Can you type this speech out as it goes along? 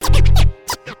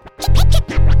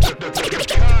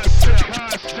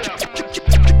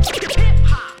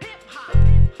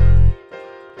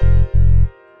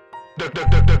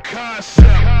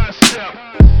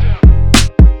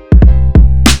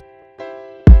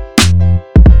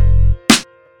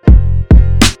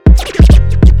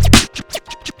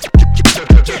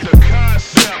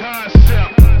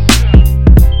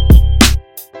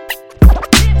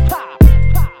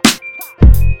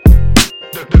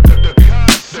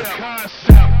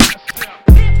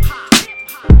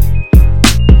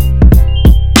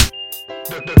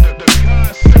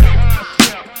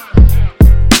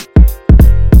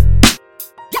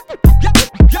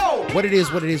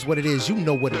what it is. You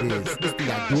know what it is. It's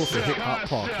the I Do It For Hip Hop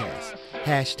podcast.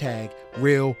 Hashtag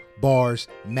Real Bars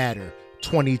Matter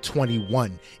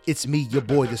 2021. It's me, your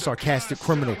boy, the sarcastic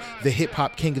criminal, the hip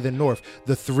hop king of the north,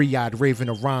 the three-eyed raven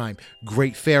of rhyme,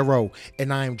 Great Pharaoh,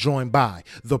 and I am joined by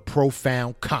the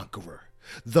profound conqueror,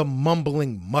 the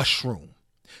mumbling mushroom,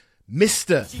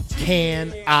 Mr.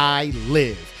 Can I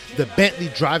Live, the Bentley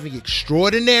driving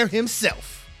extraordinaire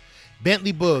himself.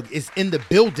 Bentley Boog is in the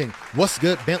building. What's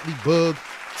good, Bentley Boog?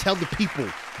 Tell the people,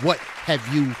 what have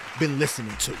you been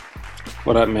listening to?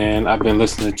 What up, man? I've been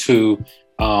listening to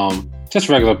just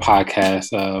regular podcasts,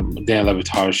 Dan Le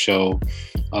Batard's show,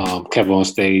 Kevin on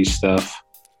Stage stuff.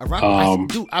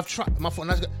 Dude, I've tried my phone.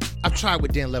 I've tried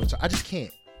with Dan Le Batard. I just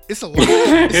can't. It's a lot.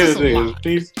 It's a lot.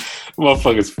 These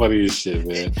motherfuckers funny as shit,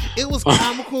 man. It was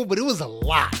comical, but it was a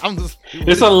lot.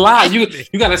 It's a lot. You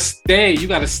gotta stay. You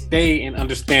gotta stay and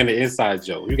understand the inside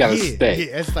joke. You gotta stay.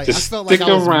 Yeah, it's like just I felt like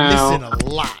I was missing a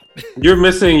lot. You're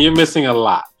missing a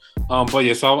lot. But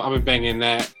yeah, so I've been banging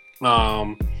that.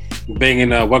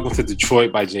 Welcome to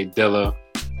Detroit by Jay Dilla.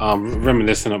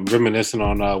 Reminiscing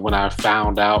on when I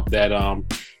found out that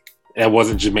that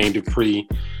wasn't Jermaine Dupri,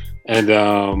 and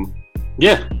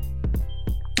yeah.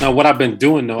 What I've been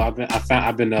doing though, I've been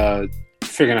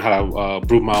figuring out how to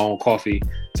brew my own coffee.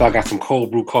 So I got some cold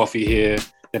brew coffee here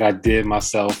that I did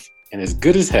myself, and it's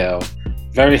good as hell.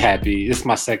 Very happy. It's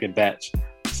my second batch,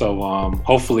 so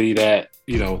hopefully that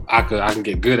I can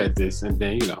get good at this, and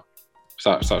then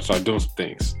start doing some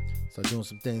things.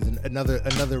 And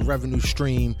another revenue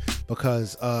stream,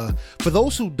 because for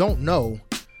those who don't know,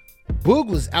 Boog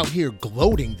was out here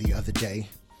gloating the other day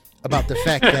about the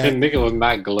fact that nigga was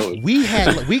not gloating. We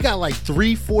got like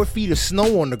 3-4 feet of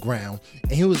snow on the ground,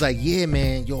 and he was like, "Yeah,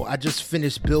 man, I just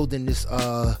finished building this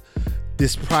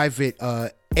private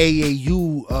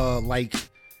AAU like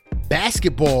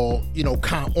basketball,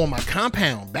 on my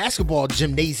compound, basketball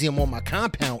gymnasium on my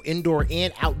compound, indoor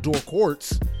and outdoor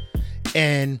courts,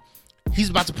 and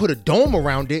he's about to put a dome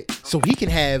around it so he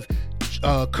can have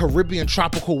Caribbean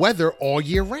tropical weather all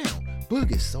year round."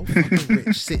 Boog is so fucking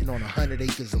rich, sitting on 100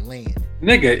 acres of land.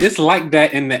 Nigga, it's like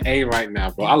that in the A right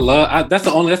now, bro. That's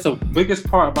the biggest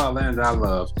part about land that I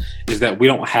love, is that we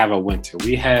don't have a winter.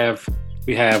 We have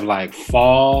like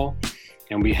fall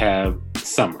and we have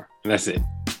summer, and that's it.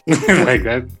 Like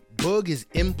that. Boog is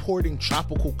importing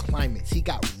tropical climates. He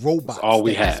got robots. That's all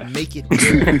we have. Make it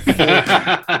the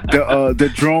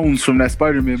drones from that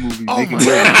Spider-Man movie. Oh my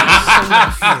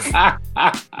God.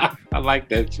 I like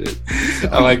that shit.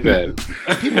 I like that.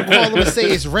 People call him and say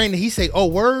it's raining. He say, "Oh,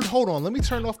 word, hold on. Let me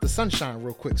turn off the sunshine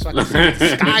real quick so I can see what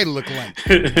the sky look like."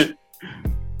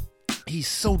 He's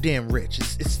so damn rich.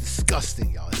 It's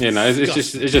disgusting, y'all.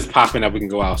 It's just popping up. We can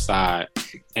go outside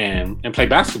and play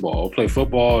basketball, play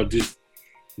football, just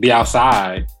be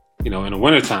outside, in the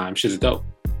wintertime. Shit's dope.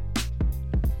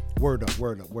 Word up.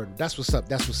 That's what's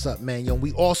up, man.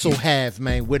 We also have,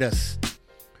 man, with us,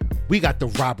 we got the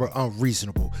Robert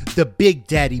Unreasonable, the Big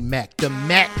Daddy Mac, the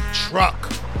Mac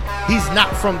truck. He's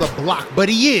not from the block, but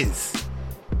he is.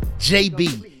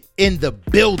 JB in the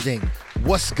building.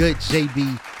 What's good,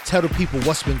 JB? Tell the people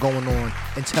what's been going on,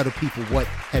 and tell the people what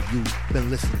have you been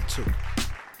listening to.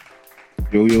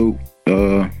 Yo,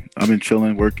 I've been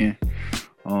chilling, working,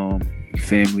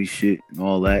 family shit and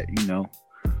all that,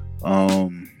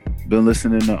 Been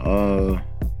listening to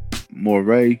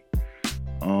Moray,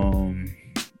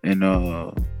 and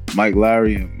Mike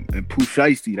Larry and Pooh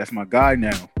Shiesty. That's my guy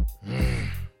now.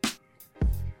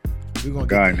 We're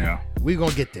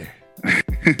gonna get there.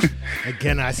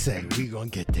 Again, I say we're gonna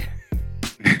get there.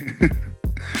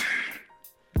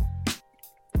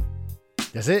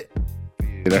 That's it?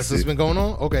 Yeah, that's what's been going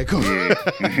on? Okay, cool. Yeah.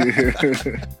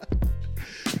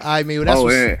 I mean, that's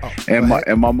and my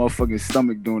motherfucking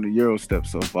stomach doing the Euro step.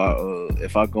 So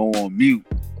if I go on mute,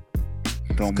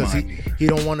 don't mind me. He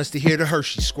don't want us to hear the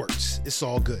Hershey squirts. It's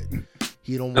all good.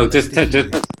 He don't want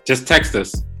just text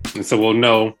us, and so we'll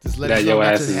know that your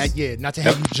ass is not to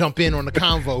have you jump in on the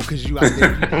convo because you out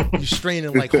there you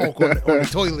straining like Hulk on the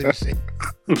toilet and shit.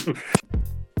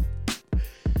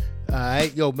 All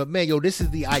right, but man, this is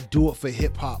the I Do It For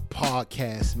Hip Hop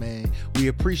podcast, man. We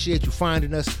appreciate you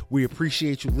finding us. We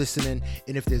appreciate you listening.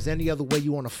 And if there's any other way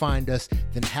you want to find us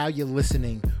than how you're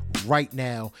listening right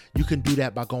now, you can do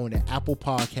that by going to Apple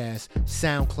Podcasts,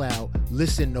 SoundCloud,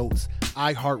 Listen Notes,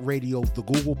 iHeartRadio, the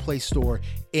Google Play Store,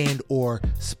 and or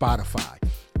Spotify.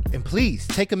 And please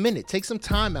take a minute, take some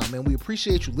time out, man. We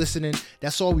appreciate you listening.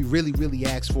 That's all we really, really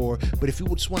ask for. But if you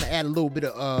just want to add a little bit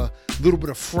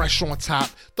of fresh on top,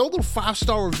 throw a little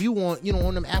 5-star review on,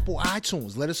 on them Apple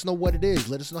iTunes. Let us know what it is.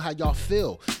 Let us know how y'all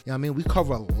feel. You know what I mean? We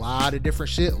cover a lot of different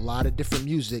shit, a lot of different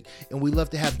music, and we love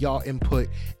to have y'all input,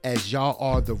 as y'all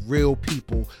are the real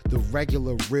people, the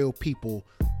regular real people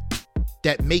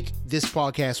that make this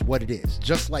podcast what it is.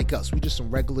 Just like us. We just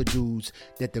some regular dudes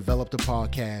that developed a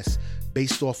podcast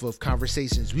based off of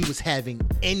conversations we was having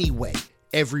anyway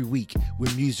every week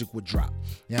when music would drop.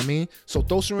 You know what I mean? So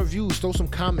throw some reviews, throw some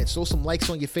comments, throw some likes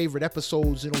on your favorite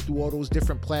episodes, through all those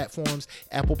different platforms: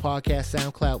 Apple Podcasts,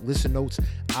 SoundCloud, Listen Notes,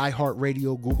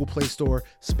 iHeartRadio, Google Play Store,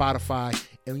 Spotify.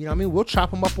 And you know what I mean? We'll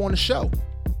chop them up on the show.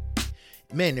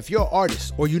 Man, if you're an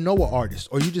artist, or an artist,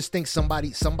 or you just think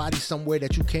somebody somewhere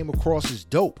that you came across is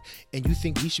dope, and you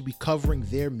think we should be covering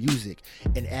their music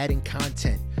and adding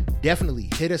content, definitely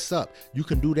hit us up. You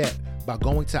can do that by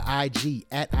going to IG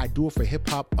at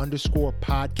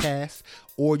IDoItForHipHop_podcast,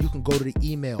 or you can go to the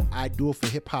email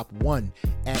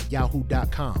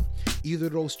IDoItForHipHop1@yahoo.com. Either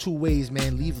of those two ways,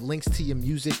 man. Leave links to your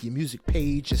music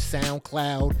page, your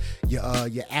SoundCloud,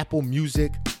 your Apple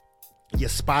Music, your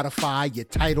Spotify, your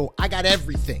Tidal. I got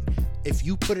everything. If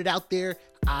you put it out there,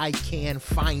 I can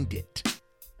find it.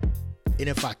 And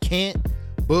if I can't,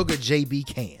 Boog or JB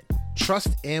can. Trust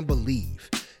and believe,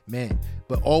 man.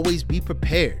 But always be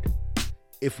prepared.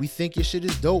 If we think your shit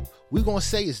is dope, we're going to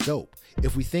say it's dope.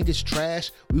 If we think it's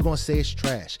trash, we're going to say it's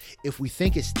trash. If we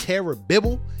think it's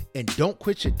terrible and don't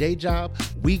quit your day job,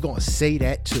 we going to say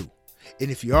that too.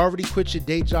 And if you already quit your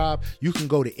day job, you can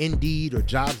go to Indeed or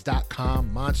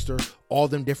Jobs.com, Monster, all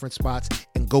them different spots,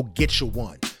 and go get you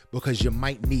one, because you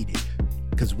might need it.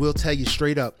 Because we'll tell you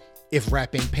straight up if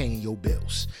rap ain't paying your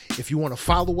bills. If you want to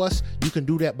follow us, you can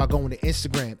do that by going to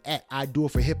Instagram at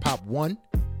IDoItForHipHop1.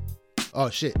 Oh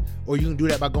shit. Or you can do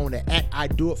that by going to at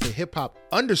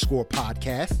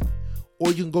IDoItForHipHop_podcast. Or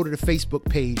you can go to the Facebook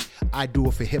page, I Do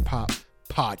It For Hip Hop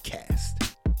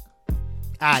Podcast.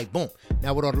 All right, boom.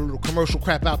 Now with all the little commercial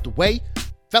crap out the way,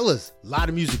 fellas, a lot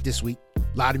of music this week.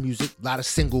 A lot of music, a lot of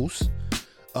singles.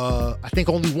 I think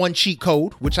only one cheat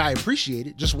code, which I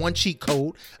appreciated. Just one cheat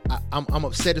code. I'm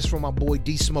upset it's from my boy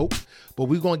D Smoke, but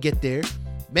we're gonna get there.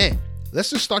 Man,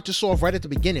 let's just start this off right at the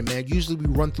beginning, man. Usually we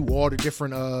run through all the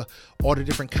different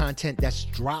content that's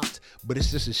dropped, but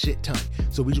it's just a shit ton.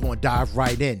 So we're just gonna dive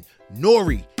right in.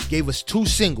 Nori gave us 2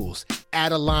 singles,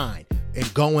 Out of Line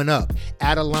and Going Up.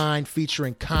 Out of Line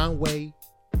featuring Conway,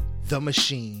 The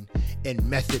Machine, and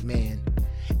Method Man,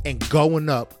 and Going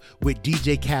Up with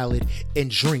DJ Khaled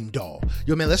and Dream Doll.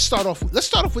 Yo, man, let's start off with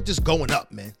this Going Up,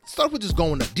 man. Start off with this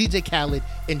Going Up. DJ Khaled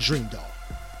and Dream Doll.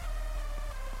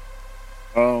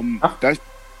 I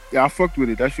fucked with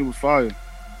it. That shit was fire.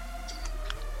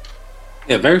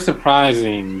 Yeah, very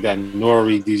surprising that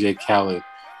Nori, DJ Khaled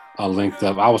linked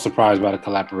up. I was surprised by the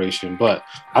collaboration, but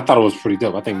I thought it was pretty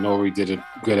dope. I think Nori did a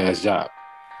good ass job.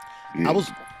 Yeah.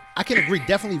 I can agree.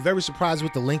 Definitely very surprised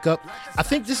with the link up. I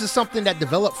think this is something that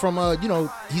developed from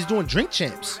he's doing Drink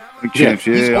Champs. Champs,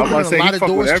 He's yeah. opening a lot of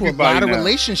doors to a lot of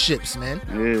relationships, man.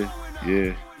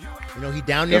 Yeah. He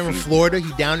down there in Florida.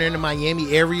 He down there in the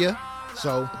Miami area.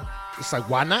 So it's like,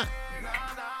 why not?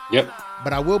 Yep.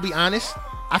 But I will be honest.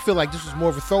 I feel like this was more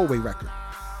of a throwaway record.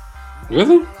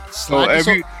 Really?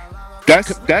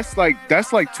 That's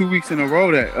like 2 weeks in a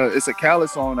row that it's a Khaled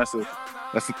song. That's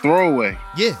a throwaway.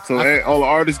 Yeah. So all the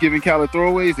artists giving Khaled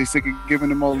throwaways, they sick of giving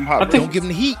them all them hot. Don't give him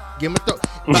the heat. Give him a throw.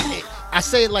 But I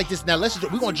say it like this. Now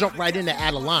we're gonna jump right into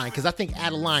Out of Line, because I think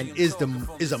Out of Line is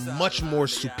a much more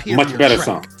superior, much better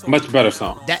track. song. Much better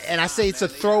song. And I say it's a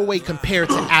throwaway compared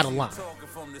to Out of Line.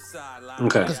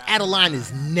 Okay. Because Out of Line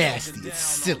is nasty. It's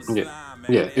silly.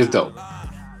 Yeah, it's dope.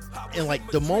 And like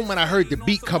the moment I heard the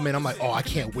beat come in, I'm like, oh, I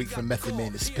can't wait for Method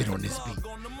Man to spit on this beat.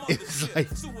 It's like,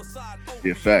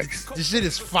 yeah, facts. This shit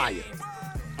is fire.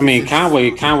 I mean,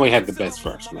 Conway had the best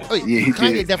verse, man. Oh, yeah, he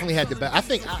Kanye did. definitely had the best. I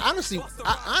think I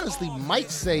honestly might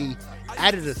say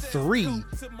out of the 3,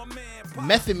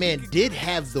 Method Man did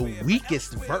have the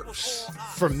weakest verse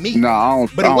for me. No, I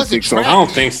don't think so. I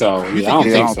don't think so. You I don't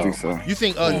think think so. You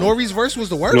think Nori's verse was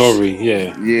the worst? Nori,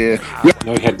 yeah.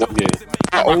 No, he had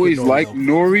I always liked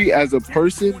Nori as a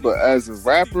person, but as a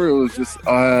rapper, it was just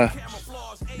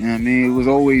it was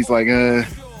always like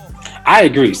I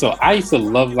agree. So I used to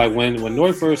love, like, when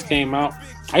Nori first came out,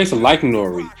 I used to like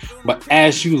Nori, but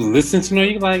as you listen to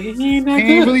Nori, you're like, he ain't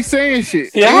really saying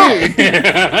shit. Yeah.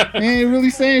 He ain't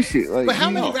really saying shit. Like, but how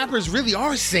many rappers really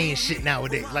are saying shit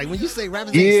nowadays? Like, when you say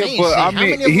rappers ain't saying shit, how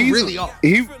many of them really are?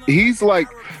 He's like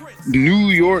New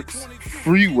York's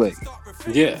Freeway.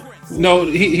 Yeah. No,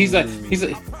 he's like,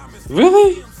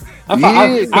 really?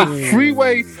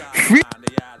 Freeway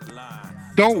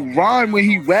don't rhyme when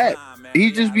he rap.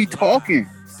 He just be talking.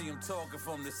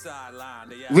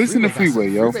 Listen to Freeway,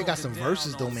 yo. Freeway got some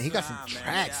verses though, man. He got some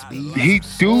tracks, B. He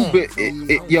do, but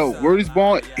word is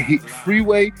born.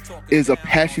 Freeway is a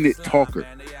passionate talker.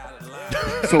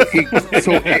 So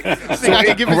I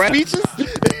can give his speeches.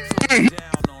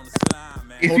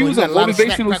 If he was a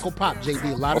motivational crackle pop,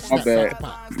 JB, a lot of snap, crackle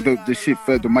pop. The shit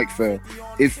fell, the mic fell.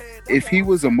 If he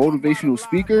was a motivational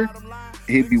speaker,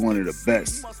 he'd be one of the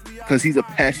best because he's a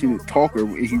passionate talker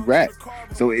and he rap,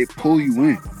 so it pull you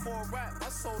in.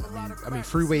 I mean,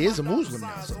 Freeway is a Muslim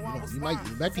now, so you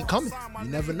might be coming. You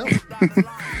never know.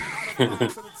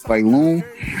 Like Loon.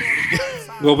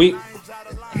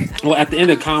 Well, at the end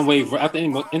of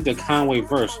Conway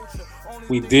verse,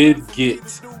 we did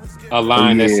get a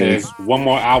line that says one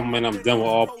more album and I'm done with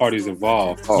all parties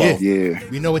involved. Yeah.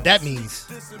 We know what that means.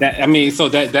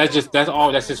 That's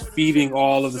just feeding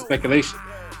all of the speculation.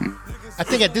 I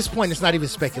think at this point it's not even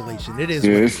speculation. It is.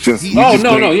 Yeah, it's just. We just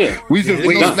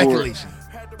waiting for speculation.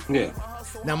 Yeah.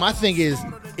 Now my thing is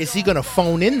he gonna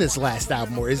phone in this last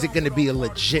album or is it gonna be a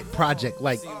legit project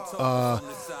like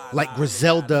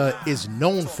Griselda is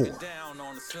known for?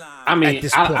 I mean,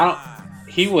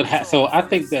 he would have. So I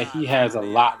think that he has a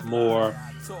lot more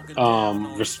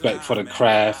respect for the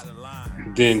craft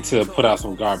than to put out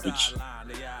some garbage.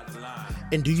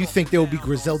 And do you think there will be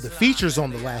Griselda features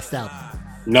on the last album?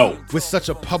 No. With such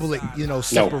a public,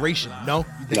 separation. No.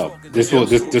 No. This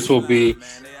will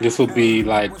be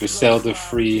like Griselda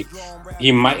free.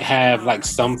 He might have like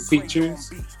some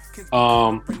features.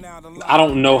 I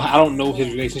don't know his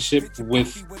relationship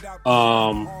with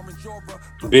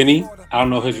Benny. I don't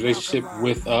know his relationship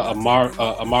with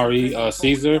Amari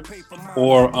Caesar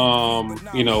or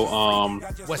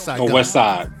West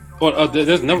Side. Well,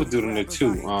 there's another dude in there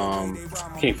too.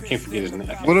 Can't forget his name.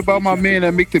 What about my man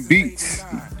that make the beats?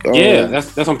 Yeah,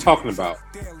 that's what I'm talking about.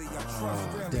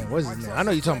 Damn, what's his name? I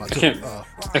know you're talking about.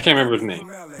 I can't remember his name.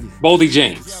 Boldy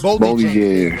James.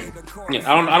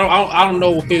 Yeah, I don't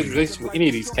know his relationship with any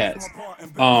of these cats.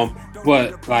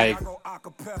 But like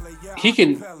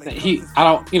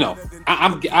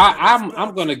I'm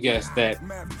gonna guess that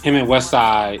him and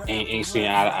Westside ain't seeing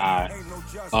eye to eye.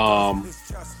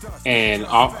 And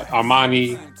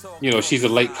Armani, she's a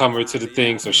late comer to the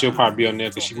thing, so she'll probably be on there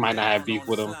because she might not have beef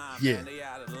with him. Yeah.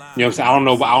 You know what I'm saying?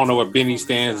 I don't know where Benny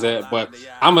stands at, but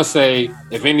I'm gonna say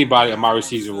if anybody, Amari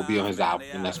Caesar will be on his album,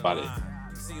 and that's about it.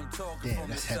 Damn,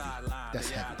 that's heavy.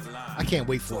 I can't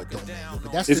wait for it though, man.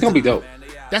 But it's gonna be dope.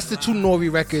 That's the two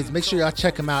Nori records. Make sure y'all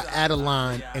check them out.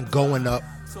 Adeline and Going Up.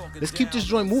 Let's keep this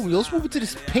joint moving. Let's move into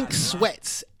this Pink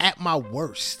Sweats At My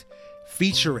Worst,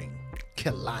 featuring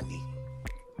Kehlani.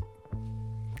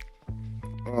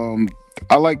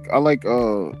 I like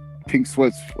Pink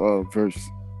Sweat's verse.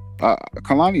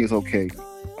 Kehlani is okay.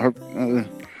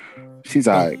 She's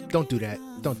alright. Don't do that.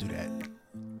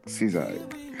 She's alright.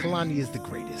 Kehlani is the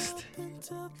greatest.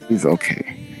 He's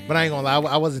okay. But I ain't gonna lie,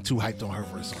 I wasn't too hyped on her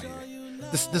verse on here.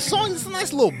 The song is a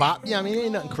nice little bop. Yeah, I mean, it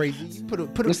ain't nothing crazy.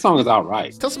 This song is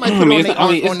alright. Tell somebody put it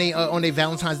on their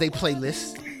Valentine's Day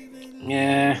playlist.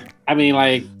 Yeah, I mean,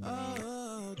 like,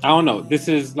 I don't know. This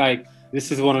is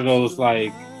one of those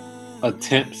like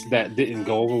attempts that didn't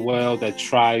go over well. That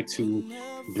tried to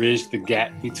bridge the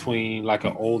gap between like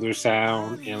an older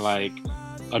sound and like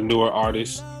a newer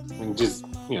artist, and just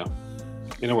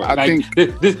in a way, I think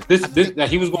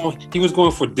he was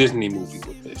going for Disney movie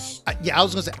with this. I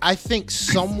was gonna say I think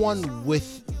someone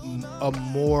with a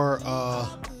more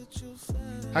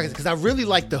because I really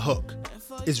like the hook.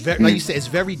 It's very like you said, it's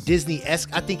very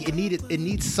Disney-esque. I think it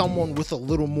needs someone with a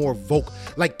little more vocal.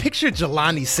 Like picture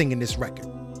Jelani singing this record.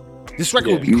 This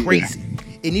record would be crazy.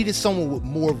 It needed someone with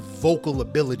more vocal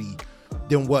ability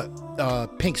than what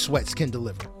Pink Sweats can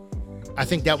deliver. I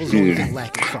think that was the only thing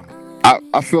lacking from it.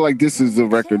 I feel like this is a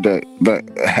record that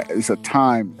it's a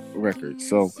time record.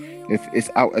 So if it's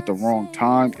out at the wrong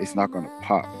time, it's not going to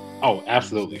pop. Oh,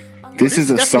 absolutely. This is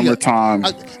a summertime.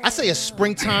 I say a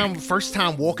springtime, first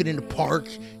time walking in the park.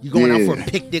 You're going out for a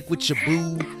picnic with your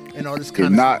boo and all this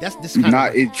kind of stuff. That's this kind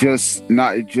of. It just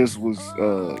was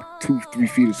 2-3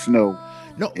 feet of snow.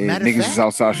 No, and matter niggas of fact, is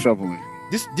outside shoveling.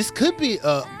 This could be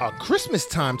a Christmas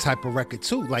time type of record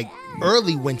too, like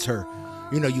early winter.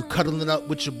 You cuddling up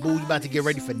with your boo, you about to get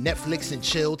ready for Netflix and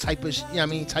chill type of,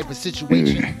 type of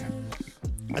situation.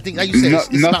 I think, like you said,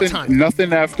 it's about time.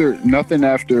 Nothing after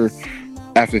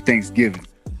Thanksgiving.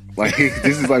 Like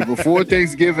this is like before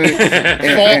Thanksgiving.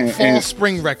 Fall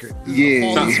spring record.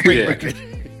 Spring record.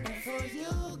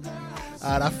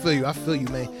 All right, I feel you,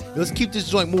 man. Let's keep this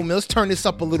joint moving. Let's turn this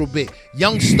up a little bit.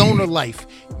 Young Stoner Life,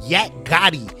 Yak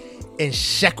Gotti and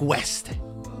Sheck West.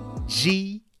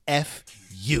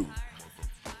 GFU.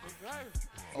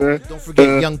 Oh, don't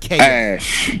forget Young K.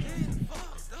 Ash.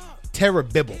 Terror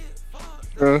Bibble.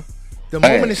 The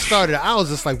moment it started, I was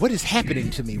just like, what is happening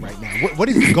to me right now? What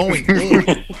is going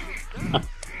on?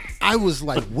 I was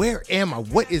like, where am I?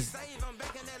 What is...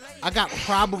 I got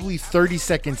probably 30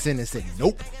 seconds in and said,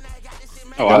 nope.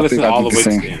 Oh, I listened all the way to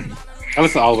the end. I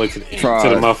listened all the way to the end. So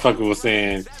the motherfucker was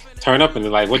saying, turn up, and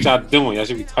they're like, what y'all doing? Y'all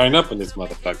should be turning up in this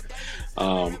motherfucker.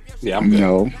 Yeah, I'm good.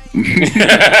 No.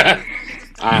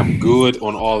 I am good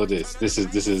on all of this. This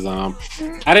is I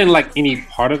didn't like any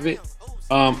part of it.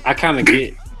 I kind of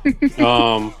get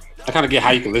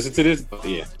how you can listen to this, but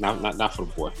yeah, not for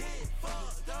the boy.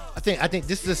 I think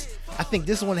this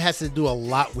one has to do a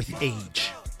lot with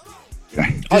age.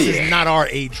 This is not our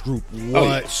age group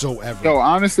whatsoever. Yo,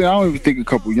 honestly, I don't even think a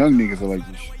couple young niggas are like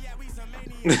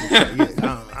this.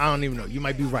 I don't even know. You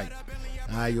might be right.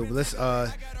 All right, yo, but let's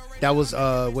that was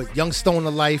what Young Stone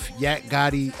of Life, Yak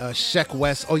Gotti, Sheck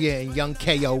West, and Young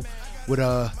KO with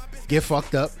Get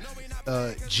Fucked Up,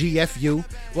 GFU.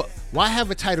 Well, why have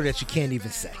a title that you can't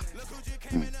even say?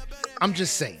 I'm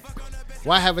just saying.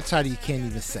 Why have a title you can't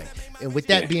even say? And with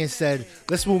that being said,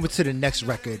 let's move into the next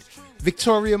record.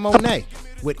 Victoria Monet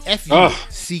with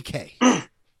FUCK.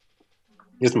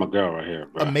 This is my girl right here,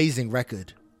 bro. Amazing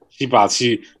record. She about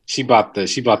to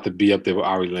be up there with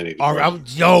Ari Lennox. I was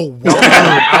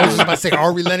just about to say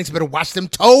Ari Lennox better watch them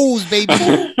toes, baby,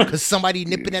 because somebody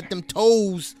nipping at them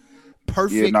toes.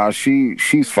 Perfect. Yeah, nah,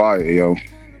 she's fire, yo.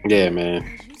 Yeah, man.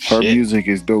 Her music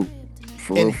is dope.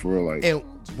 For real, like. And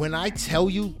when I tell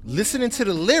you, listening to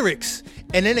the lyrics,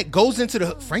 and then it goes into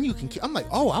the friend you can keep, I'm like,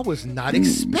 oh, I was not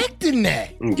expecting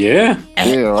that. Yeah.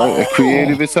 Right.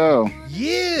 Creative as hell.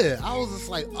 Yeah. I was just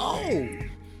like, oh.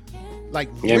 Like,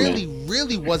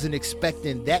 really wasn't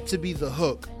expecting that to be the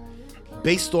hook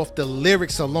based off the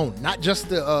lyrics alone. Not just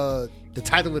the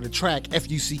title of the track,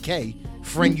 FUCK,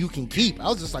 Friend You Can Keep. I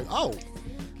was just like, oh,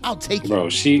 I'll take it. Bro,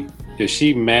 she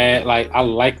mad. Like, I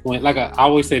like when, like I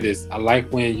always say this, I like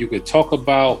when you could talk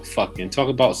about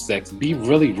sex, be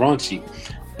really raunchy,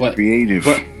 but creative.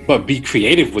 But be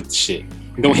creative with the shit.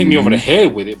 Don't hit me over the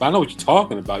head with it. But I know what you're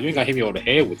talking about. You ain't gotta hit me over the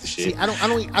head with the shit. See, I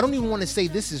don't even want to say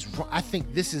this is. I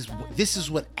think this is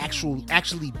what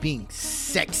actually being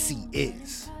sexy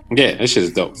is. Yeah, this shit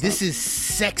is dope. This is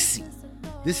sexy.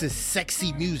 This is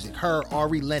sexy music. Her,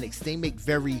 Ari Lennox, they make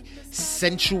very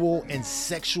sensual and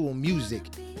sexual music.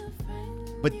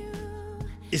 But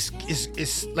it's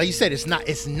like you said, it's not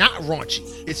raunchy.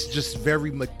 It's just very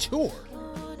mature.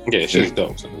 Yeah, shit's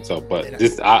dope. So, but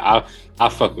this, I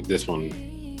fuck with this one.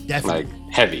 Definitely.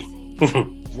 Like heavy.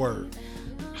 Word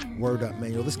up,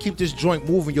 man. Yo, let's keep this joint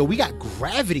moving. Yo, we got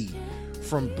Gravity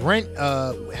from Brent.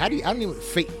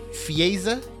 Fiezaz.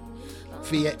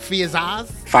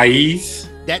 Faiz.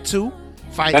 That too.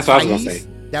 That's what I was gonna say.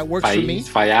 That works for me.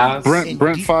 Fayaz.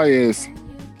 Brent Fayez.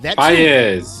 That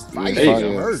Fayez.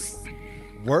 Fayez.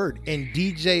 Word. And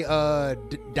DJ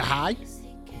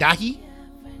Dahi.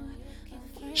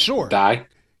 Sure. Die.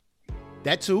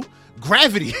 That too.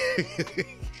 Gravity.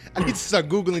 I need to start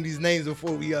Googling these names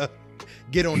before we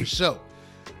get on the show.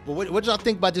 But what y'all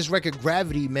think about this record,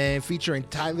 Gravity, man, featuring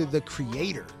Tyler, the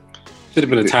Creator? Should have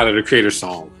been a Tyler, the Creator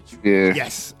song. Yeah.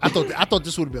 Yes. I thought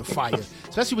this would have been fire.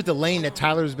 Especially with the lane that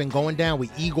Tyler has been going down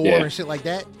with Igor and shit like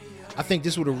that. I think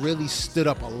this would have really stood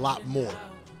up a lot more.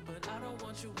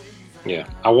 Yeah.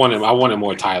 I wanted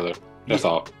more Tyler. That's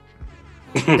all.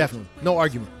 Definitely. No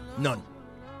argument. None.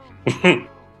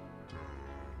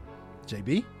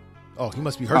 JB? Oh, he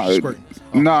must be hurt squirting.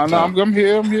 No, I'm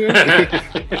here.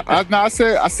 I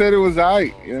said it was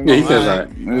alright. You know? Yeah, he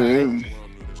said alright.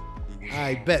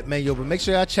 I bet, man, yo, but make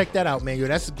sure y'all check that out, man, yo.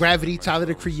 That's Gravity, Tyler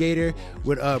the Creator,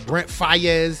 with Brent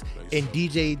Fayez and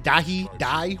DJ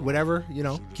Dahi, whatever, you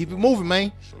know. Keep it moving,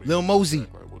 man. Lil Mosey,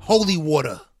 Holy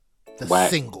Water, the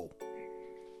single.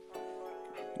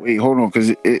 Wait, hold on, because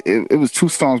it was 2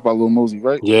 songs by Lil Mosey,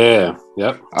 right? Yeah,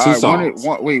 yep. 2 songs.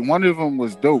 One of them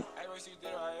was dope.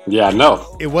 Yeah, I know.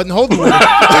 It wasn't Holy Water.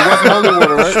 It wasn't Holy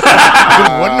Water, right? It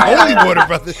wasn't Holy Water,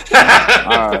 brother.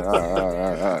 All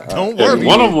right. Don't worry.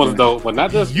 One of them was dope, but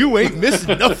not this. You ain't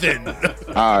missing nothing.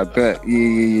 I bet.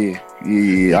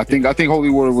 Yeah. I think Holy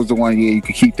Water was the one. Yeah, you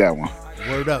could keep that one.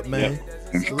 Word up, man. Yep.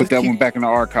 And so put that one back in the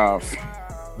archives.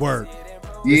 Word.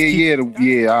 Yeah.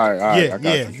 All right.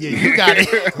 Yeah. You got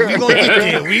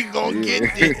it. We gonna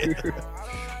get there.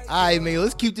 All right, man.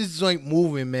 Let's keep this joint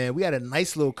moving, man. We had a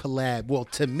nice little collab. Well,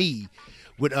 to me,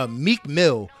 with Meek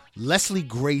Mill, Leslie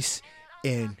Grace,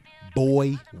 and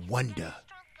Boy Wonder.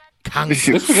 This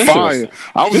shit was fire.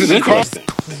 I was in the car.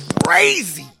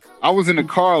 Crazy. I was in the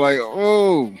car like,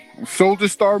 oh,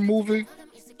 shoulders start moving.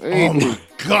 Hey, Oh my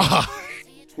god!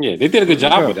 Yeah, they did a good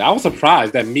job with it. I was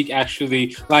surprised that Meek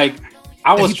actually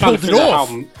I was he trying to pulled it figure out off.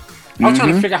 how I was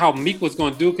trying to figure out how Meek was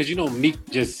going to do, because you know Meek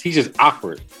he's just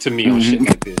awkward to me on shit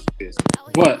like this.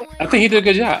 But I think he did a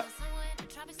good job.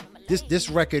 This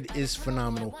record is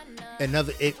phenomenal.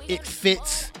 It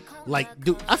fits. Like,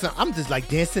 dude, I'm just like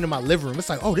dancing in my living room. It's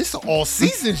like, oh, this is an all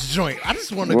seasons joint. I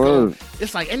just want to go.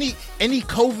 It's like any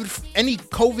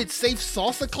COVID safe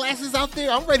salsa classes out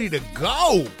there. I'm ready to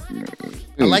go.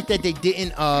 I like that they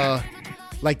didn't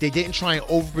try and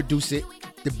overproduce it.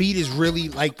 The beat is really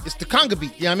like, it's the conga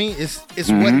beat. You know what I mean? It's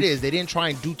what it is. They didn't try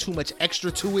and do too much extra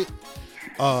to it.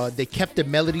 They kept the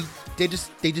melody. They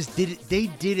just did it. They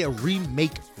did a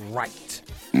remake right.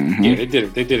 Yeah, they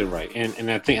did it right, and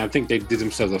I think they did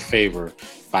themselves a favor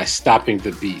by stopping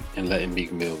the beat and letting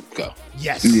Meek Mill go.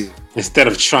 Yes. Yeah. Instead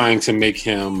of trying to make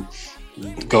him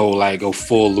go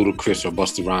full Ludacris or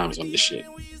Busta Rhymes on this shit,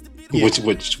 Yeah.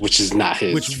 which is not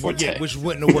his forte. Yeah, which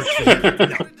wouldn't have worked for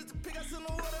him.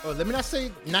 No. Let me not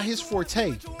say not his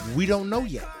forte. We don't know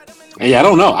yet. Yeah, I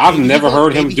don't know. I've never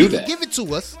heard him do that. Give it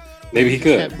to us. Maybe he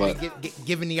could, but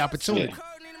given the opportunity.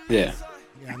 Yeah.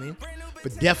 You know what I mean?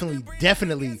 But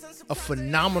definitely a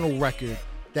phenomenal record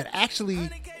that actually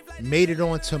made it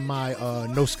onto my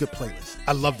No Skip playlist.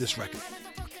 I love this record.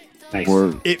 Nice.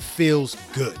 Word. It feels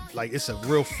good. Like, it's a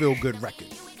real feel-good record.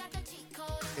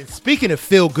 And speaking of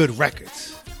feel-good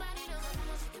records,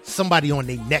 somebody on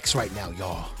their necks right now,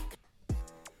 y'all.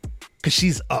 Because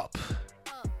she's up.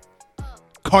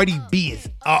 Cardi B is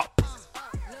up.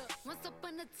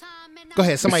 Go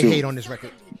ahead. Somebody hate on this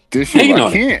record. This shit, Hating I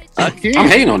on can't. I can't. I'm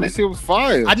hating on it. This shit was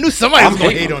fire. I knew somebody was I'm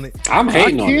going to hating hate on it. I'm I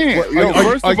hating on it. can't. Yo, Are-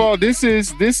 first are of all, this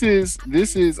is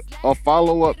a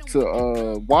follow up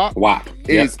to WAP. WAP.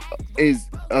 Is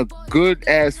a good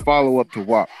ass follow up to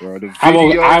WAP, bro. The I will-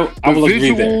 video, I the will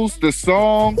agree there. visuals, the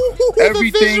song, The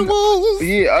everything. visuals.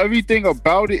 Yeah, everything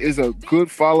about it is a good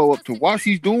follow up to WAP.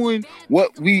 She's doing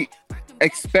what we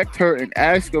expect her and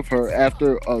ask of her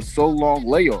after a so long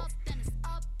layoff.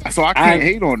 So I can't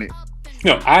hate on it.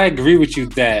 No, I agree with you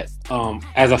that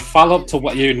as a follow-up to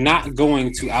what you're not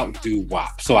going to outdo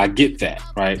WAP. So I get that,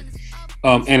 right?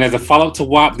 And as a follow-up to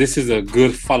WAP, this is a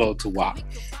good follow-up to WAP.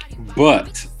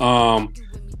 But I'm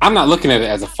not looking at it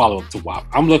as a follow-up to WAP.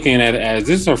 I'm looking at it as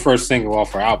this is her first single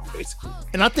off her album, basically.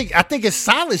 And I think it's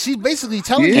solid. She's basically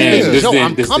telling you, Yeah. bitches, yo,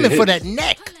 I'm This coming didn't for hit that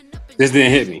neck. This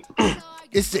didn't hit me.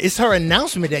 It's her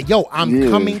announcement that, yo, I'm Yeah.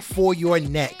 coming for your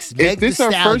necks. Meg Thee this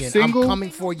her Stallion, first single? I'm coming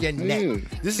for your neck. Yeah.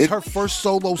 This is her first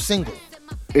solo single.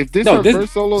 If this No, her this-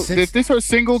 first solo, if this her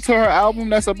single to her album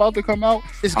that's about to come out,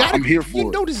 It's gotta I'm be. here for You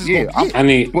it. know this is Yeah, gonna get. I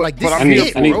need, But- Like, this but is I'm here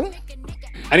it, for it. bro.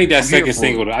 I need that I'm here second for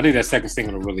single. I need that second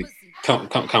single to really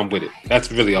come with it.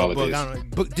 That's really all it But, is.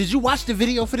 but did you watch the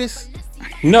video for this?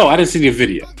 No, I didn't see the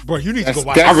video. Bro, you need to go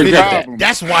watch That's I it. the regret that. problem.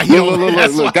 That's why he Look, don't.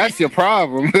 That's, why- that's your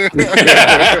problem.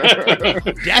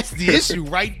 that's the issue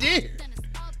right there.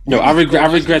 No, I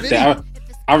regret watch the that.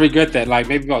 I regret that. Like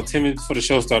maybe about 10 minutes before the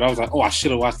show started, I was like, "Oh, I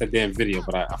should have watched that damn video,"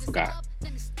 but I forgot.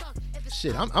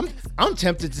 Shit, I'm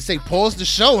tempted to say pause the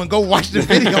show and go watch the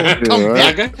video and come Yeah,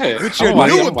 back go ahead. with your I'm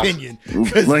watching, new I'm watching. opinion.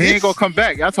 'Cause Well, he this- ain't gonna come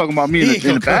back. Y'all talking about me in He the,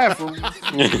 in ain't the bathroom.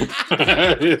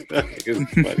 It's Yo,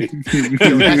 funny.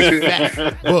 that's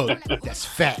fact. Look, that's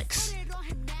facts.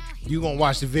 You gonna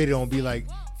watch the video and be like,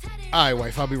 "All right,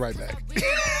 wife, I'll be right back."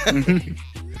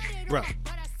 Bro,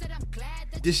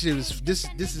 this shit is this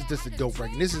is just a dope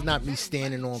record. This is not me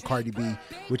standing on Cardi B,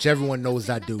 which everyone knows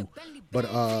I do, but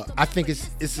I think it's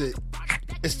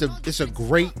a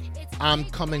great I'm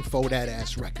coming for that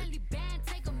ass record.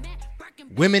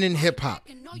 Women in hip hop,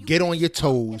 get on your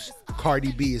toes.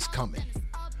 Cardi B is coming.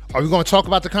 Are we gonna talk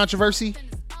about the controversy?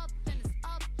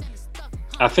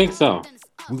 I think so.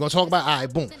 We're gonna talk about, all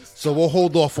right, boom. So we'll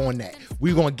hold off on that.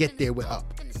 We're gonna get there with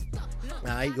up. All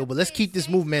right, but let's keep this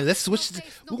movement. Let's switch.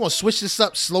 We're gonna switch this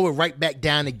up, slow it right back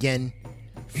down again.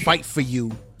 Fight for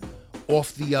You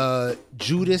off the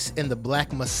Judas and the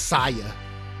Black Messiah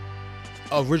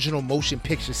original motion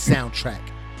picture soundtrack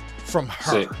from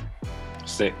her.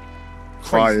 Sick.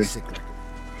 Fire. Crazy sick record.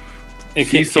 And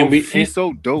She's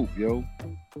so dope, yo.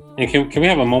 And can we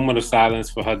have a moment of silence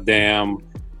for her damn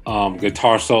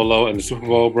guitar solo in the Super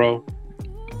Bowl, bro?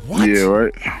 What? Yeah,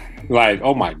 right. Like,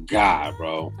 oh my god,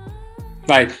 bro!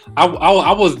 Like, I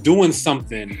was doing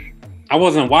something. I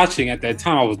wasn't watching at that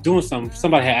time. I was doing something.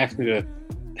 Somebody had asked me to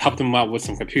help them out with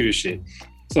some computer shit.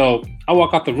 So I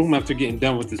walk out the room after getting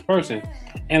done with this person,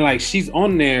 and like she's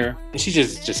on there and she's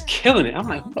just killing it. I'm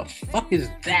like, who the fuck is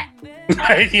that?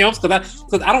 Like, you know,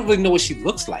 because I don't really know what she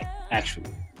looks like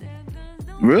actually.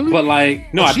 Really? But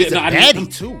like, no, she's I a didn't.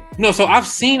 baddie too. No, so I've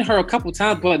seen her a couple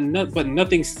times, but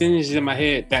nothing singed in my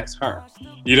head. That's her.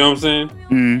 You know what I'm saying?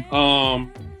 Mm.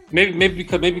 Maybe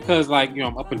because like, you know,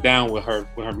 I'm up and down with her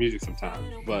music sometimes.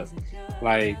 But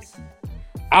like,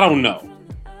 I don't know.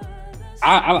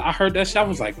 I heard that shit. I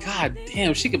was like, God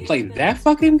damn, she could play that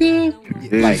fucking good.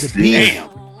 Like, She's a beast.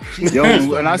 damn. Yo,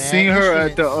 when I seen her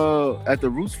at the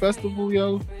Roots Festival,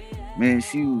 yo, man,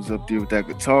 she was up there with that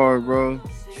guitar, bro.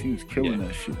 She was killing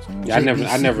that shit. Man. Yeah,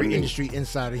 I never knew. Industry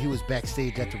insider. He was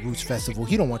backstage at the Roots Festival.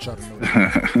 He don't want y'all to know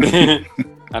that.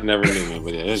 I never knew him,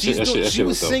 but yeah, she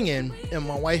was singing, and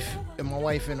my wife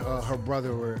and her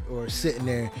brother were sitting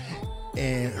there,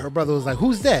 and her brother was like,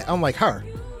 "Who's that?" I'm like, "Her."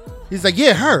 He's like,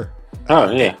 "Yeah, her."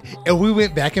 Oh yeah. And we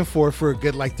went back and forth for a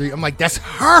good like 3. I'm like, "That's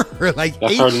her." Like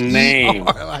that's her H-E-R, name.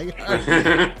 like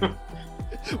her.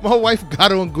 My wife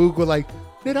got on Google like,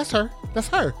 "Yeah, that's her. That's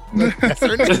her. Like, that's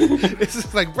her name." It's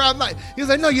just like, bro, I'm like, he was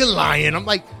like, "No, you're lying." I'm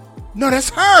like, "No, that's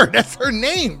her. That's her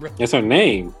name, bro." That's her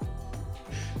name.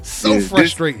 So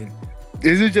frustrating.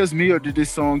 Is it just me, or did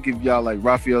this song give y'all like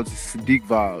Raphael Sadiq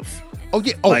vibes? Oh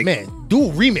yeah. Oh like, man, do a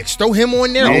remix. Throw him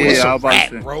on there. Yeah, It's I a was about to rap,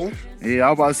 say. bro. Yeah, I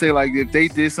was about to say, like, if they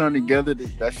did something together,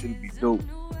 that should be dope.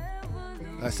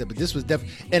 I said, but this was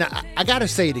definitely, and I gotta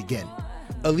say it again.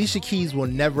 Alicia Keys will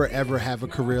never ever have a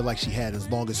career like she had as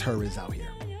long as her is out here.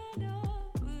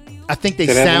 I think they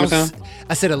sound.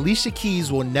 I said Alicia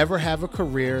Keys will never have a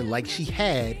career like she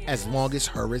had as long as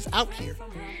her is out here.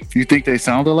 You think they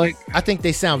sound alike? I think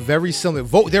they sound very similar.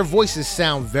 Their voices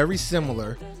sound very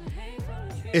similar.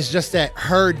 It's just that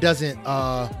her doesn't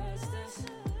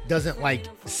like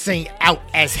sing out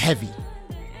as heavy.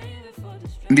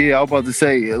 Yeah, I was about to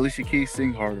say Alicia Keys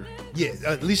sing harder. Yeah,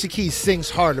 Alicia Keys sings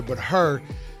harder, but her,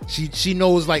 she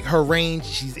knows like her range.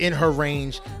 She's in her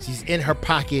range. She's in her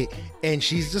pocket, and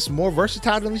she's just more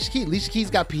versatile than Alicia Keys. Alicia Keys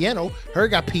got piano. Her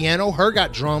got piano. Her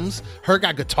got drums. Her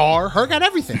got guitar. Her got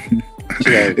everything.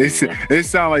 It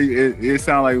sound like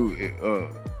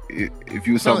if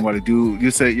you was talking about a dude,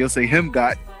 you'll say him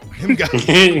got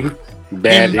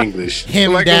bad English.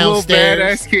 Him like downstairs. A little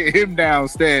badass kid, him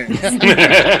downstairs.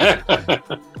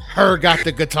 Her got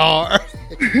the guitar.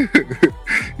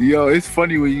 Yo, it's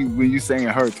funny when you saying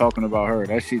her talking about her.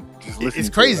 That shit just listen. It's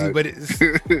crazy, but it's.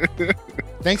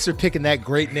 Thanks for picking that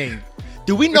great name.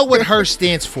 Do we know what her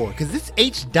stands for? Because it's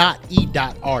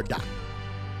H.E.R.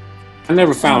 I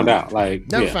never found out. Like,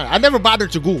 never found out. I never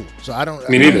bothered to Google, so I don't.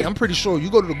 Me neither. I'm pretty sure you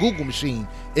go to the Google machine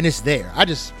and it's there. I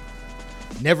just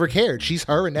never cared. She's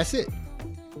her, and that's it.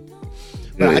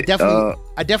 But I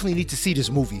definitely need to see this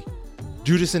movie,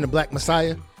 Judas and the Black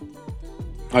Messiah.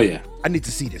 Oh yeah, I need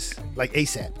to see this like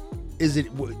ASAP. Is it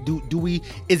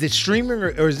is it streaming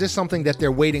or is this something that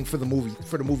they're waiting for the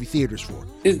movie theaters for?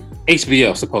 It's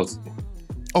HBO supposedly.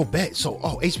 Oh, bet. So,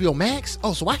 HBO Max.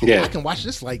 Oh, so I can watch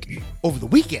this like over the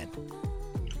weekend.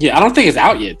 Yeah, I don't think it's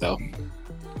out yet though.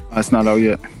 It's not out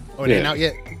yet. Oh, it ain't out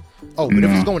yet. Oh, but if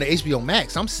it's going to HBO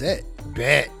Max, I'm set.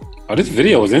 Bet. Oh, this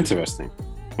video was interesting.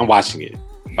 I'm watching it,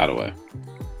 by the way.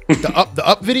 The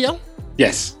up video.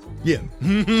 Yes. Yeah.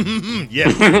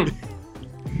 Yeah.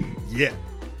 Yeah.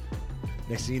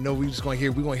 Next thing you know, we're gonna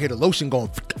hear the lotion going.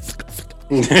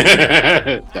 No.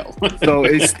 So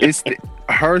it's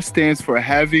her stands for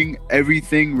having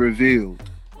everything revealed.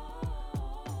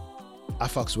 I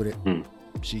fucks with it.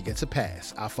 She gets a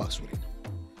pass. I fucks with it.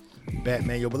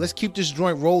 Batman, yo, but let's keep this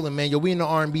joint rolling, man. Yo, we in the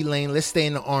R&B lane. Let's stay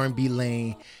in the R&B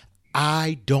lane.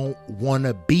 I don't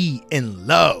wanna be in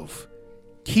love.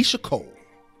 Keisha Cole.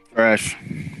 Trash.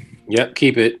 Yep,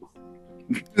 keep it.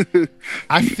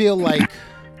 I feel like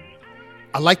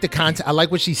I like the content. I like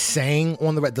what she's saying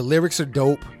on the lyrics are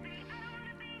dope.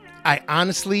 I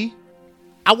honestly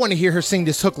want to hear her sing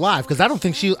this hook live because I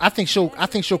think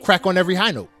she'll crack on every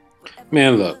high note.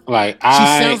 Man, look, like she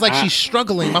sounds like she's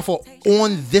struggling. My fault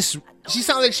on this. She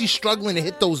sounds like she's struggling to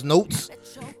hit those notes,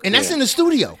 and that's in the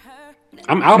studio.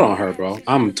 I'm out on her, bro.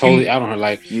 I'm totally out on her.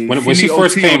 Like when she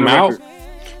first came out,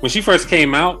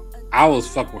 I was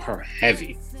fucking with her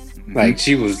heavy. Like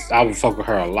I would fuck with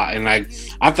her a lot, and like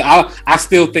I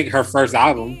still think her first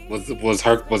album was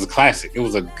a classic. It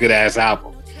was a good ass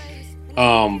album.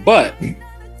 But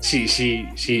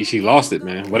she lost it,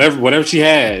 man. Whatever she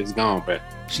had is gone, bro.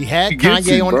 She had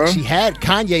Kanye on. She had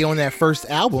Kanye on that first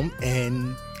album,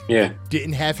 and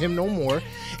didn't have him no more.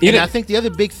 And I think the other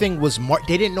big thing was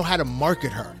they didn't know how to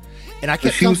market her. And I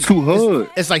kept she was too hood.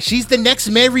 It's like she's the next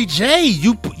Mary J.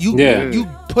 You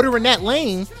put her in that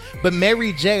lane, but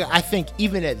Mary J. I think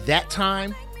even at that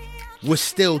time was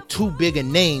still too big a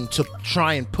name to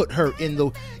try and put her in the.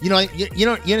 You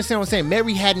understand what I'm saying?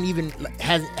 Mary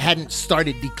hadn't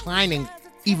started declining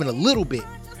even a little bit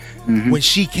when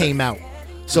she came out.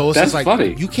 So it's That's just like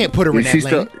funny. you can't put her in that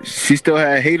lane. She still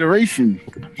had hateration.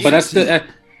 But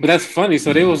that's funny.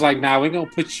 So they was like, "Nah, we're gonna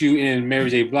put you in Mary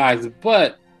J. Blige,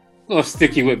 but we're gonna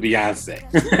stick you with Beyonce."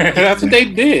 That's what they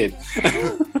did.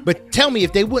 But tell me,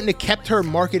 if they wouldn't have kept her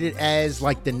marketed as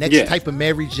like the next type of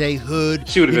Mary J. Hood,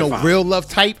 she would have been fine. Real love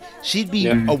type, she'd be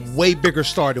a way bigger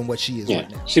star than what she is right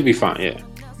now. She'd be fine. Yeah.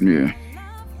 Yeah.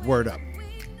 Word up.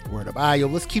 All right, yo,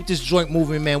 let's keep this joint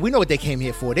moving, man. We know what they came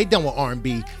here for. They done with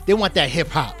R&B. They want that hip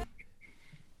hop.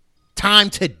 Time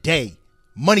Today.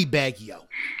 Moneybagg Yo.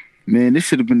 Man, this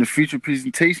should have been the feature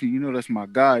presentation. You know that's my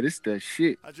guy. This that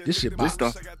shit. This shit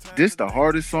bops. This the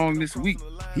hardest song this week.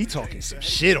 He talking some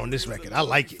shit on this record. I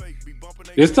like it.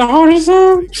 It's the hardest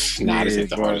song? Nah, this ain't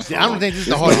the hardest song. I don't think this is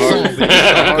the hardest song. This is the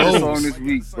hardest song this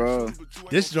week, bro.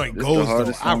 This joint goes,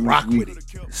 though. I rock with it.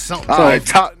 All right,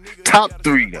 top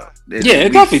three, though. Yeah,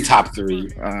 it's definitely top three.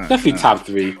 Definitely top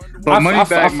three. But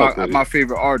Moneybagg, my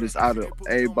favorite artist out of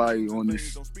everybody on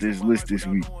this list this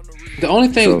week. The only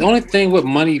thing with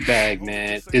Moneybagg,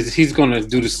 man, is he's gonna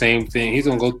do the same thing. He's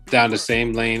gonna go down the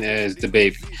same lane as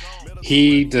DaBaby.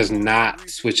 He does not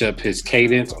switch up his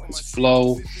cadence or his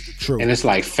flow. True. And it's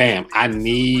like, fam, I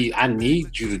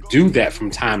need you to do that from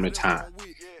time to time.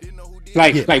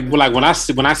 Like when I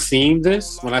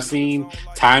seen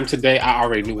Time Today, I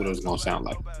already knew what it was gonna sound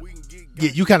like.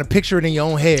 Yeah, you kind of picture it in your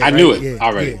own head. I knew it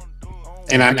already. Yeah.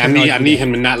 And I need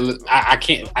him to not. I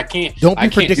can't. Don't be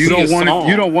predictive. You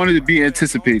don't want it to be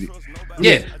anticipated.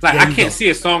 Yeah, like I can't see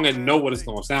a song and know what it's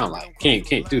gonna sound like.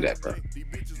 Can't do that, bro.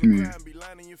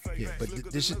 Yeah, but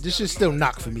this is still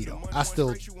knock for me though.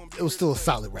 It was still a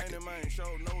solid record.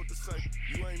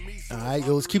 All right,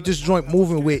 yo, let's keep this joint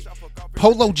moving with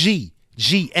Polo G,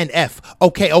 GNF.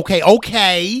 Okay. I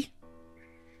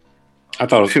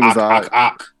thought it was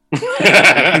ok.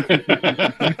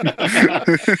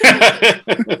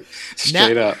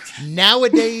 Straight up.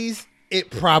 Nowadays, it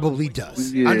probably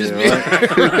does. Yeah, I'm just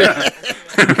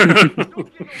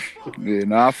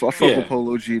being... I fuck with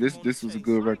Polo G. This was a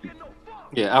good record.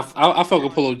 Yeah, I fuck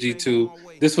with Polo G too.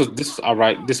 This was all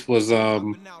right. This was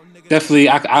definitely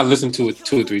I listened to it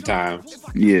 2 or 3 times.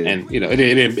 Yeah, and it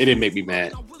didn't make me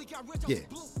mad. Yeah,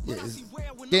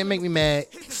 it didn't make me mad.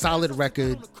 Solid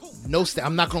record. No,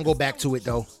 I'm not gonna go back to it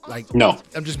though. Like, no,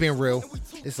 I'm just being real.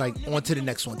 It's like on to the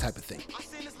next one type of thing.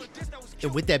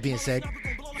 And with that being said,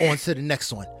 on to the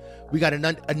next one. We got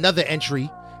another entry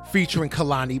featuring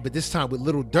Kehlani, but this time with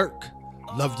Lil Durk.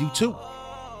 Love You Too.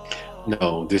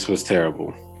 No, this was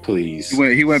terrible. Please.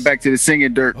 He went back to the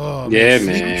singing Durk. Oh, yeah,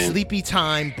 man. Sleepy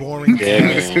time, boring. Yeah,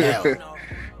 man.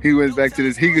 He went back to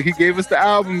this. He gave us the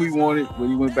album we wanted, but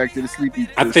he went back to the sleepy.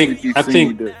 I think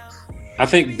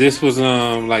this was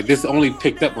like this only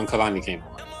picked up when Kehlani came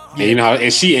on. Yeah. And you know how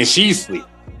and she's sleep.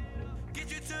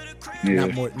 Yeah.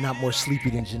 Not more sleepy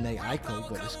than Jhené Aiko,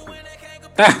 but it's cool.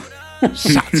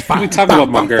 Shots fired. We talking about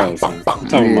my girls.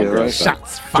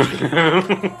 Shots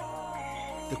fired.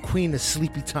 The queen of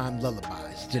sleepy time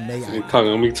lullabies, Jhené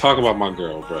Aiko. We talk about my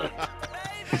girl, bro.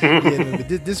 Yeah,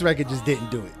 this record just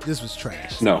didn't do it. This was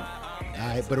trash. No. All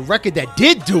right, but a record that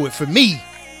did do it for me,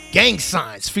 Gang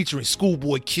Signs featuring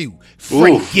Schoolboy Q,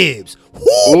 Freddie Gibbs.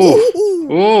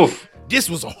 Oof. This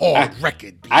was a hard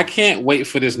record. I can't wait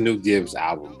for this new Gibbs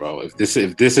album, bro. If this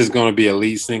is going to be a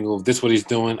lead single, if this is what he's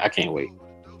doing, I can't wait.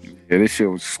 Yeah, this shit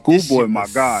was Schoolboy, my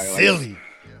guy. Silly.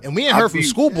 And we ain't heard from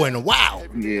Schoolboy in a while.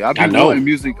 Yeah, I be wanting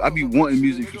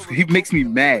music. He makes me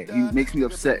mad. He makes me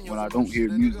upset when I don't hear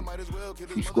music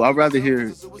from school. I'd rather hear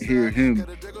him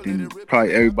than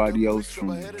probably everybody else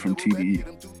from TDE.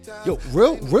 Yo,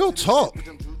 real talk.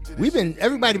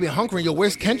 Everybody been hunkering. Yo,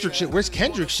 where's Kendrick shit?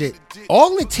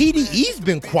 All the TDE's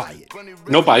been quiet.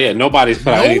 Nobody's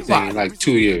put out anything in like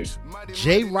 2 years.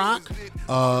 J-Rock,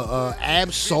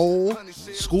 Ab Soul,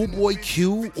 Schoolboy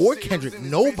Q, or Kendrick.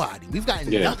 Nobody. We've got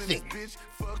nothing.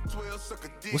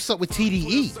 What's up with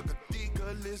TDE?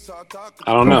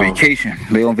 I don't know. Vacation.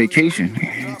 They on vacation.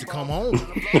 They need to come home.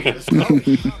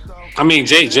 I mean,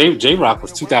 J-Rock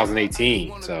was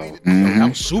 2018, so that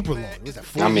was super long. Was that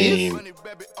 4 years?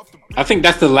 I think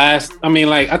that's the last. I mean,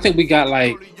 like I think we got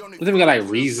like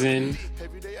Reason.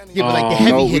 Yeah, but like the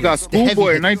heavy hitters, we got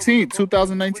Schoolboy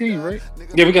 2019, right?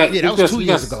 Yeah, we got. Yeah, that was 2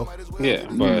 years ago. Yeah,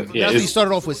 but that's what you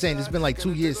started off with saying. It's been like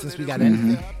 2 years since we got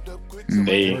anything.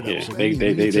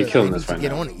 They killing us right now.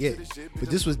 Get on it, yeah. But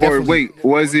this was definitely. Or wait,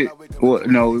 was it? Well,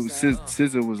 no, it was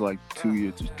SZA was like 2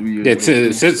 years, 3 years. Yeah,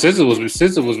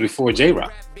 SZA was before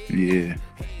J-Rock. Yeah.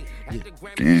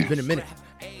 It's been a minute.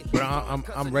 But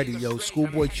I'm ready, yo.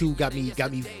 Schoolboy Q got me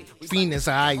fiending.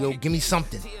 All right, yo, give me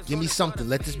something.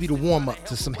 Let this be the warm up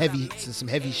to some heavy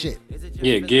shit.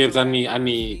 Yeah, Gibbs. I need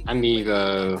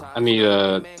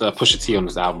Pusha T on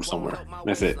this album somewhere.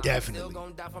 That's it. Definitely.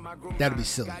 That'd be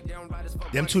silly.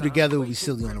 Them two together would be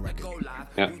silly on the record.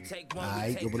 Yeah. All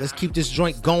right, yo, but let's keep this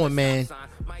joint going, man.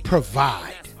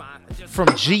 Provide from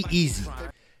G-Eazy,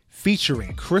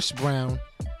 featuring Chris Brown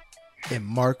and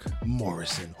Mark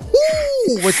Morrison.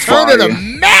 Ooh, return Fire. of the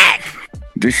Mac.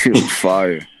 This shit was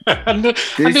fire. I knew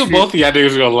both of y'all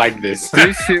niggas were gonna like this.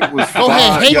 This shit was fire. Go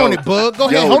ahead, hate Yo, on it, bug. Go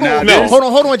yo, ahead, hold nah, on. this-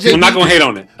 Hold on, Jay. I'm not gonna hate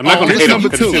on it. I'm not gonna this hate on it number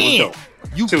because two. this shit was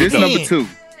dope. You Shit was This dope. number two.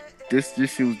 This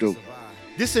shit was dope.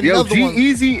 This Yo, another one.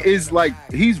 G-Eazy is like,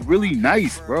 he's really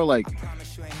nice, bro. Like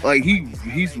he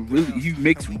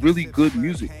makes really good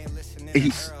music.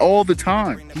 He's all the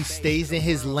time. He stays in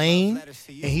his lane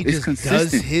and he It's just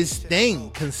consistent. does his thing.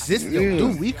 Consistent. Yeah.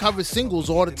 Dude, we cover singles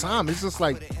all the time. It's just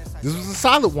like, this was a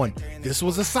solid one. This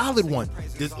was a solid one.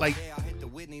 This like,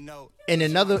 and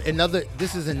another.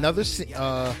 This is another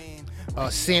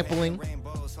sampling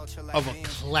of a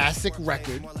classic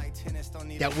record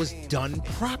that was done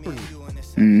properly.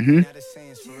 Mm-hmm.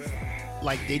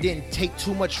 Like, they didn't take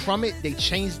too much from it. They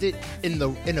changed it in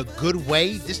a good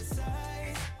way. This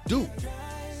dude,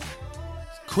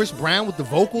 Chris Brown with the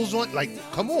vocals on, like,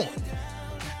 come on.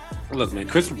 Look, man,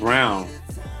 Chris Brown,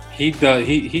 he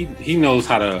knows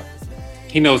how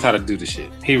to do the shit.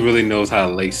 He really knows how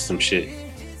to lace some shit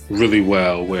really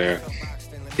well where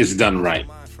it's done right.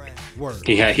 Word.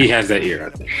 He has that ear, I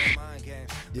think.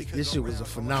 This shit was a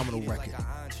phenomenal record.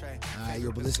 All right,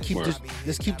 yo, but let's keep Word.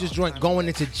 this joint going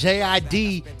into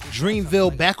JID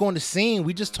Dreamville back on the scene.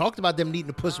 We just talked about them needing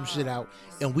to put some shit out,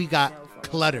 and we got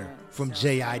Clutter from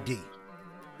JID.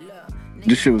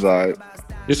 This shit was alright.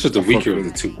 This was the weaker of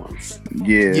the two ones.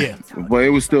 Yeah. But it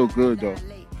was still good though.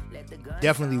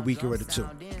 Definitely weaker of the two.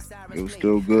 It was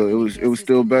still good. It was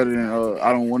still better than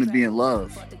I Don't Want to Be in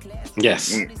Love.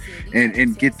 Yes.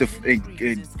 And get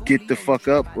the fuck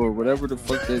up or whatever the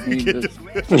fuck that name is.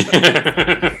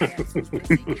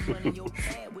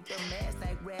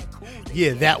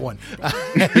 Yeah, that one.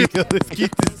 Yo, let's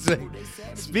keep this thing.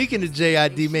 Speaking of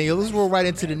JID, man, yo, let's roll right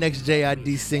into the next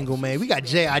JID single, man. We got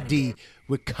JID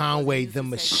with Conway the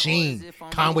Machine.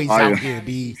 Conway's Fire. out here,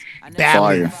 be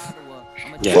battling. Fire.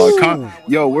 Yes.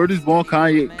 Yo, word is born.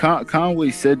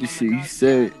 Conway said this shit. He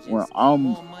said, when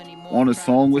I'm on a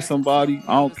song with somebody,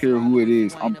 I don't care who it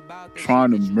is, I'm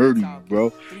trying to murder you,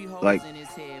 bro. Like,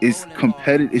 it's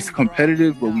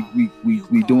competitive, but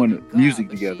we doing music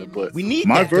together. But We need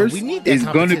my that, though. verse We need that is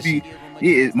gonna be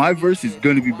competition. my verse is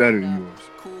gonna be better than yours.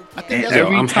 I think And that's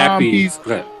every I'm time happy. he's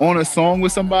Good. on a song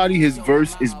with somebody, his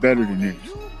verse is better than theirs.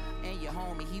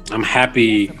 I'm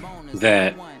happy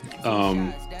that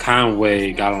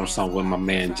Conway got on a song with my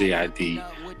man JID,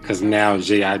 because now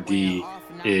JID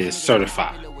is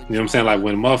certified. You know what I'm saying? Like,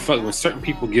 when certain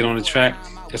people get on the track,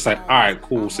 it's like, all right,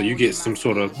 cool. So you get some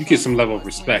level of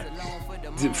respect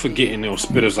for getting those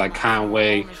spitters like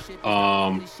Conway,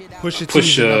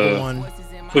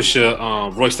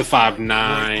 Pusha, Royce the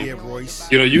 5'9". Yeah,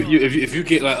 Royce. You know, if you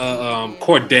get like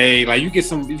Corday, like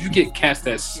if you get cats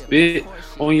that spit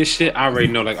on your shit, I already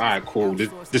know, like, all right, cool,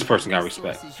 this person got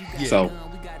respect. Yeah. So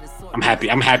I'm happy.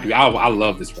 I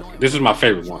love this record. This is my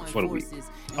favorite one for the week.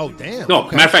 Oh, damn. No,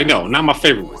 Okay. matter of fact, no, not my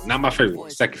favorite one. Not my favorite one.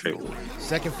 Second favorite one.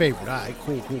 Second favorite. All right,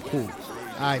 cool. All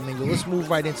right, man. Yo, let's move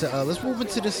right into this.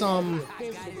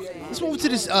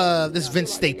 This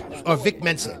Vince Staples or Vic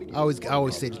Mensa. I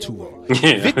always say the two wrong.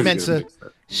 Yeah, Vic that's Mensa,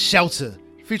 good. Shelter,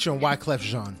 featuring Wyclef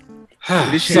Jean.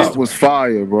 This shit was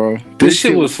fire, bro. This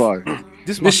shit was fire.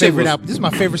 This is my This shit favorite was- album. This is my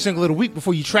favorite single of the week.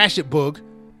 Before you trash it, Boog.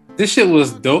 This shit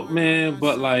was dope, man.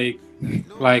 But like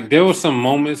there were some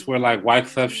moments where like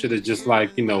Wyclef should have just like,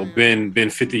 you know, been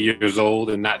 50 years old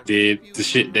and not did the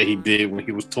shit that he did when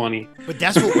he was 20. But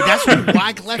that's what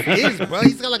Wyclef is, bro.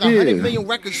 He's got like 100 million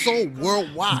records sold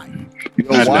worldwide. You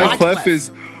know,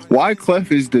 Wyclef.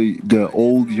 Wyclef is the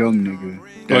old young nigga.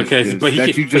 But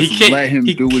You just let him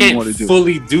do what he want to do.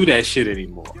 fully do that shit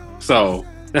anymore. So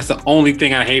that's the only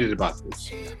thing I hated about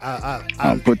this.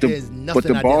 But there's the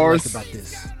nothing I bars, didn't like about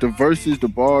this. the verses, the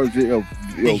bars,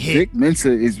 They hit. Vic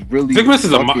Mensa is really Vic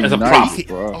Mensa's a fucking problem. nice,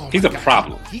 bro. Oh He's my a God.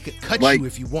 problem. He could cut Like, you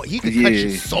if you want. He could cut your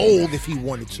yeah. soul if he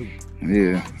wanted to.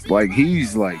 Yeah, like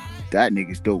he's like that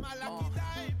nigga's dope.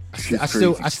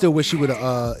 I still wish he would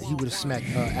have smacked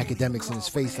Academics in his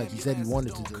face like he said he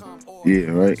wanted to do.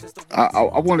 Yeah, right.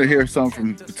 I want to hear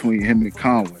something from between him and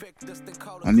Conway.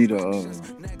 I need a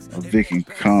Vic and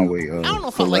Conway. I don't know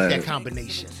if I like that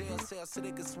combination.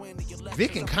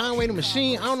 Vic and Conway the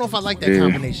Machine. I don't know if I like that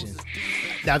combination.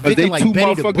 Now Vic and like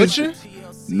Benny the Butcher.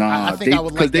 Nah, I think I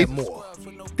would like that more.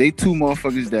 They two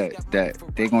motherfuckers that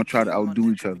they gonna try to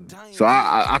outdo each other. So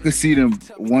I could see them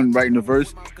one writing the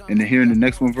verse and then hearing the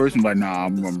next one verse and like, nah,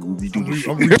 I'm redoing this shit.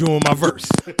 I'm redoing my verse.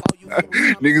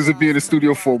 Niggas would be in the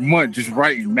studio for a month just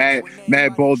writing mad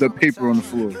balled up paper on the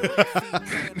floor.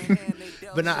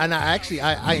 But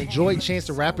I enjoyed Chance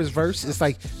the Rapper's verse. It's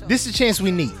like, this is a chance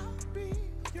we need.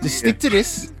 Just stick to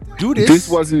this. Do this. This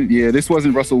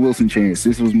wasn't Russell Wilson Chance.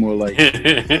 This was more like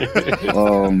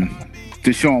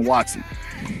Deshaun Watson.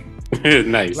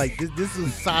 Nice. Like this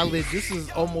is solid. This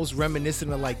is almost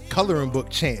reminiscent of like coloring book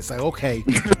Chance. Like, okay,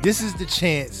 this is the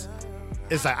Chance.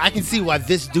 It's like I can see why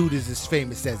this dude is as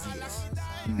famous as he is.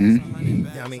 Mm-hmm.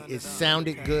 I mean, it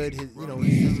sounded good. His,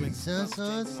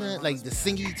 like the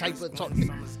singy type of talk.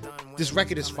 This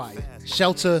record is fire.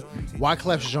 Shelter,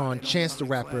 Wyclef Jean, Chance the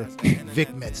Rapper,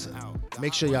 Vic Mensa.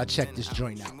 Make sure y'all check this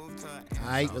joint out. All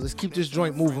right, well, let's keep this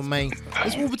joint moving, man.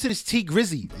 Let's move into this T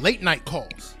Grizzy late night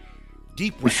calls.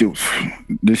 Deep. This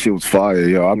shit was fire,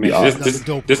 yo. I mean, this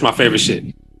is my favorite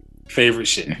shit. Favorite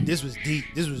shit. This was deep.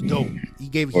 This was dope. He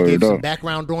gave some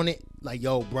background on it. Like,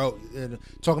 yo, bro,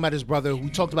 talking about his brother, who we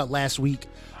talked about last week.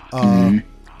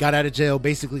 Got out of jail,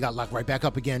 basically got locked right back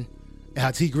up again. And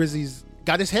how T Grizzy's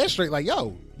got his head straight. Like,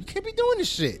 yo, you can't be doing this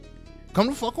shit. Come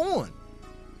the fuck on.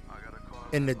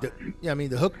 And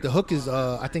the hook is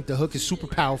I think the hook is super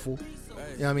powerful.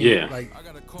 You know what I mean? Yeah.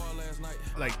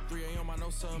 Like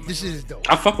this shit is dope.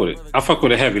 I fuck with it. I fuck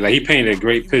with it heavy. Like, he painted a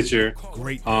great picture.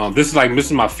 Great. This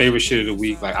is my favorite shit of the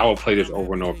week. Like, I will play this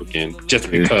over and over again just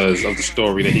because of the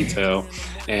story that he tell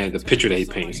and the picture that he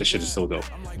paints. That shit is so dope.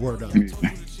 Word up. Word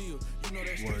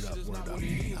up.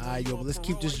 All right, yo, let's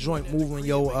keep this joint moving,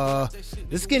 yo.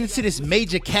 Let's get into this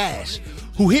Major Cash,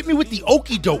 who hit me with the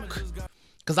okie doke.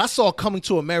 Because I saw Coming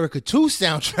to America 2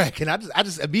 soundtrack, and I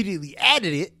just immediately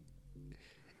added it.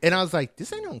 And I was like,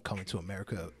 this ain't no Coming to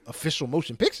America official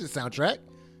motion picture soundtrack.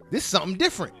 This is something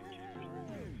different.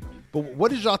 But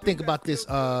what did y'all think about this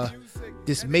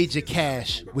this Major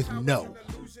Cash with No?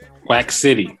 Wax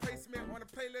City.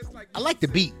 I like the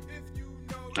beat.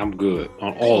 I'm good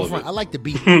on all of it. I like the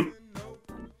beat.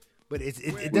 But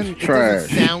it doesn't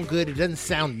sound good. It doesn't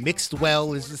sound mixed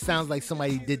well. It just sounds like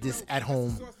somebody did this at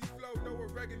home.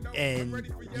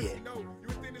 And yeah.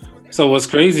 So what's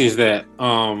crazy is that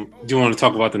do you want to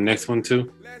talk about the next one too?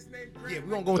 Yeah,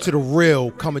 we're gonna go into the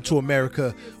real Coming to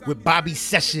America with Bobby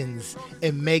Sessions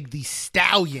and Meg Thee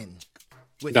Stallion.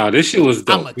 This shit was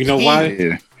dope. You know why?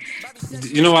 Yeah.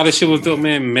 You know why this shit was dope,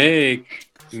 man? Meg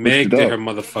did her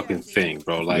motherfucking thing,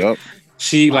 bro. Like,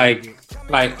 she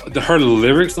her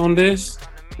lyrics on this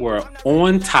were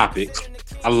on topic.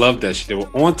 I love that shit. They were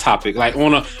on topic, like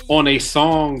on a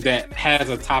song that has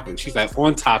a topic. She's like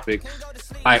on topic.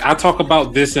 Like, I talk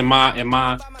about this in my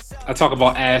I talk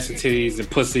about ass and titties and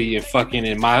pussy and fucking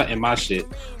in my shit.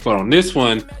 But on this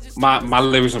one, my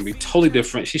lyrics gonna be totally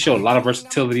different. She showed a lot of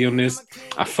versatility on this.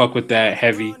 I fuck with that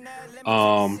heavy.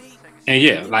 And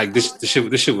yeah, like this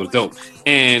shit was dope.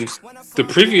 And the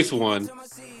previous one,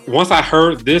 once I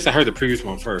heard this, I heard the previous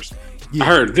one first. Yeah. I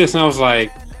heard this and I was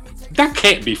like, that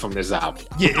can't be from this album.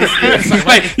 Yeah, it's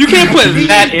like you can't put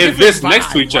that and this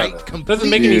next to each other. Doesn't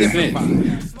make any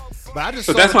sense. But I just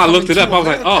so that's why I looked it up. I was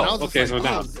like, oh, okay, so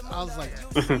now. I was like,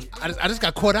 I just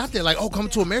got caught out there like, oh, Coming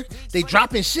to America, they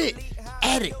dropping shit.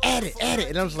 Add it.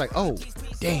 And I was like, oh,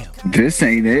 damn. This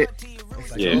ain't it.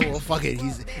 It's like, oh, well, fuck it.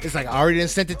 It's like, I already done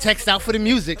sent the text out for the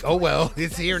music. Oh, well,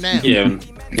 it's here now. Yeah,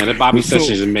 the Bobby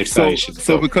Sessions and mixed out shit.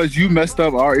 So because you messed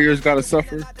up, our ears gotta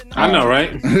suffer? I know,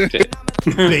 right?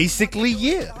 Basically,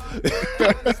 yeah.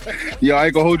 Yo, I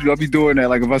ain't gonna hold you. I'll be doing that.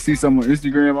 Like, if I see someone on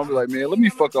Instagram, I'll be like, man, let me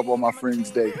fuck up on my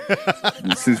friend's day.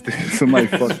 Since somebody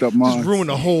fucked up mine. Just ruin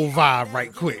the whole vibe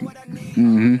right quick.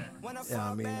 Mm-hmm.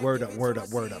 Yeah, I mean, word up. All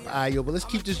right, yo, but let's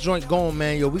keep this joint going,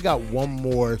 man. Yo, we got one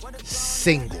more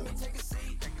single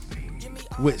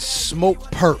with Smoke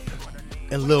Perp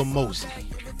and Lil Mosey.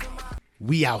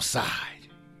 We Outside.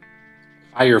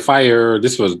 Fire.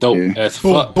 This was dope as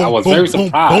fuck. I was very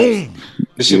surprised.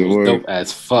 This shit was dope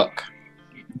as fuck.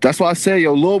 That's why I say,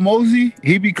 yo, Lil Mosey,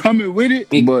 he be coming with it,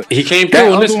 but he came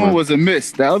through on this one. That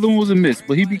other one was a miss.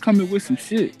 But he be coming with some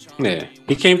shit. Yeah,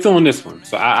 he came through on this one.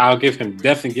 So I'll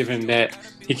definitely give him that.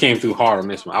 He came through hard on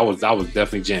this one. I was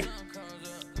definitely jamming.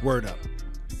 Word up.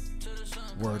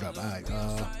 All right.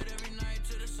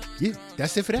 Yeah,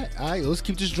 that's it for that. All right, let's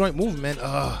keep this joint moving, man.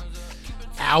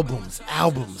 Albums.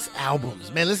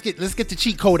 Man, let's get the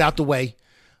cheat code out the way.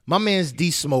 My man's D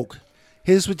Smoke.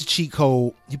 Here's with the cheat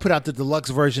code. He put out the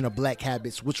deluxe version of Black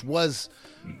Habits, which was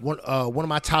one of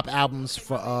my top albums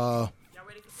for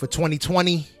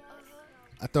 2020.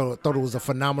 I thought it was a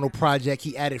phenomenal project.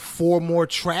 He added 4 more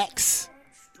tracks.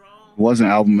 It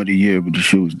wasn't album of the year, but the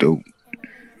shit was dope.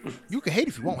 You can hate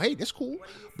if you won't hate. That's cool.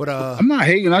 But I'm not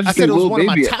hating. I just think Lil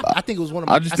Baby. I think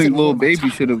Lil Baby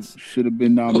should have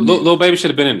been nominated. Lil Baby should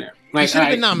have been in there. Like, he should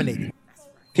have been nominated.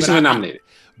 He should have been nominated.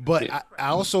 But yeah. I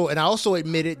also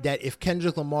admitted that if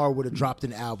Kendrick Lamar would have dropped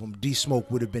an album, D Smoke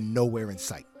would have been nowhere in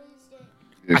sight.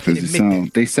 Yeah,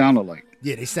 because they sound alike.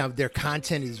 Yeah, their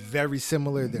content is very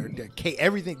similar. Their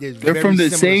everything. They're from the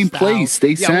same place.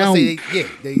 They sound.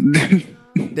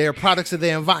 They're products of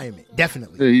their environment.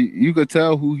 Definitely. Yeah, you could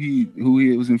tell who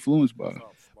he was influenced by.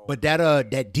 But that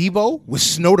Debo with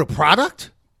Snow the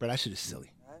product, bro, that shit is silly.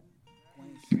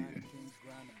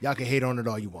 Y'all can hate on it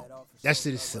all you want. That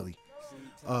shit is silly.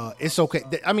 It's okay.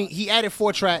 I mean, he added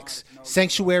 4 tracks: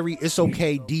 Sanctuary, It's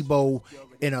Okay, Debo,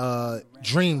 and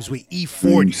Dreams with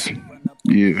E40.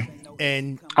 Yeah.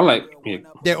 And I like. Yeah.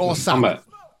 They're all solid.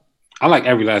 I like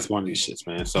every last one of these shits,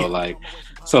 man. So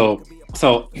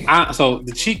so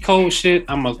the cheat code shit,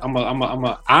 I'm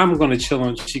gonna chill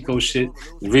on cheat code shit.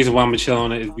 The reason why I'm gonna chill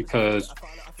on it is because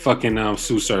fucking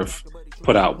Sue Surf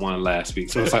put out one last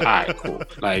week. So it's like, all right, cool.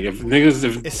 Like if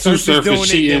Sue Surf is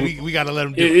cheating, we gotta let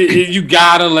him do it. You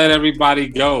gotta let everybody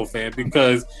go, fam.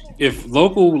 Because if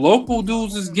local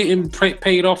dudes is getting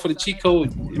paid off for the cheat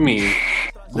code, I mean,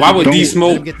 why would D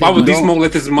Smoke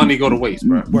let this money go to waste,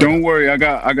 bro? Don't worry, I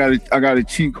got a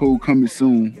cheat code coming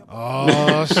soon.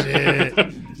 Oh shit!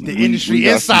 The industry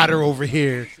insider over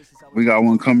here. We got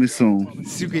one coming soon.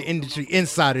 Secret industry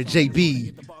insider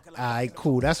JB. All right,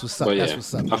 cool. That's what's up. But that's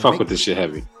what's up. I fuck with this shit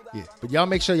heavy. Yeah, but y'all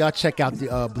make sure y'all check out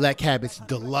the Black Habits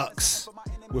Deluxe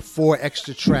with 4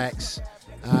 extra tracks.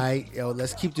 All right,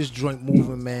 let's keep this joint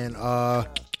moving, man.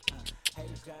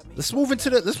 Let's move into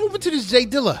this Jay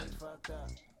Dilla.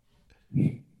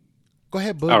 Go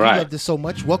ahead, bud. All right. You love this so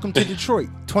much. Welcome to Detroit,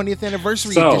 20th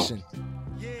anniversary edition.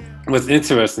 What's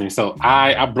interesting? So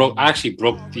I actually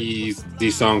broke these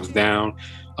songs down,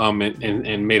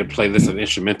 and made a playlist of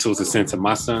instrumentals to send to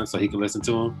my son so he can listen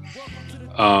to them,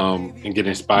 and get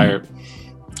inspired.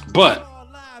 But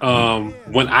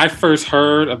when I first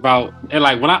heard about, and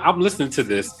like when I'm listening to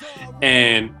this,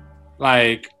 and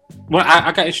like when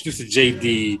I got introduced to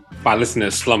JD by listening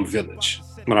to Slum Village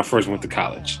when I first went to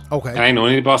college. Okay. And I didn't know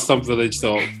anything about Slum Village,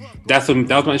 so that was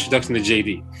my introduction to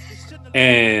JD.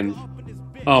 And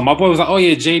my boy was like, "Oh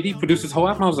yeah, JD produced this whole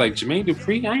album." I was like, "Jermaine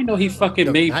Dupri? I didn't know he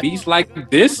fucking made beats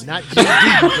like this." Not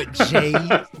JD, but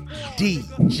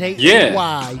JD.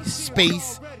 JAY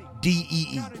space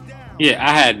DEE. Yeah, I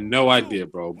had no idea,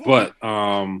 bro. But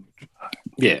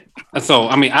yeah. So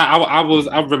I mean,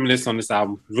 I reminisced on this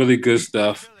album. Really good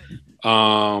stuff.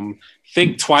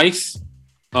 Think Twice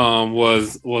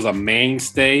was a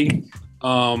mainstay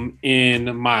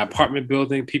in my apartment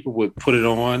building. People would put it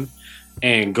on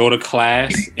and go to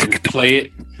class and play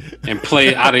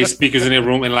it out of their speakers in their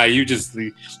room, and like you just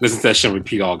listen to that shit and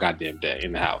repeat all goddamn day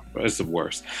in the house. Bro. It's the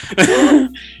worst.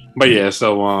 But yeah,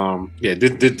 so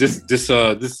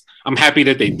this I'm happy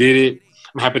that they did it.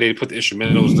 I'm happy they put the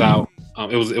instrumentals out.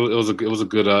 It was a good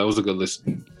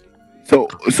listen. So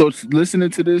listening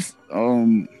to this,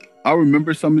 I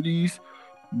remember some of these,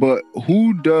 but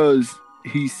who does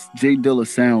Jay Dilla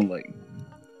sound like?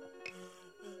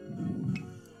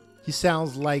 He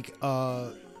sounds like,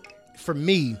 for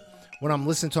me, when I'm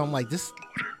listening to him like this,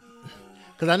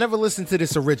 because I never listened to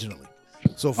this originally.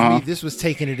 So for me, this was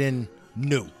taking it in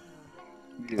new.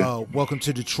 Yeah. Welcome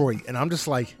to Detroit. And I'm just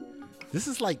like, this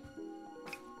is like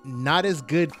not as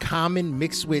good Common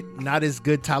mixed with not as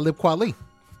good Talib Kweli.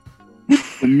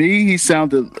 To me, he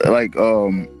sounded like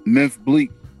Memphis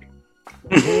Bleak.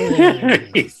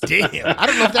 Damn. I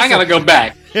don't know if that's I gotta go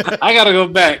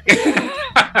back.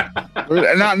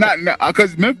 Not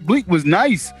because Memphis Bleak was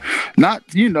nice. Not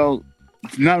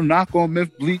knock on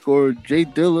Memphis Bleak or Jay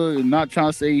Dilla, and not trying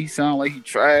to say he sounded like he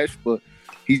trash, but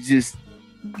he's just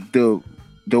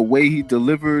the way he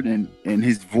delivered and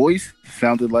his voice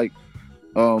sounded like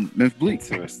Memphis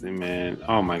Bleak. Interesting, man.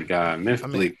 Oh my God, Memphis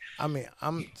Bleak.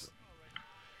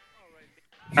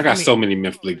 I got so many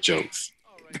Memphis Bleak jokes.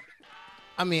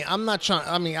 I'm not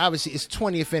trying. Obviously, it's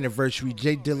 20th anniversary.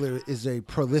 Jay Dilla is a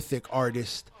prolific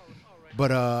artist,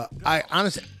 but I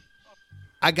honestly,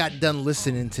 I got done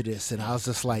listening to this, and I was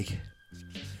just like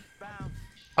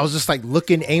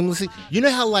looking aimlessly. You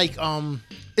know how like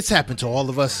it's happened to all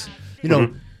of us. You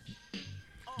know,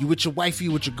 You with your wifey,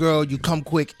 with your girl, you come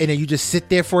quick, and then you just sit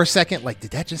there for a second. Like,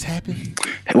 did that just happen?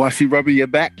 While she rubbing your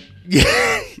back?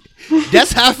 Yeah.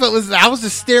 That's how I felt. I was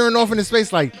just staring off into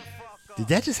space like, did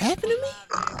that just happen to me?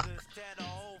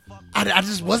 I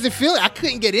just wasn't feeling it. I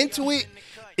couldn't get into it.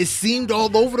 It seemed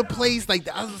all over the place. Like,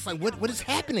 I was just like, what is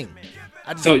happening?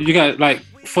 So you got, like,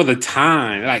 for the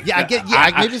time. Like, yeah, I get,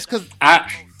 yeah, maybe it's because I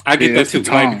get that too.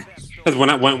 Like, because when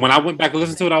I went back and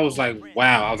listened to it, I was like,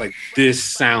 wow. I was like, this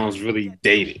sounds really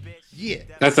dated. Yeah.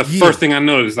 That's the first thing I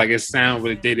noticed. Like, it sounds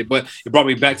really dated. But it brought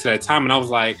me back to that time. And I was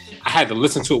like, I had to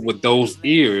listen to it with those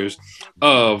ears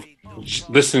of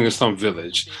listening to Slum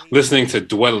Village, listening to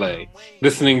Dwele,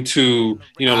 listening to,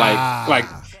 you know,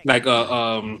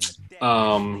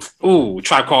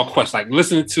 Tribe Called Quest. Like,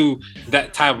 listening to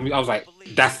that type of music, I was like,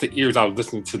 that's the ears I was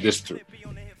listening to this through.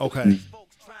 Okay.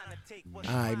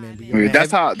 All right, man.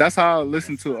 That's how I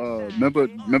listen to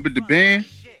remember the band?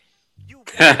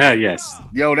 Yes.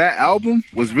 Yo, that album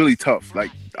was really tough. Like,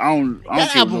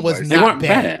 that album was not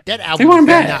bad. That album was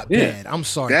not bad. I'm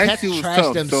sorry. That Cats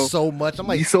trashed them so much. I'm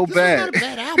like, he's so bad. This is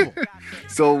not a bad album.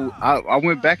 So I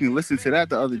went back and listened to that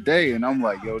the other day, and I'm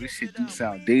like, yo, this shit do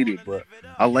sound dated, but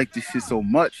I like this shit so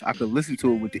much I could listen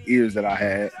to it with the ears that I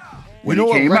had when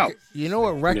it came out. You know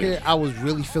what record I was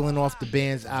really feeling off the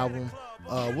band's album?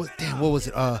 What was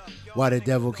it? Why the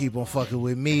Devil Keep on Fucking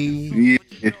With Me?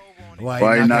 Yeah.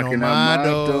 Why you knocking on my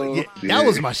door? Yeah, that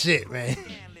was my shit, man.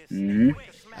 Mm-hmm.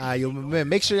 Yo, man,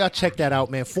 make sure y'all check that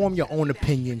out, man. Form your own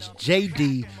opinions.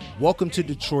 JD, Welcome to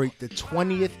Detroit, the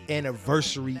 20th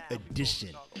anniversary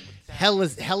edition.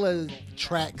 Hella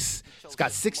tracks. It's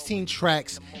got 16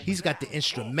 tracks. He's got the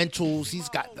instrumentals. He's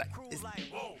got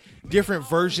different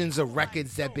versions of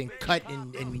records that have been cut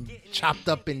and chopped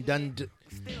up and done.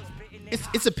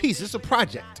 It's a piece. It's a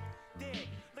project.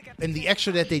 And the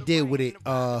extra that they did with it,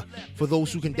 for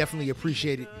those who can definitely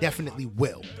appreciate it, definitely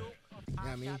will. You know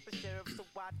what I mean?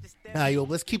 Yo,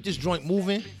 let's keep this joint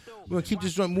moving. We're gonna keep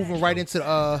this joint moving right into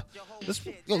let's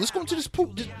go into this Pooh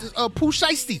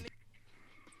Shiesty.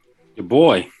 Your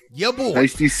boy.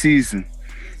 Shiesty season.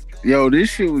 Yo, this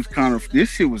shit was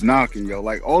knocking, yo.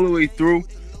 Like, all the way through.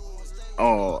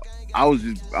 I was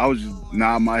just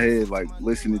nodding my head, like,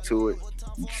 listening to it,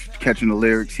 catching the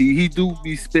lyrics. He do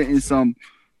be spitting some,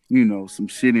 you know, some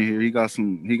shit in here. He got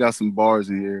some bars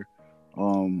in here.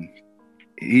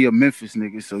 He a Memphis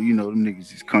nigga, so you know them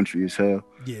niggas is country as hell.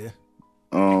 Yeah.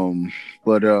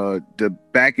 But the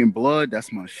Back in Blood,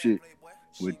 that's my shit.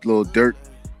 With Lil Durk,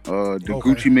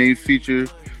 Gucci Mane feature,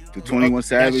 the 21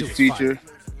 Savage feature. Fire.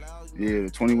 Yeah,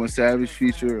 the 21 Savage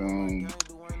feature.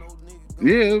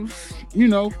 Yeah, it was, you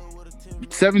know,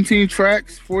 17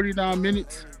 tracks, 49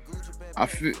 minutes. I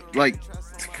feel like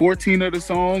 14 of the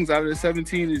songs out of the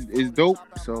 17 is dope.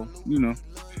 So, you know.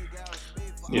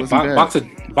 Yeah,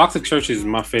 Box of Church is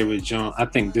my favorite genre. I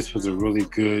think this was a really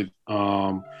good.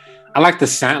 I like the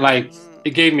sound. Like, it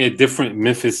gave me a different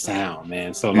Memphis sound,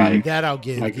 man. So like that I'll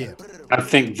give. Like, yeah. I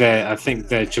think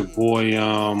that your boy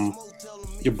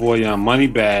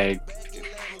Moneybag,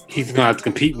 he's gonna have to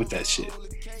compete with that shit.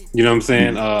 You know what I'm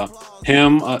saying?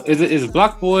 Him is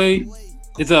Black Boy.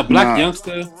 It's a Black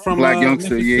Youngster from Black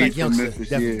Youngster. Memphis. Yeah, Black he's Youngster, from Memphis.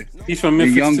 definitely. Yeah, he's from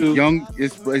Memphis too. Young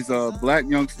is a Black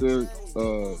Youngster.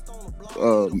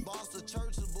 A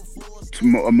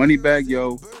Moneybag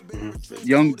Yo,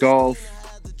 Young Dolph,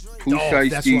 Pooh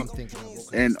Shiesty,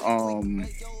 and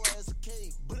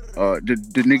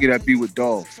the nigga that be with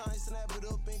Dolph.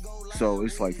 So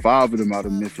it's like 5 of them out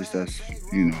of Memphis. That's,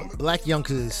 you know. Black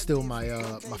Youngster is still my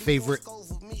favorite.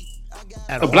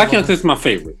 Black Youngster is my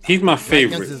favorite. He's my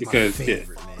favorite because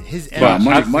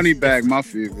Moneybag my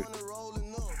favorite.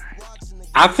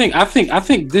 I think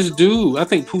this dude. I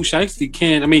think Pooh Shiesty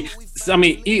can. I mean. So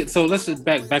let's just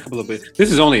back up a little bit.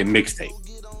 This is only a mixtape,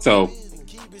 so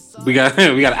we got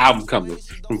an album coming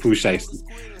from Pooh Shiesty.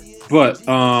 But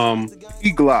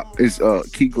Key Glock is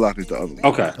the other one.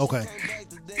 Okay.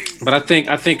 But I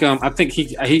think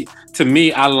he to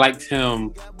me, I liked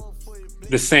him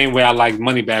the same way I liked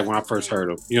Moneybag when I first heard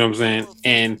him. You know what I'm saying?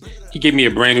 And he gave me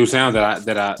a brand new sound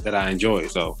that I enjoy.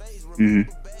 So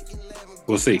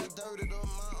we'll see.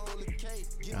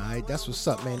 All right, that's what's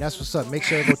up, man. That's what's up. Make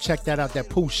sure you go check that out, that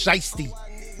Pooh Shiesty. All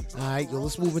right, yo,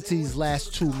 let's move into these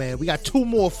last 2, man. We got 2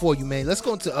 more for you, man. Let's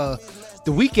go into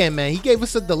The Weeknd, man. He gave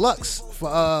us a deluxe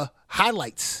for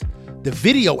Highlights, the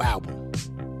video album.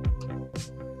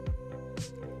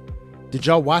 Did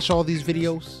y'all watch all these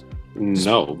videos?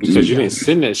 No, because you didn't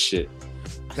send that shit.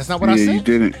 That's not what I sent? Yeah, you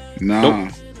didn't. Nah.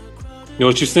 Nope. You know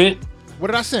what you sent? What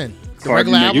did I send? The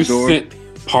Party regular Next album? Door. You sent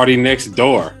Party Next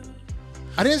Door.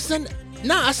 I didn't send...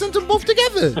 Nah, I sent them both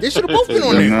together. They should have both been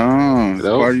on there.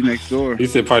 No, Party Next Door. He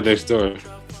said Party Next Door.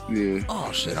 Yeah.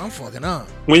 Oh shit, I'm fucking up.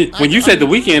 When you said The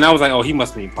Weeknd, I was like, oh, he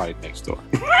must mean Party Next Door.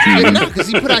 No, because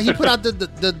he put out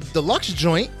the deluxe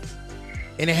joint,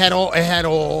 and it has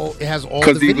all the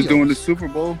Because he was videos. doing the Super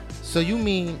Bowl. So you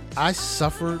mean I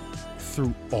suffered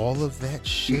through all of that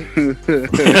shit?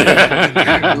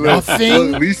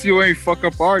 Nothing. At least you ain't fuck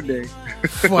up our day.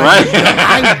 Right.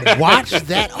 I watched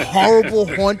that horrible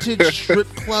haunted strip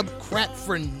club crap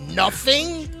for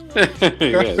nothing.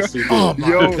 Yes, he did. Oh my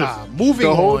Yo, god! Moving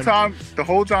The whole on. time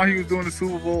he was doing the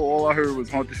Super Bowl, all I heard was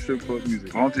haunted strip club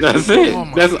music. Haunted That's strip it. Oh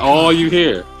my That's God. all you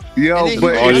hear. club. Yo, And then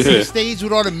but all you he hear. on stage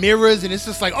with all the mirrors, and it's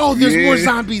just like, oh, there's more Yeah.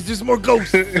 zombies, there's more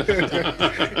ghosts.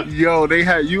 yo, they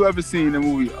had. You ever seen the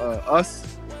movie Us?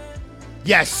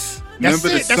 Yes, that's Remember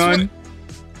the it. That's sun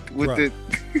with Bruh.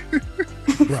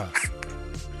 the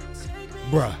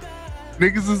bruh.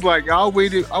 niggas is like, I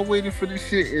waited for this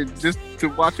shit and just to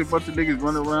watch a bunch of niggas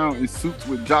run around in suits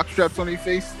with jock straps on their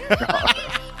face.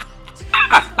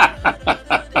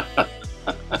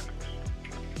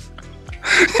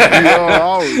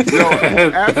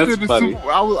 After That's the funny.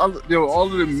 Super, all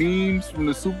of the memes from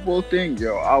the Super Bowl thing,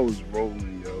 I was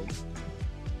rolling, yo.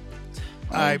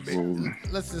 All right, I was rolling.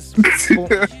 let's just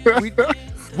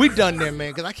we done there,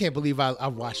 man. Because I can't believe I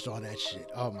watched all that shit.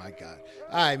 Oh my god!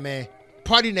 All right, man.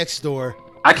 Party Next Door.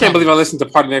 I can't believe I listened to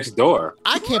Party Next Door.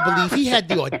 I can't believe he had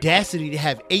the audacity to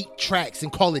have 8 tracks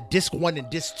and call it Disc 1 and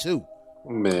Disc 2.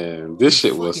 Man, this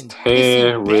shit was Fucking pissy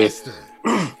terrible. bastard.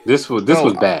 This was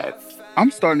bad.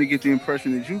 I'm starting to get the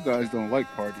impression that you guys don't like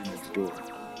Party Next Door.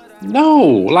 No,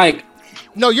 like,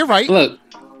 No, you're right. look.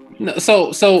 No,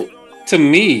 so to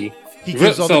me, He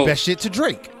gives all the so- best shit to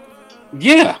Drake.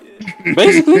 yeah,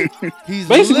 basically, He's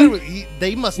Basically, literally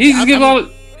they must. he just give all.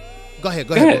 Go ahead.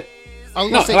 Go ahead. I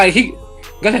was No, gonna say. like he.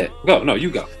 Go ahead. Go. No, you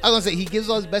go. I was gonna say he gives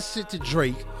all his best shit to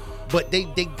Drake, but they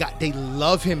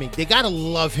love him. They gotta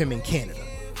love him in Canada.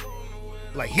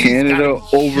 Like he's Canada,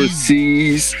 gotta be huge.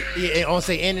 overseas, Yeah, and I'll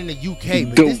say and in the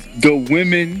UK. But the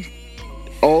women,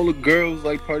 all the girls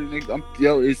like Party Next.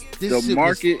 It's this the shit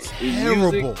market was in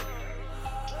terrible. music.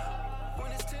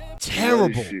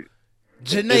 Terrible. Shit.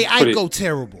 Janae It's pretty- Aiko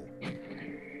terrible.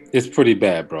 It's pretty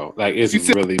bad, bro. Like it's You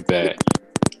said- really bad.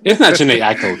 It's not Janae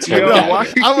Aiko terrible. Yo, why-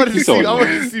 I want to He's see. so I want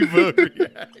to see. Bro.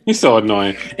 He's so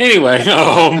annoying. Anyway,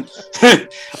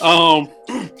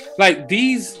 like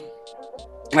these,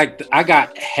 like I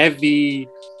got heavy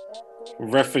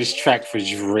reference track for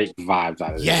Drake vibes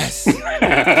out of Yes. this.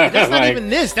 That's not Like- even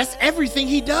this. That's everything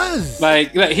he does.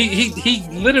 Like he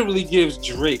literally gives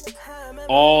Drake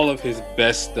all of his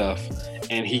best stuff,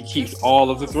 and he keeps all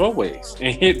of the throwaways,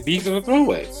 and hit these are the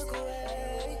throwaways.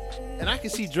 And I can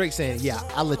see Drake saying, "Yeah,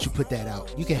 I'll let you put that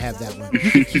out. You can have that one. You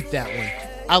can keep that one.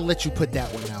 I'll let you put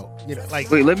that one out." You know, like,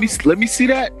 Wait, let me see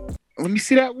that. Let me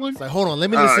see that one. it's like, hold on, let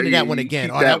me listen to yeah, that one you again.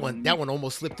 keep Oh, that that one. one, that one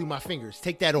almost slipped through my fingers.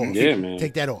 Take that off. Yeah, man.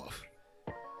 Take that off.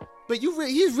 But he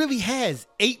really has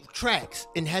 8 tracks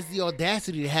and has the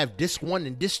audacity to have disc 1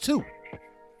 and disc 2.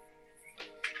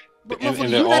 But And motherfucker, they're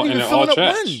you're not all- even and they're all filling up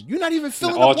trash. one. You're not even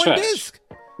filling all up one trash. disc.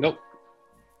 Nope.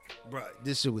 Bro,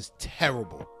 this shit was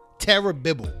terrible.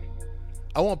 Terrible.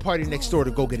 I want Party Next Door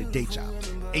to go get a day job.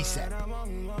 ASAP.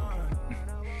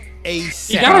 He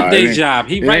ASAP. got a day ain't- job.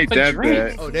 He it right ain't for that Drake.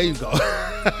 bad. Oh, there you go.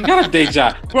 He got a day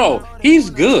job, bro. He's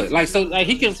good. Like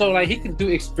he can do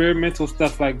experimental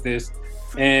stuff like this,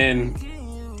 and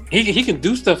he can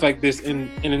do stuff like this and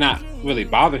it not really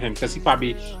bother him because he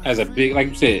probably has a big, like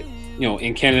you said, you know,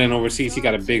 in Canada and overseas, he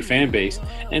got a big fan base.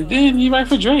 And then you write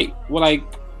for Drake. Well, like,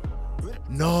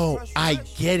 No, I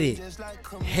get it.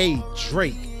 Hey,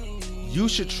 Drake, you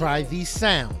should try these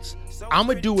sounds. I'm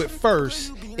going to do it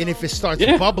first, and if it starts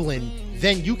Yeah. bubbling,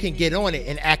 then you can get on it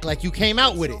and act like you came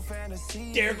out with it.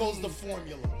 There goes the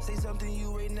formula.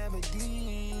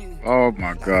 Oh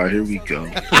my God, here we go.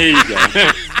 here you go.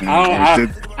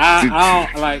 I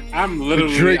don't like. I'm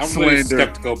literally Drake slander.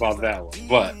 skeptical about that one,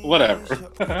 but whatever.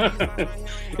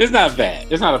 It's not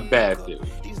bad. It's not a bad theory.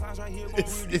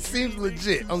 It seems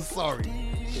legit. I'm sorry.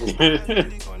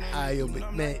 Yo,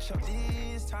 but man,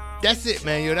 that's it,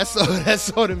 man. Yo, that's all.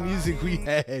 That's all the music we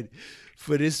had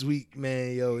for this week,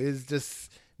 man. Yo, it's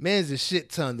just, man, it's a shit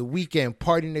ton. The Weeknd,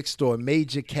 Party Next Door,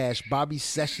 Major Cash, Bobby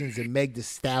Sessions, and Meg Thee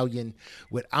Stallion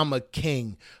with I'm a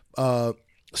King,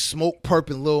 Smoke Perp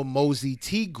and Lil Mosey,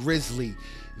 T Grizzly,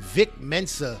 Vic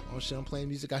Mensa. Oh shit, I'm playing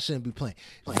music I shouldn't be playing.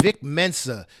 Vic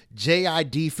Mensa,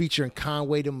 J.I.D. featuring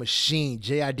Conway the Machine.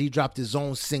 J.I.D. dropped his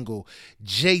own single.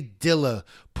 Jay Dilla,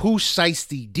 Pooh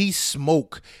Shiesty, D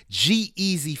Smoke,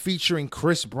 G-Eazy featuring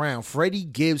Chris Brown, Freddie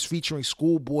Gibbs featuring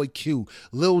Schoolboy Q,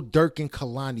 Lil Durk and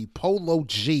Kalani, Polo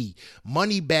G,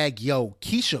 Moneybag Yo,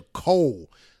 Keisha Cole,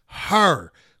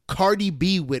 Her, Cardi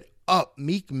B with up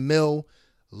Meek Mill,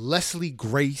 Leslie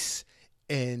Grace,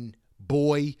 and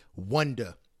Boy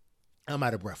Wonder. I'm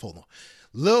out of breath. Hold on.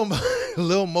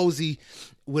 Lil Mosey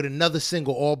with another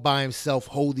single all by himself,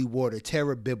 Holy Water,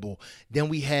 Tara Bibble. Then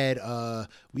we had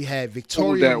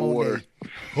Victoria Monet.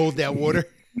 Hold That Water.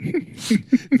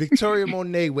 Victoria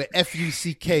Monet with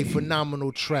FUCK,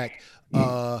 phenomenal track.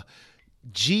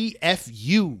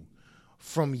 GFU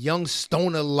from Young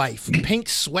Stoner Life. Pink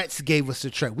Sweats gave us a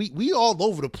track. We all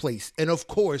over the place. And of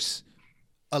course,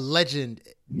 a legend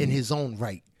in his own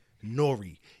right,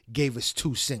 Nori, gave us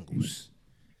 2 singles.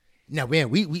 Now, man,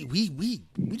 we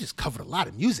just covered a lot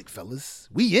of music, fellas.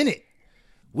 We in it.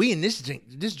 We in this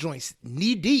joint's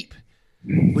knee deep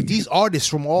with these artists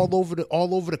from all over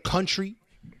the country.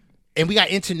 And we got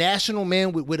international,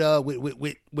 man,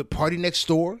 with Party Next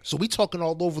Door. So we talking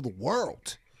all over the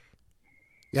world.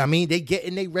 Yeah, I mean, they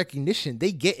getting their recognition.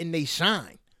 They getting their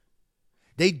shine.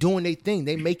 They doing their thing.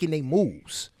 They making their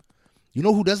moves. You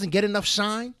know who doesn't get enough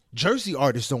shine? Jersey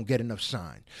artists don't get enough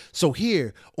shine. So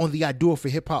here on the I Do It for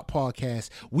Hip Hop podcast,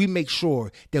 we make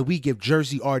sure that we give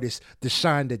Jersey artists the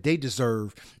shine that they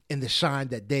deserve and the shine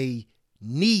that they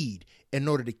need in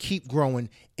order to keep growing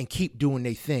and keep doing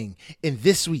their thing. In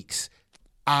this week's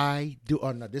In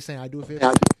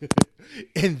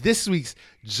this week's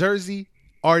Jersey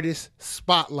Artist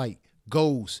Spotlight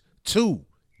goes to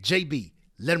JB.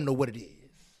 Let them know what it is.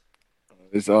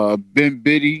 It's Ben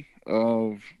Biddy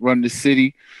of Run the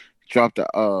City. Dropped the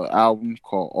album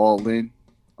called All In.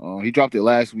 He dropped it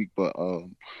last week, but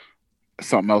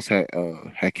something else had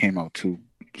came out too.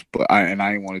 But I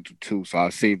didn't want to do 2, so I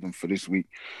saved them for this week.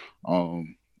 Where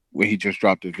he just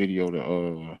dropped a video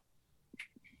to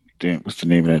what's the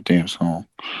name of that damn song?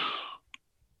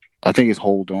 I think it's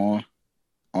Hold On.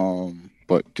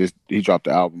 But he dropped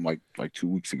the album like 2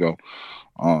 weeks ago.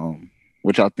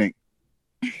 Which I think.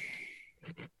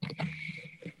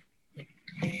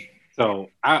 So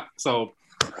I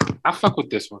fuck with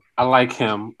this one. I like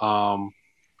him. I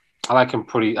like him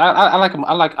pretty. I like him.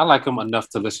 I like him enough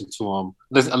to listen to him.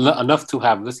 Enough to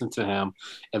have listened to him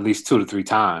at least 2 to 3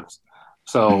 times.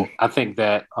 So I think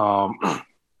that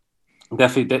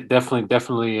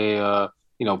definitely a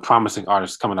promising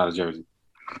artist coming out of Jersey.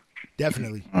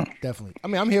 Definitely. I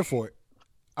mean, I'm here for it.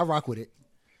 I rock with it.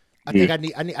 I think I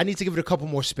need to give it a couple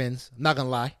more spins. I'm not gonna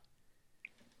lie.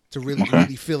 To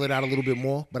really feel it out a little bit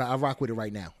more, but I rock with it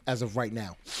right now, as of right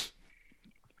now.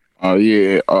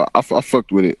 I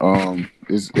fucked with it.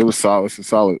 It was solid. It's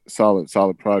a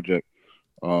solid project.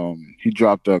 He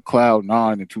dropped Cloud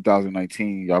 9 in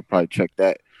 2019. Y'all probably check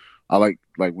that. I like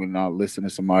when I listen to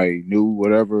somebody new,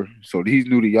 whatever. So he's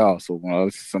new to y'all. So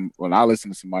when I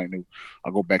listen to somebody new, I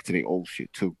go back to their old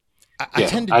shit too. I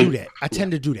tend to do that. I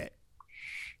tend to do that.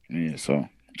 Yeah. So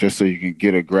just so you can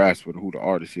get a grasp of who the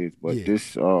artist is. But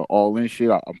this All In shit,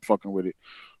 I'm fucking with it.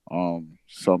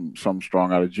 Some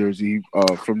strong out of Jersey,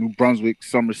 from New Brunswick,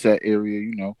 Somerset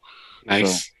area,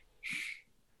 Nice.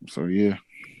 So yeah.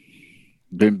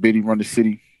 Ben Biddy, Run the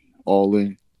City, All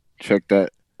In. Check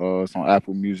that. It's on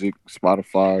Apple Music,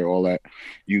 Spotify, all that,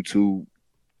 YouTube.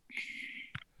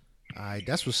 All right,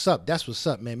 that's what's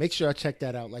up, man. Make sure I check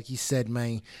that out, like he said,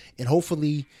 man. And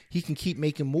hopefully he can keep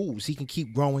making moves. He can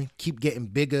keep growing, keep getting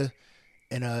bigger,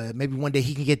 and maybe one day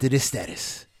he can get to this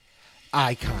status,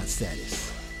 icon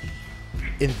status.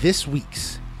 In this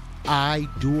week's I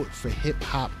Do It for Hip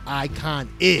Hop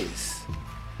icon is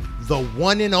the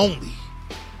one and only.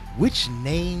 Which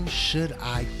name should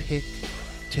I pick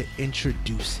to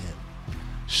introduce him?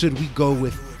 Should we go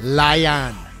with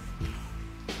Lion?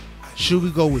 Should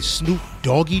we go with Snoop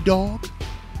Doggy Dogg?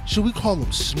 Should we call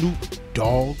him Snoop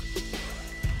Dogg?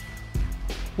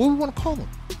 What do we want to call him?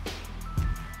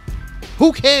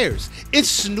 Who cares? It's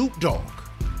Snoop Dogg.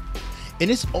 And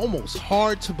it's almost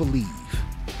hard to believe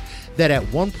that at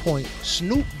one point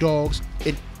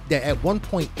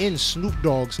in Snoop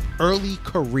Dogg's early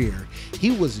career,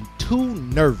 he was too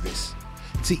nervous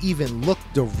to even look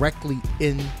directly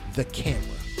in the camera.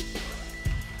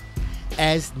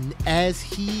 As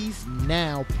he's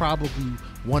now probably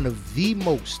one of the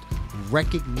most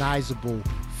recognizable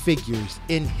figures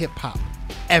in hip-hop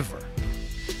ever.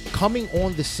 Coming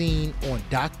on the scene on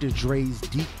Dr. Dre's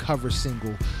deep cover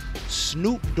single,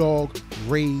 Snoop Dogg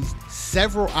raised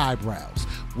several eyebrows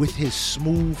with his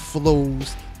smooth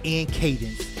flows and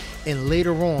cadence, and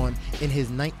later on his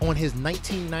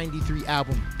 1993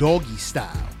 album Doggy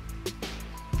Style,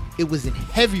 it was in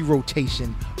heavy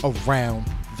rotation around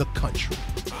the country.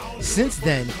 Since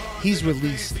then, he's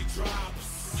released,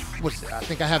 I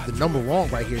think I have the number wrong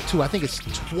right here too. I think it's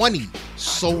 20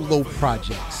 solo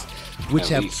projects, which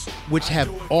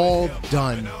have all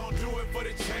done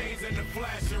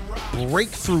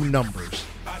breakthrough numbers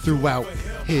throughout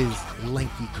his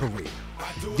lengthy career.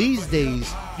 These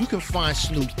days, you can find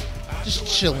Snoop just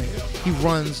chilling. He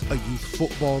runs a youth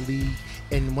football league,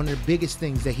 and one of the biggest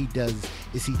things that he does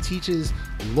is he teaches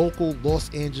local Los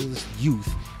Angeles youth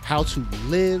how to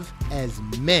live as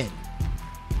men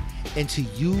and to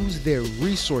use their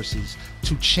resources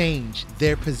to change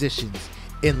their positions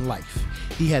in life.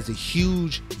 He has a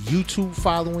huge YouTube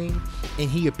following, and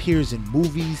he appears in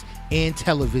movies and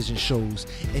television shows,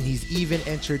 and he's even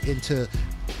entered into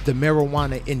the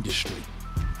marijuana industry.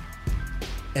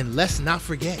 And let's not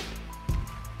forget,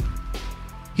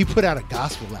 he put out a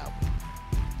gospel album,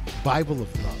 Bible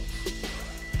of Love,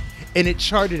 and it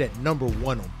charted at #1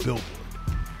 on Billboard.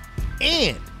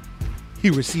 And he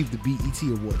received the BET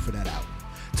Award for that album,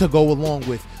 to go along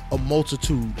with a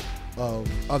multitude of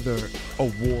other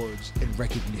awards and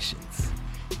recognitions.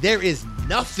 There is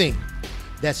nothing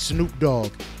that Snoop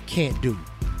Dogg can't do.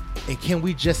 And can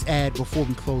we just add, before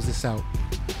we close this out,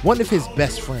 one of his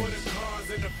best friends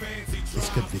is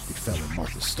convicted felon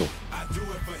Martha Stewart.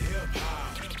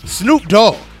 Snoop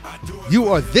Dogg, you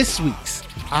are this week's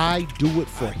I Do It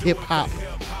For Hip Hop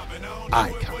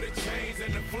icon.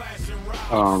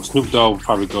 Snoop Dogg will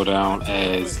probably go down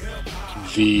as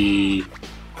the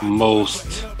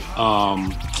most, I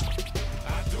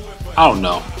don't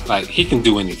know, like, he can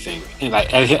do anything. And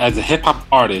like, as a hip hop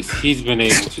artist, he's been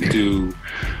able to do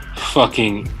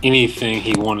fucking anything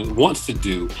he wants to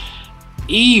do,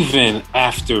 even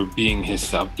after being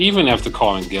himself, even after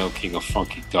calling Gayle King a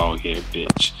funky dog hair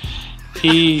bitch.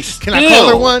 Can I call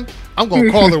her one? I'm gonna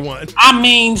call her one. I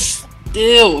mean,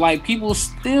 still, like, people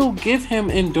still give him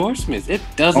endorsements. It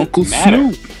doesn't Uncle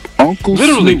matter. Snoop. Uncle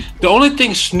Literally, Snoop. the only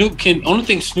thing Snoop can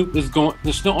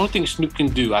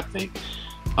do, I think,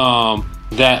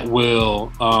 that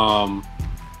will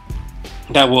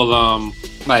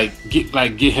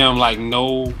get him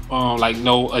no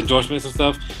endorsements and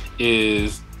stuff,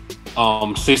 is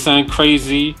say something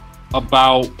crazy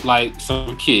about like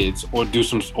some kids, or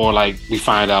we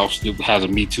find out Snoop has a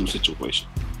Me Too situation.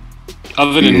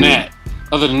 Other than that,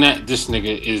 this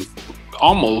nigga is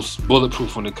almost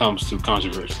bulletproof when it comes to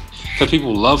controversy, because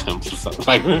people love him for something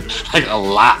like a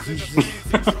lot.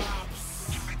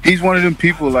 He's one of them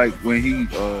people, like, when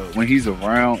he's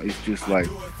around, it's just like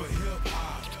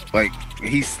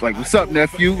he's like, what's up,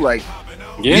 nephew? Like,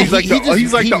 yeah, he's like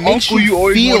the uncle you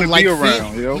always want to like be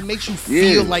around. You know? He makes you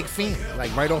feel like family,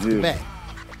 like right off the bat.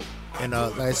 And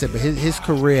like I said, but his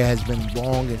career has been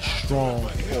long and strong,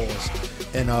 of course.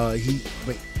 And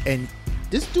and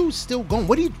this dude's still going.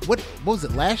 What was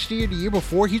it, last year, the year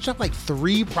before? He dropped like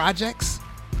 3 projects.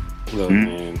 Look,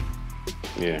 man.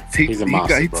 Yeah, he's a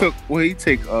monster. He took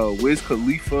Wiz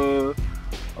Khalifa,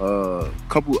 a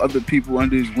couple other people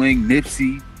under his wing,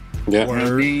 Nipsey. Yeah, you know what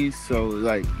I mean? So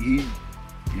like he's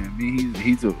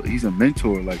a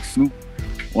mentor. Like Snoop,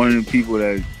 one of them people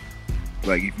that,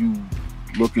 like, if you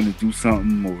looking to do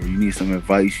something or you need some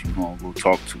advice, you gonna go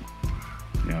talk to.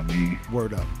 You know what I mean?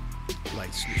 Word up.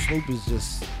 Like, Snoop is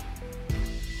just,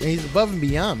 man, he's above and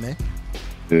beyond, man.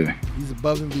 Yeah, he's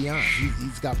above and beyond.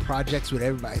 He's got projects with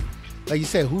everybody. Like you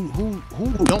said, who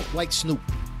don't like Snoop?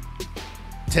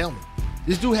 Tell me.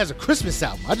 This dude has a Christmas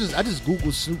album. I just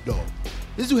Googled Snoop Dogg.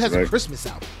 This dude has a Christmas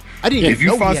album. I didn't even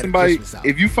know he had a Christmas album.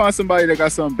 If you find somebody that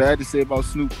got something bad to say about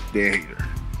Snoop, they're a hater.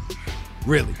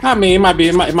 Really? I mean, it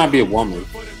might be a woman.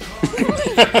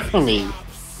 I mean,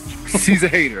 she's a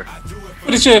hater.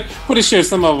 Pretty sure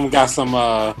some of them got some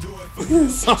gripes.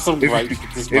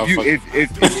 If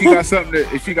she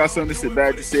got something that's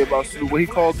bad to say about Snoop, what he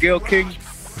called Gayle King,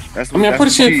 that's what, I'm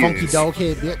pretty sure funky dog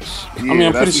head bitch. Yeah,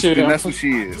 I'm pretty sure that's what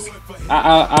she is.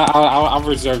 I'll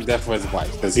reserve that for his wife,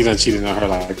 because he done cheated on her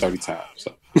like 30 times.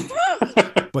 So.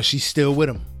 But she's still with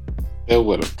him. Still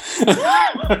with him.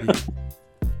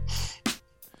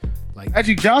 Like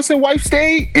Magic Johnson wife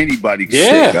stayed. Anybody can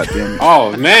say, goddamn.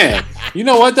 Oh man. You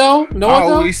know what though? I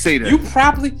always say that. You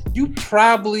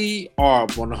probably are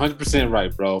 100%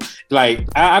 right, bro. Like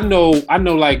I know.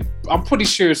 Like, I'm pretty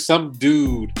sure some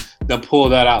dude done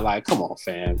pulled that out. Like, come on,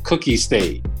 fam. Cookie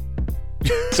stayed,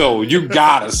 so you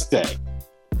gotta stay.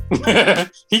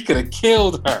 He could have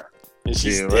killed her, and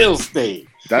she still stayed.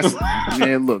 That's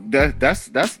man. Look,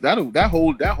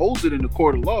 that holds it in the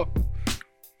court of law.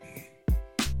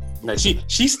 Like,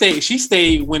 she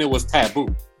stayed when it was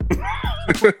taboo.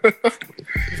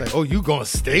 It's like, oh, you gonna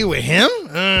stay with him?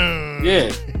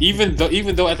 Yeah, even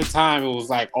though at the time it was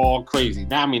like all crazy.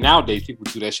 Now, I mean, nowadays people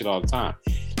do that shit all the time,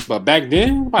 but back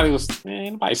then nobody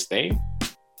stayed.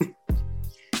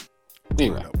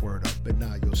 Anyway. Word up. But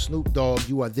nah, yo, Snoop Dogg,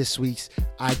 you are this week's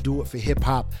I Do It For Hip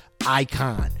Hop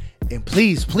icon, and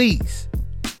please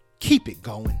keep it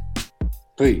going.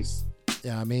 Please.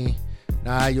 Yeah, I mean,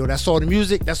 nah, yo, that's all the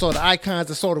music, that's all the icons,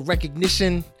 that's all the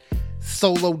recognition.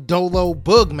 Solo Dolo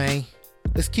Boog, man.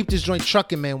 Let's keep this joint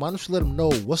trucking, man. Why don't you let them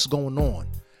know what's going on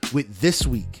with This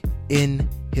Week in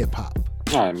Hip Hop?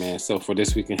 All right, man. So for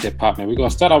This Week in Hip Hop, man, we're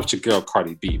gonna start off with your girl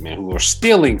Cardi B, man, who are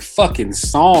stealing fucking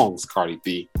songs, Cardi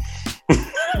B.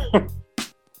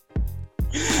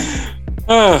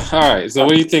 All right. So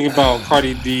what do you think about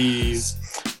Cardi B's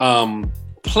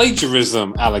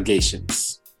plagiarism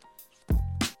allegations?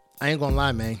 I ain't gonna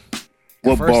lie, man.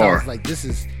 What first bar? I was like, this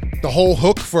is the whole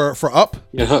hook for Up.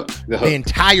 The hook. The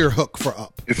entire hook for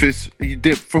Up. If it's you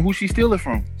did from who she steal it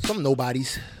from? Some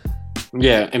nobodies.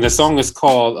 Yeah, and the song is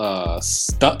called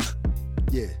Stuck.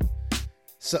 Yeah.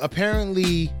 So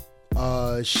apparently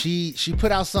she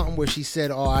put out something where she said,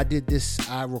 oh, I did this,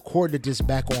 I recorded this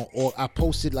back on, or I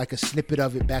posted like a snippet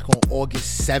of it back on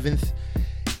August 7th.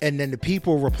 And then the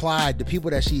people replied, the people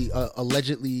that she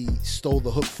allegedly stole the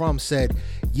hook from said,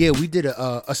 yeah, we did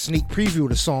a sneak preview of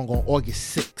the song on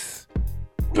August 6th.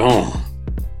 Boom.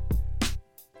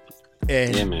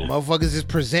 And yeah, man. Motherfuckers is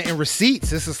presenting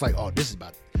receipts. It's just like, oh, this is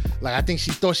about, like, I think she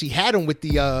thought she had them with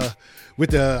the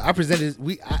I presented,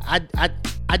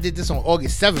 I did this on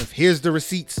August 7th. Here's the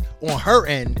receipts on her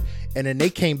end. And then they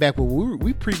came back with,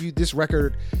 we previewed this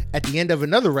record at the end of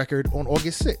another record on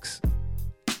August 6th.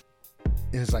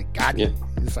 And it's like, God, yeah.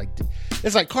 It's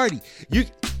like Cardi,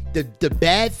 the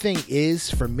bad thing is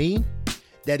for me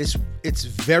that it's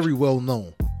very well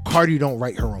known. Cardi don't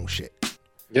write her own shit.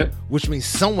 Yep. Which means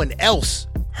someone else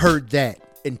heard that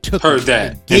and took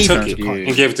and gave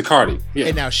it to Cardi. Yeah.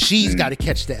 And now she's got to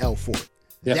catch the L for it.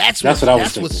 Yep.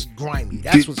 That's what's grimy.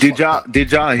 Did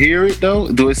y'all hear it though?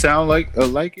 Do it sound like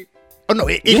it? Oh no,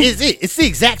 it is it. It's the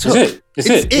exact hook. It's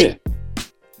it. Yeah.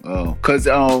 Oh, cause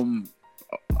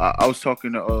I was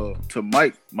talking to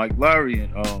Mike Lowry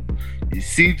and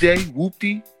CJ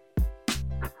Whoopty,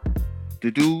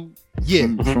 the dude. Yeah.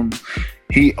 From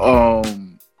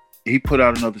he put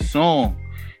out another song,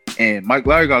 and Mike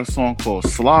Lowry got a song called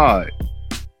Slide,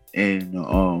 and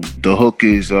the hook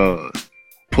is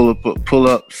pull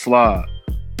up slide.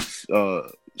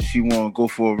 She wanna go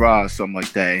for a ride, something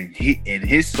like that. And in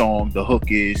his song, the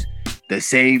hook is the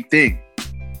same thing.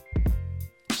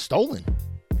 Stolen.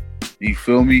 You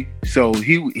feel me? So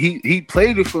he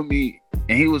played it for me,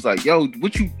 and he was like, "Yo,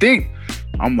 what you think?"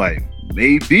 I'm like,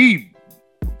 maybe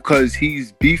because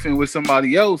he's beefing with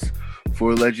somebody else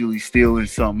for allegedly stealing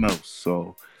something else.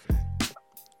 So,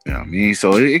 you know what I mean?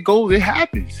 So it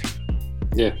happens.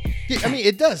 Yeah. I mean,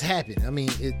 it does happen. I mean,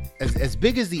 as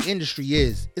big as the industry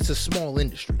is, it's a small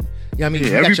industry. You know what I mean?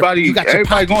 Yeah, everybody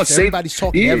gonna say, everybody's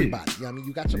talking to everybody. You know what I mean?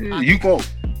 You got your pockets. You go.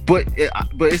 But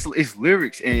it's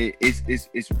lyrics and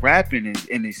it's rapping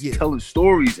and it's telling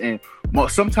stories, and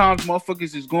sometimes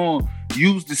motherfuckers is going to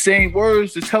use the same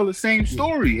words to tell the same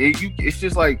story, and it's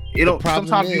just like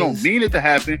sometimes you don't mean it to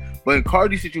happen, but in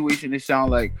Cardi's situation it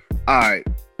sounds like, all right,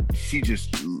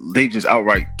 they just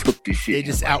outright took this shit. They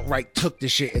just outright took the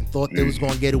shit and thought they was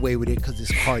going to get away with it because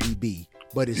it's Cardi B,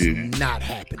 but it's not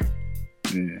happening.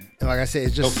 Yeah. And like I said,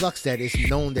 it just sucks that it's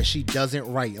known that she doesn't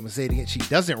write. I'm gonna say it again. She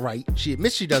doesn't write. She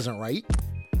admits she doesn't write,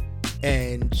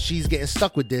 and she's getting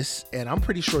stuck with this. And I'm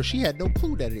pretty sure she had no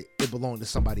clue that it belonged to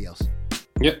somebody else.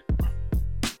 Yep,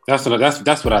 that's what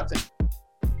I think.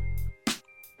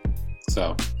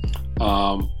 So,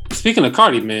 speaking of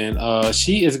Cardi, man,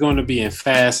 she is going to be in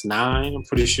Fast 9. I'm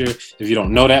pretty sure if you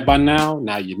don't know that by now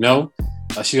you know.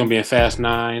 She's going to be in Fast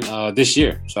 9 this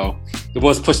year. So it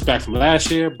was pushed back from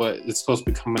last year, but it's supposed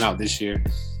to be coming out this year.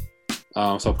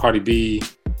 So Cardi B,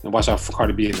 and watch out for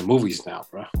Cardi B in the movies now,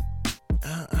 bro.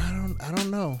 I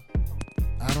don't know.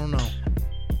 I don't know.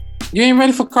 You ain't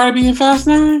ready for Cardi B in Fast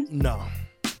 9? No.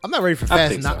 I'm not ready for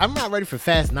Fast 9. So. I'm not ready for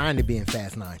Fast 9 to be in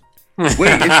Fast 9. Wait,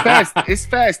 it's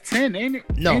Fast 10, ain't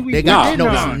it? No,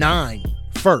 it's 9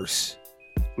 first.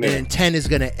 Yeah. And then 10 is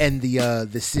going to end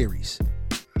the series.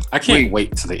 I can't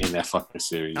wait till they end that fucking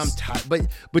series. I'm tired,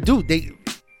 but dude,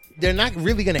 they're not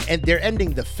really gonna end. They're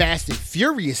ending the Fast and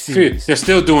Furious series. They're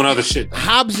still doing other shit.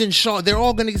 Hobbs and Shaw, they're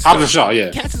all gonna. Hobbs and Shaw,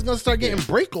 yeah. Cats is gonna start getting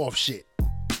break off shit.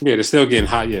 Yeah, they're still getting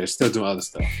hot. Yeah, they're still doing other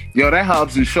stuff. Yo, that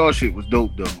Hobbs and Shaw shit was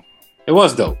dope though. It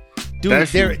was dope. Dude,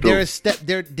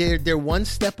 they're one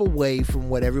step away from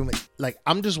what everyone like.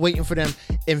 I'm just waiting for them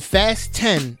in Fast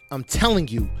 10. I'm telling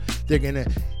you, they're gonna.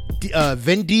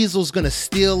 Vin Diesel's gonna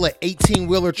steal an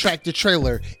 18-wheeler tractor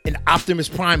trailer, and Optimus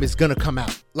Prime is gonna come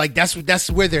out. Like that's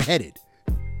where they're headed.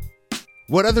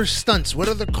 What other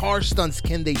car stunts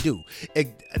can they do?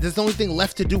 There's the only thing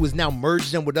left to do is now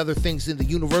merge them with other things in the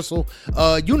Universal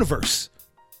universe.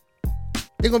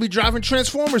 They're gonna be driving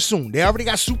Transformers soon. They already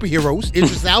got superheroes.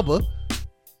 Idris Elba.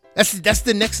 That's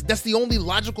the next. That's the only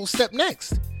logical step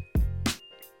next.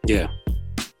 Yeah.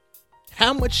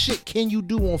 How much shit can you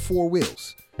do on 4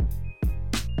 wheels? I'm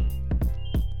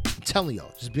telling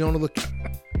y'all, just be on the lookout.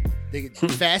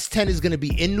 Fast 10 is going to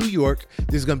be in New York.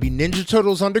 There's going to be Ninja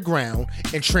Turtles underground,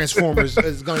 and Transformers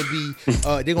is going to be.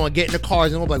 They're going to get in the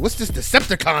cars and they'll be like, "What's this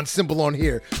Decepticon symbol on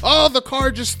here?" Oh, the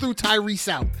car just threw Tyrese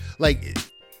out, like,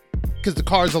 because the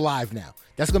car's alive now.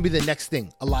 That's going to be the next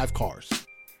thing. Alive cars.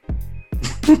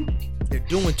 They're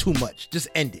doing too much. Just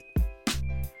end it.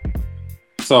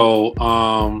 So,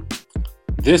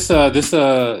 this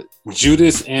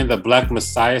Judas and the Black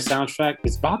Messiah soundtrack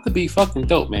is about to be fucking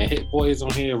dope, man. Hit Boy is on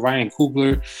here. Ryan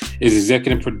Coogler is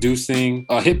executive producing.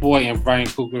 Hit Boy and Ryan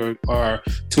Coogler are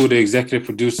 2 of the executive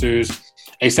producers.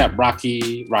 ASAP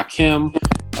Rocky, Rakim,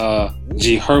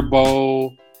 G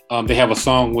Herbo. They have a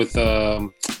song with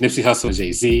Nipsey Hussle and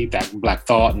Jay-Z, that Black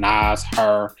Thought, Nas,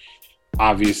 Her,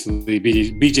 obviously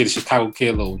BJ the Chicago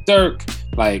Kid, Lil Durk.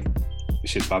 Like,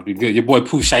 this shit's about to be good. Your boy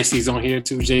Pooh Shicey's on here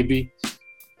too, JB.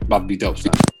 About to be dope,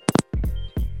 son.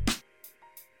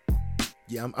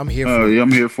 Yeah, I'm here for it. Yeah,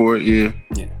 I'm here for it, yeah.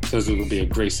 Yeah, so this is going to be a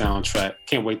great soundtrack.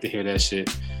 Can't wait to hear that shit.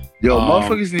 Yo,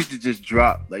 motherfuckers need to just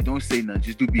drop. Like, don't say nothing.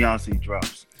 Just do Beyonce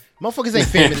drops. Motherfuckers ain't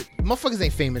famous. Motherfuckers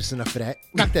ain't famous enough for that.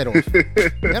 Knock that off.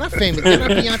 They're not famous. They're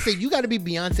not Beyonce. You got to be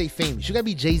Beyonce famous. You got to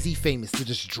be Jay-Z famous to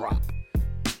just drop.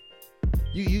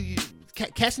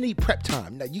 Cats need prep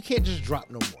time. No, you can't just drop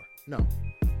no more.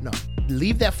 No.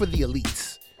 Leave that for the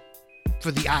elites,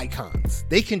 for the icons.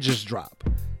 They can just drop.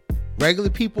 Regular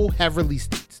people have release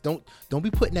dates. Don't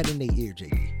be putting that in their ear,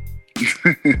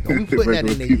 JD. Don't be putting that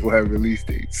in their ear. People have release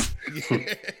dates.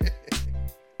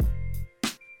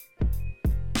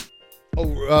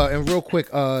 And real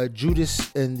quick,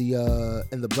 Judas and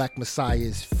the Black Messiah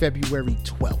is February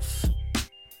 12th.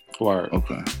 Word.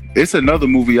 Okay. It's another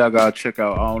movie I gotta check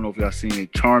out. I don't know if y'all seen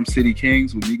it. Charm City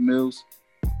Kings with Meek Mills.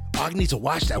 Oh, I need to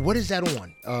watch that. What is that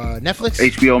on? Netflix?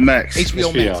 HBO Max.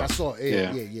 HBO Max. I saw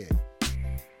it. Yeah.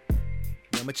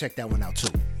 I'm gonna check that one out too.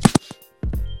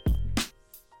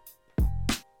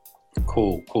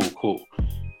 Cool. All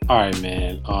right,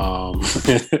 man.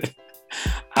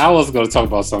 I was going to talk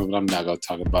about something, but I'm not going to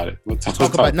talk about it. No. Talk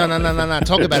about it,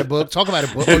 Boog. Talk about it,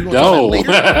 Boog. Oh,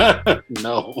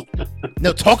 No.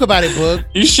 No, talk about it, Boog.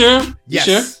 You sure? Yes.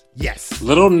 You sure? Yes.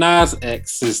 Lil Nas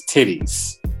X's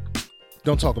titties.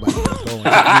 Don't talk about it. Go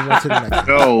on to the next.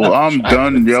 Yo, I'm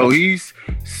done. Yo, he's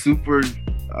super.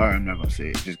 All right, I'm not going to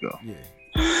say it. Just go. Yeah.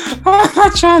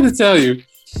 I'm trying to tell you.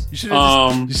 You should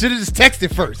have just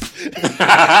texted first.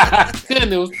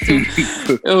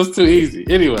 It was too easy.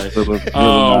 Anyway,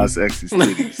 Nas X's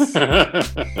titties.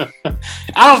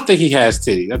 I don't think he has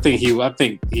titties. I think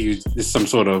he is some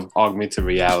sort of augmented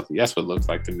reality. That's what it looks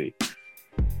like to me.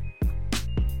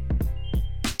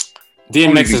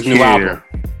 DMX's new album.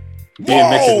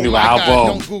 DMX's new album. God,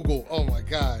 don't Google. Oh my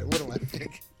God, what am I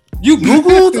thinking? You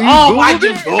Googled? I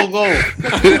just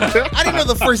Googled. I didn't know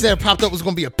the first thing that popped up was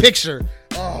going to be a picture.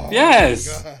 Oh,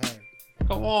 yes.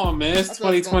 Come on, man. It's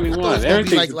 2021.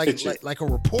 Everything's like a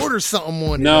report or something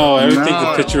on it. No, everything's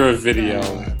a picture or video.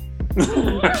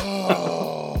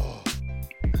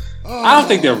 I don't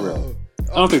think they're real.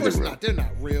 I don't think they're real. They're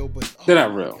not real, but they're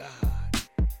not real. God.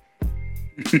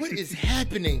 What is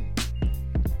happening?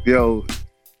 Yo,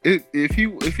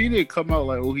 if he didn't come out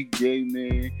like, oh, he gay,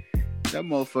 man, that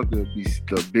motherfucker would be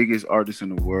the biggest artist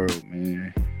in the world,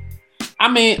 man. I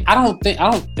mean, I don't think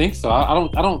so. I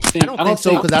don't think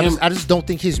so because I just don't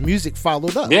think his music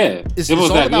followed up. Yeah, it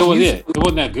wasn't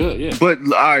that good. Yeah, but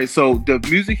all right, so the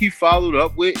music he followed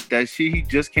up with, that shit he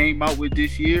just came out with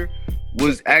this year,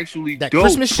 was actually that dope.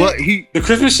 Christmas shit? The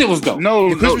Christmas shit was dope.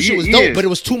 The Christmas shit was dope, but it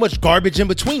was too much garbage in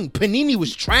between. Panini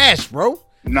was trash, bro.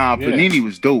 Nah, Panini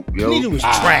was dope, yo. Panini was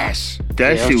trash.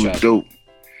 That shit was dope.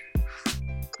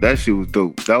 That shit was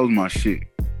dope. That was my shit.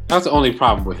 That's the only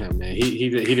problem with him, man. He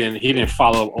didn't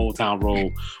follow up Old Town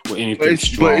Road with anything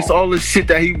strong. But it's all the shit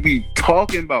that he be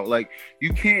talking about. Like,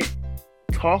 you can't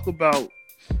talk about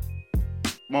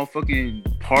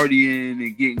motherfucking partying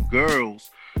and getting girls.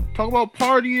 Talk about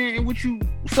partying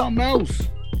and something else.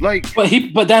 Like, but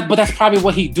that's probably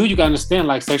what he do. You gotta understand,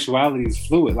 like, sexuality is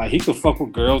fluid. Like, he could fuck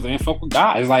with girls and fuck with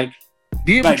guys. Like,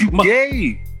 yeah, but you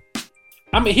gay.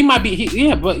 I mean, he might be,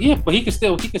 but he can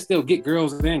still get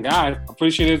girls and guys. I'm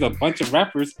pretty sure there's a bunch of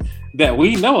rappers that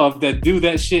we know of that do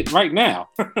that shit right now.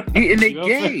 And they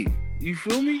gay. You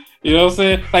feel me? You know what I'm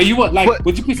saying? Like,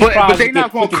 would you be surprised? But they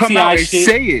not gonna come out and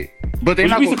say it. But they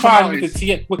not gonna come out with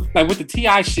the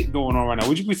T.I. shit going on right now.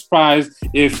 Would you be surprised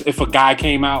if a guy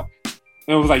came out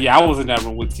and was like, "Yeah, I was in that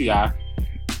room with T.I."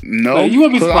 No, Like, you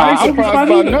wouldn't be 'cause I surprised. ain't I surprised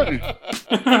wouldn't by be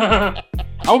nothing.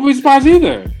 I wouldn't be surprised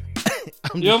either.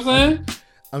 I'm You know what I'm saying?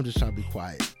 I'm just trying to be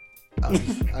quiet. Because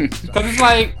it's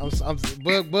like,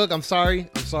 Boog, I'm sorry.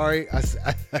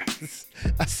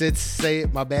 I said say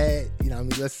it. My bad. You know what I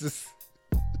mean? Let's just.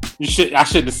 I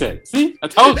shouldn't have said it. See, I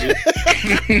told you.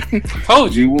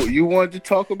 Told you. You wanted to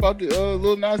talk about the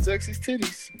Lil Nas X's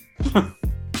titties.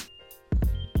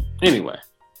 Anyway,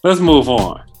 let's move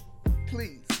on.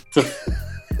 Please.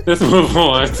 Let's move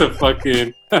on to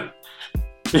fucking.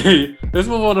 Let's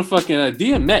move on to fucking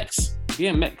DMX.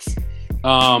 DMX.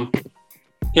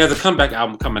 He has a comeback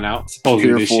album coming out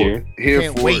supposedly this year.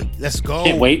 Can't wait. Let's go.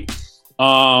 Can't wait.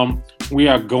 We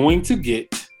are going to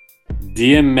get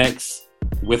DMX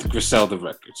with Griselda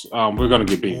Records. We're gonna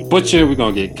get Baby Butcher. We're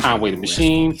gonna get Conway the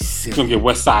Machine. We're gonna get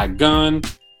West Side Gun.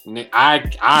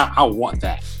 I want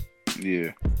that.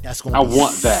 Yeah, that's gonna. I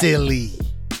want that. Silly.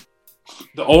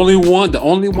 The only one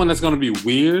that's gonna be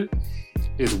weird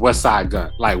is West Side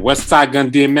Gun. Like West Side Gun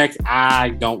DMX, I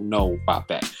don't know about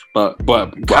that. But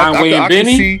Conway and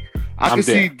Benny, I can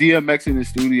see DMX in the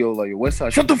studio like West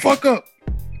Side. Shut the fuck up.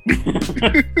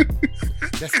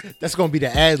 that's gonna be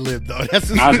the ad lib though.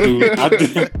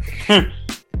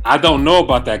 I don't know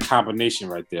about that combination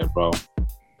right there, bro.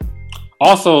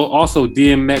 Also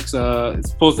DMX is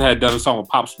supposed to have done a song with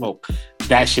Pop Smoke.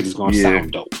 That shit is gonna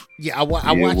sound dope. Yeah, I watched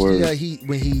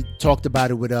when he talked about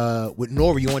it with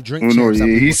Nori on Drink Champs.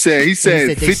 Yeah, he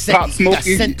said Pop Smoke he got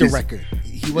sent the record.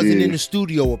 He wasn't in the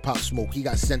studio with Pop Smoke. He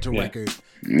got sent a record.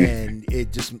 And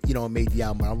it just, made the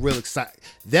album. I'm real excited.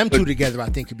 Them two together, I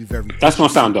think, could be very. That's gonna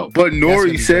sound dope. But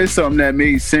Nori said something that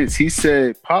made sense. He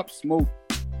said Pop Smoke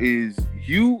is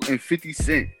you and 50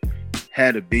 Cent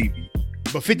had a baby.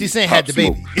 But 50 Cent had the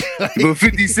baby. But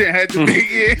 50 Cent had the baby.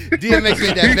 Yeah. DMX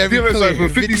made that very clear. Like,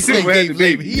 but 50 Cent had the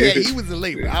baby. He was the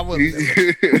label. I wasn't. He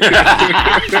said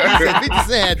 50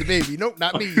 Cent had the baby. Nope,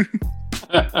 not me.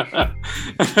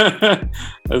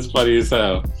 That's funny as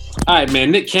hell. All right,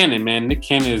 man. Nick Cannon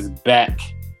is back,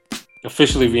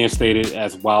 officially reinstated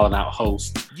as Wild 'N Out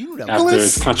host after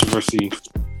his controversy.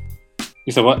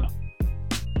 You said what?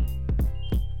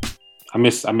 I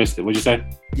missed it. What'd you say?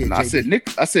 Yeah, I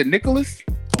said Nicholas.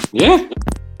 Yeah.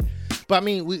 But I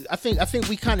mean, I think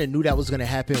we kind of knew that was going to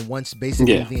happen once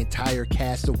basically the entire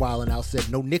cast of Wild 'N Out said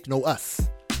no Nick, no us.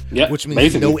 Yeah. Which means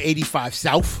basically. No 85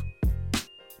 South,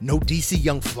 no DC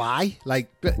Young Fly. Like,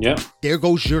 there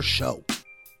goes your show.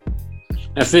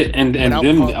 That's it. And then,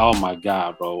 oh my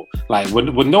God, bro. Like,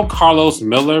 with no Carlos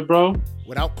Miller, bro.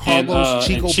 Without Carlos,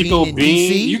 and Chico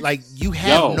Bean, DC, like, you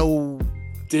have no...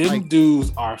 Them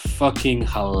dudes are fucking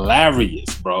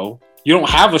hilarious, bro. You don't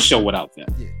have a show without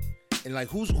them. Yeah. And like,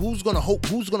 who's gonna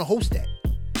host that?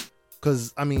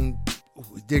 Because I mean,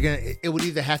 it would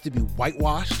either have to be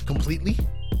whitewashed completely,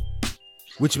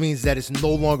 which means that it's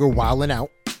no longer Wild 'N Out.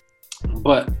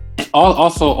 But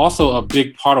also a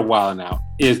big part of Wild 'N Out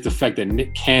is the fact that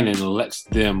Nick Cannon lets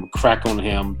them crack on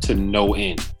him to no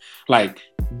end. Like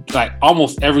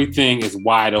almost everything is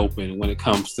wide open when it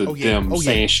comes to them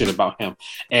saying shit about him.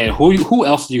 And who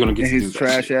else are you gonna get to do that? His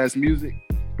trash ass music.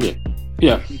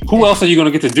 Yeah. Who else are you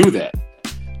gonna get to do that?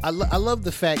 I love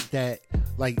the fact that,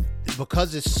 like,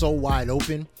 because it's so wide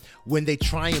open, when they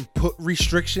try and put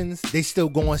restrictions, they still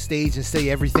go on stage and say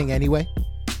everything anyway.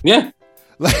 Yeah.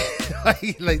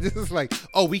 Like this is like,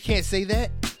 oh, we can't say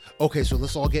that? Okay, so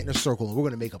let's all get in a circle and we're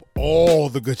going to make up all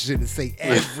the good shit and say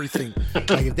everything.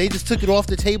 Like, if they just took it off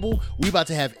the table, we about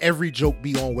to have every joke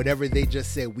be on whatever they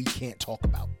just said we can't talk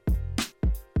about.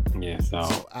 Yeah,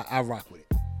 so I rock with it.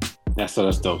 That's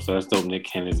dope. So that's dope. Nick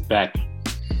Cannon is back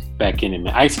in it,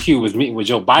 man. Ice Cube was meeting with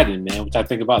Joe Biden, man. What y'all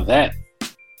think about that?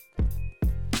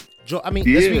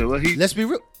 Let's be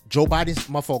real. Joe Biden's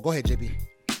my fault. Go ahead, JB.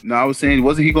 No, I was saying,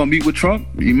 wasn't he gonna meet with Trump?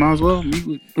 He might as well meet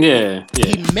with. Yeah.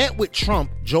 He met with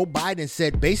Trump. Joe Biden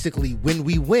said basically, when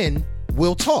we win,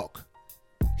 we'll talk.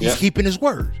 He's keeping his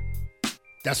word.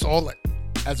 That's all.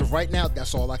 As of right now,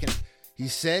 that's all I can. He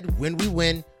said, when we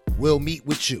win, we'll meet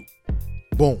with you.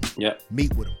 Boom. Yeah.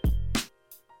 Meet with him.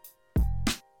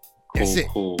 That's it.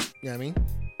 Cool. You know what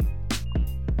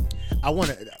I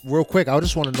mean? Real quick, I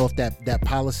just want to know if that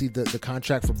policy, the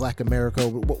contract for Black America,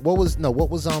 what was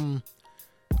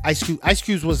Ice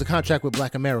Cube's was the contract with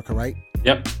Black America, right?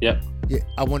 Yep. Yeah.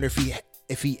 I wonder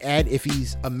if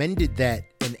he's amended that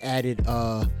and added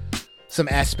some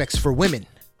aspects for women.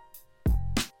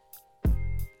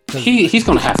 He's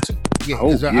gonna have to. Yeah,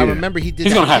 I remember he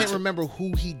did. I can't remember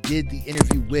who he did the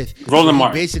interview with. Roland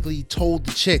Martin. He basically told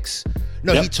the chicks.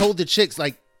 No, he told the chicks,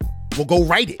 like, well, go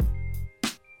write it.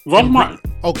 Roland Martin.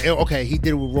 Okay. He did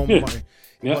it with Roland Martin.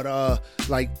 Yeah. But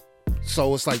like,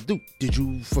 So it's like, dude, did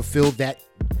you fulfill that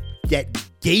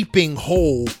gaping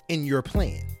hole in your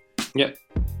plan? Yeah,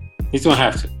 he's gonna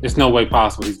have to. There's no way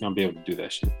possible he's gonna be able to do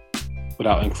that shit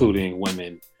without including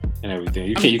women and everything.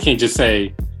 You can't just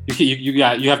say you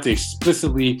have to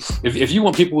explicitly, if you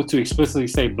want people to explicitly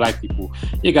say black people,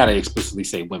 you gotta explicitly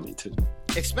say women too.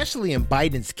 Especially in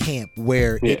Biden's camp,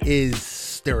 where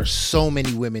there are so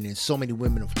many women and so many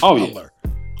women of color.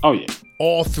 Oh yeah.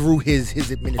 All through his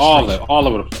administration. All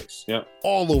over the place. Yeah.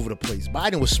 All over the place.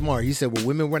 Biden was smart. He said, well,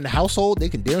 women run the household, they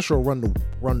can damn sure run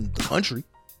the country.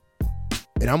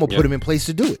 And I'm gonna put them in place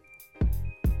to do it.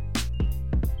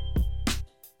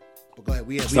 But go ahead.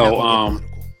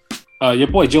 Your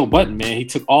boy Joe Budden, man, he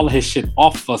took all of his shit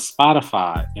off of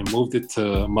Spotify and moved it to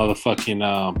motherfucking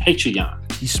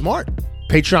Patreon. He's smart.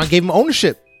 Patreon gave him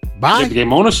ownership. Bye. Gave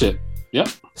him ownership. Yep.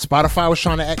 Spotify was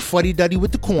trying to act fuddy-duddy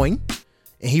with the coin.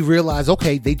 And he realized,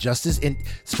 okay, they just as in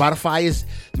Spotify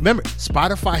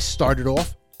started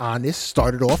off honest,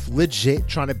 started off legit,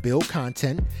 trying to build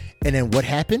content. And then what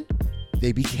happened?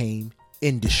 They became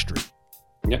industry.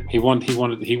 Yep. He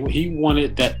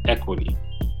wanted that equity.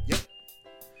 Yep.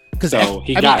 Because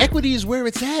equity is where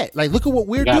it's at. Like, look at what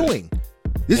we're doing.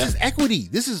 This is equity.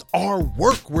 This is our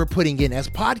work we're putting in as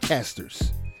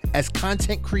podcasters, as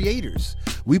content creators.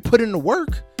 We put in the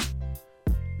work.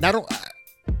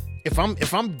 If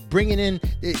I'm bringing in,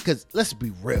 because let's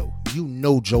be real,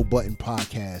 Joe Budden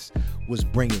podcast was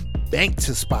bringing bank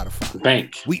to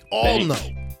Spotify. We all know.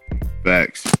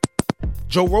 Facts.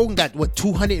 Joe Rogan got what,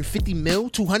 250 mil,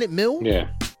 200 mil? Yeah.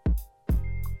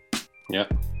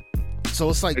 Yep. So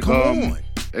it's like, come on.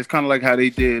 It's kind of like how they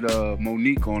did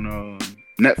Monique on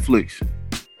Netflix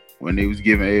when they was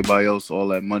giving everybody else all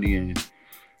that money and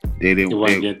they was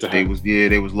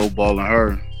lowballing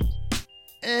her.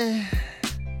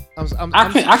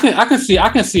 I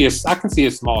can see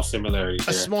a small similarity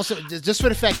there. Just for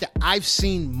the fact that I've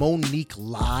seen Monique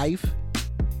live,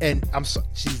 and I'm sorry,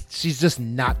 she's just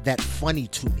not that funny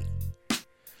to me.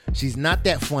 She's not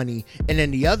that funny. And then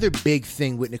the other big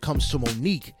thing when it comes to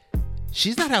Monique,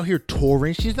 she's not out here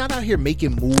touring. She's not out here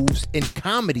making moves in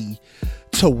comedy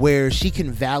to where she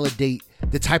can validate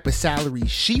the type of salary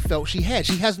she felt she had.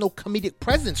 She has no comedic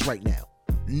presence right now.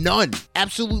 None.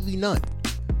 Absolutely none.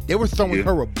 They were throwing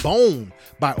her a bone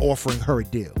by offering her a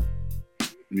deal.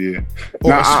 Yeah.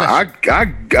 Now, I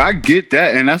get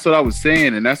that, and that's what I was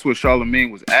saying, and that's what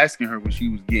Charlamagne was asking her when she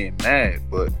was getting mad,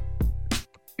 but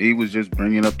he was just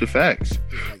bringing up the facts.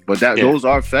 But those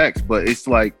are facts, but it's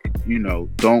like,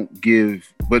 don't give,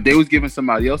 but they was giving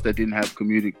somebody else that didn't have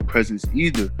comedic presence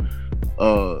either,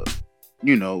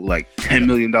 like $10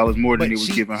 million more than he was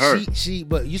giving her.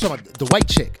 But you talking about the white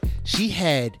chick, she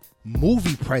had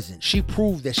movie presence. She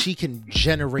proved that she can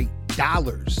generate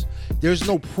dollars. There's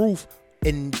no proof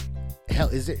in hell.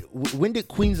 Is it? When did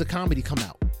Queens of Comedy come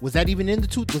out? Was that even in the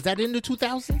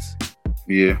 2000s?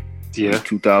 Yeah.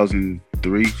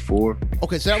 2003, 4.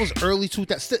 Okay, so that was early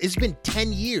 2000. It's been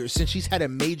 10 years since she's had a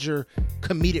major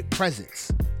comedic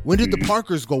presence. When did the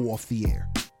Parkers go off the air?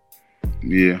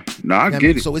 Yeah, no, I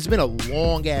get it. So it's been a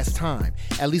long ass time.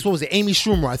 At least, what was it? Amy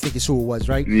Schumer, I think is who it was,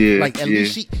 right? Yeah. Like at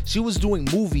least she was doing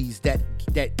movies that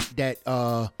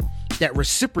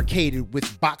reciprocated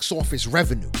with box office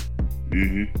revenue,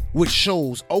 which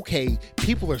shows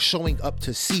people are showing up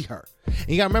to see her. And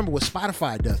you gotta remember what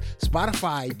Spotify does.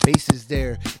 Spotify bases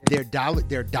their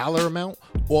dollar amount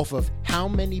off of how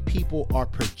many people are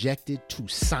projected to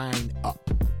sign up.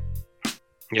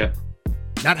 Yeah.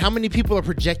 Not how many people are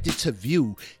projected to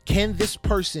view. Can this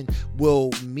person,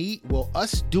 will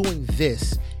us doing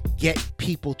this get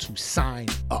people to sign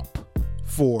up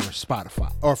for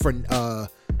Spotify or for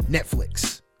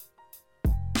Netflix?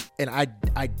 And I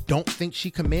don't think she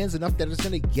commands enough that it's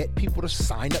going to get people to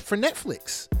sign up for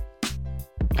Netflix.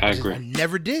 I agree. I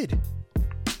never did.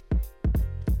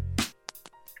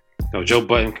 No, Joe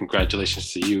Budden,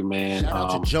 congratulations to you, man. Shout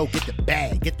out to Joe. Get the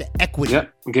bag. Get the equity.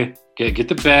 Yep. Get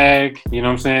the bag. You know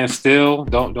what I'm saying? Still,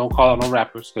 don't call out no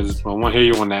rappers because I want to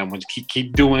hear you on that one.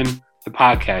 Keep doing the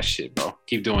podcast shit, bro.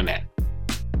 Keep doing that.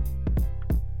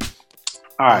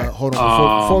 All right. Hold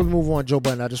on. Before we move on, Joe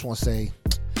Budden, I just want to say,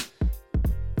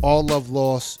 all love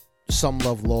lost, some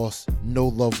love lost, no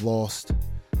love lost.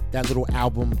 That little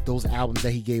album, those albums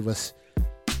that he gave us,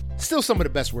 still some of the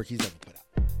best work he's ever put out.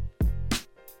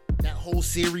 That whole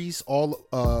series, all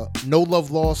No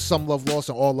Love Lost, Some Love Lost,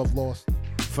 and All Love Lost,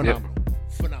 phenomenal. Yep.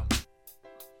 Phenomenal.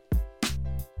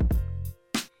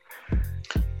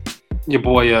 Your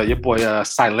boy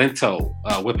Silento,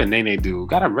 Whippin' Nene dude,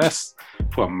 got arrested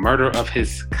for murder of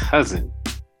his cousin.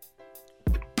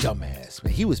 Dumbass,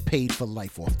 man. He was paid for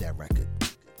life off that record.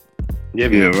 Yeah,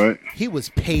 Yeah, man. right. He was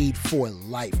paid for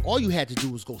life. All you had to do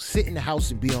was go sit in the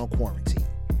house and be on quarantine.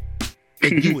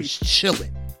 And you was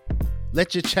chilling.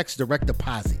 Let your checks direct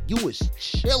deposit. You was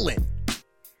chilling.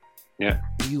 Yeah.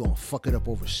 And you gonna fuck it up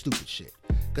over stupid shit.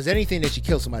 Because anything that you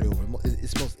kill somebody over,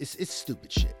 it's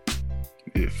stupid shit.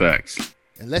 Yeah, facts.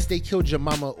 Unless they killed your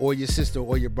mama or your sister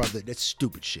or your brother, that's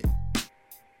stupid shit.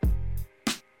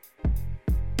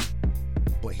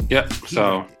 But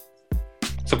so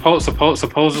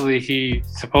supposedly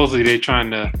they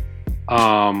trying to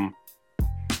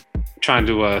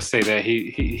say that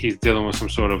he's dealing with some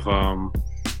sort of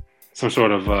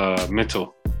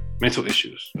mental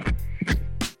issues.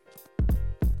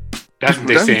 That's what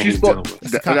they're saying he's dealing with.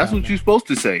 That's what you're supposed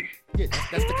to say. Yeah,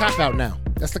 that's the cop out now.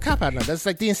 That's the cop out now. That's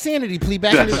like the insanity plea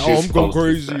back That's in the what I'm you're going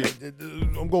supposed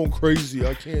crazy. I'm going crazy.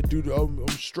 I can't do that. I'm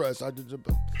stressed.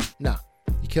 Nah,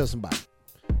 you kill somebody.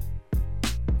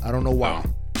 I don't know why.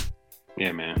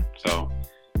 Yeah, man. So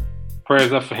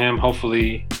prayers up for him.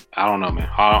 Hopefully, I don't know, man.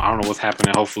 I don't know what's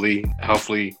happening. Hopefully,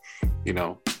 you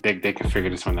know, they can figure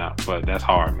this one out. But that's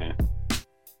hard, man.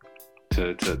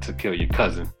 To kill your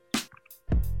cousin.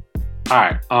 All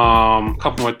right,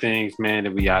 couple more things, man.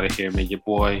 That we out of here, man. Your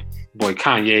boy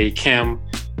Kanye, Kim,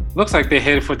 looks like they're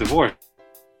headed for divorce.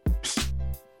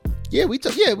 Yeah, we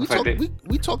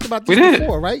talked about this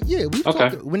before, right? Yeah, we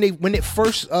talked when it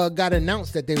first got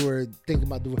announced that they were thinking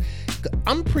about divorce.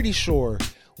 I'm pretty sure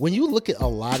when you look at a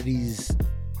lot of these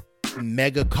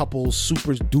mega couples,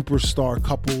 super duper star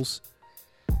couples,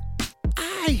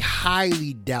 I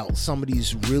highly doubt some of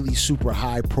these really super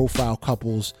high profile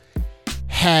couples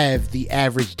have the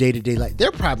average day-to-day life.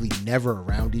 They're probably never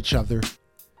around each other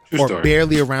or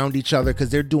barely around each other because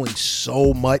they're doing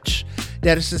so much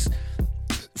that it's just,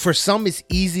 for some it's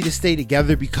easy to stay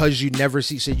together because you never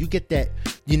see each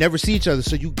other,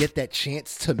 so you get that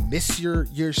chance to miss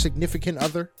your significant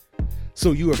other,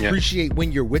 so you appreciate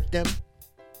when you're with them.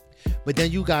 But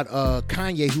then you got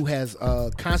Kanye, who has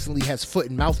constantly has foot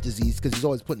and mouth disease because he's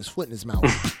always putting his foot in his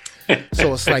mouth.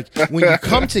 So it's like when you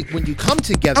come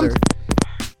together,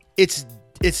 it's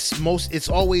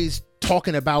always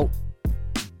talking about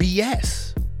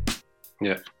BS.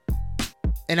 Yeah.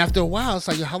 And after a while, it's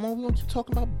like, how long are we gonna keep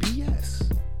talking about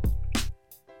BS?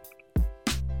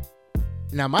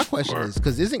 Now my question is,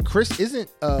 because isn't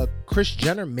Kris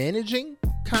Jenner managing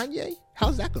Kanye?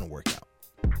 How's that gonna work out?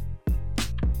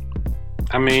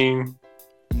 I mean,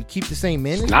 you keep the same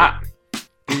management? Not.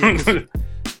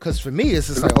 Because for me, it's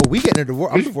just like, we getting a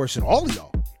divorce. I'm divorcing all of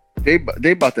y'all.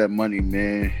 They about that money,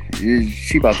 man.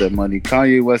 She about that money.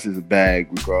 Kanye West is a bag,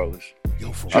 regardless.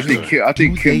 Yo, for I think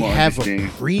Kim they will have understand.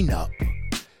 a prenup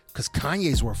because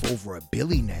Kanye's worth over $1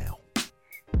 billion now.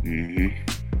 Mm-hmm.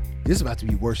 This is about to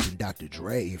be worse than Dr.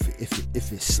 Dre if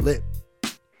it slipped.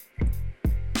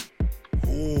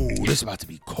 Oh, this is about to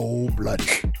be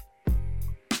cold-blooded.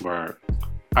 Word.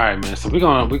 All right, man. So we're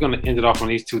gonna end it off on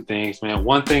these two things, man.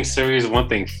 One thing serious, one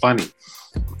thing funny.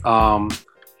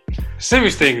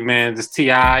 Serious thing, man. This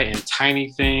T.I. and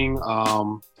Tiny thing.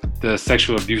 The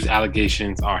sexual abuse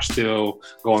allegations are still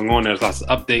going on. There's lots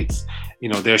of updates. You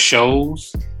know, their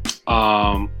shows,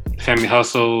 Family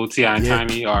Hustle, T.I. and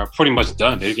Tiny are pretty much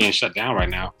done. They're getting shut down right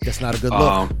now. That's not a good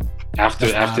look.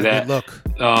 After that, look.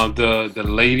 The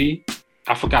lady,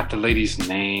 I forgot the lady's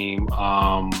name.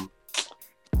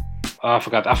 I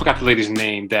forgot the lady's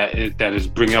name that is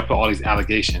bringing up all these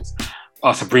allegations.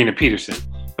 Sabrina Peterson,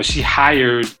 but she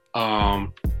hired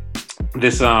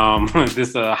this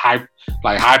high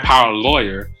powered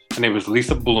lawyer. Her name was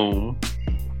Lisa Bloom.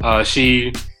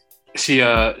 She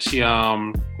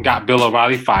got Bill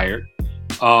O'Reilly fired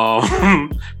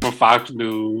from Fox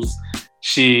News.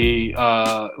 She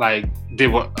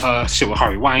did shit with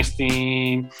Harvey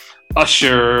Weinstein,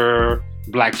 Usher,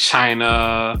 Black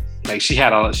China. Like she's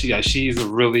a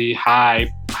really high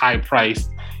priced,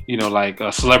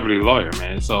 a celebrity lawyer,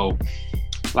 man. So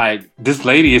like this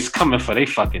lady is coming for they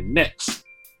fucking necks.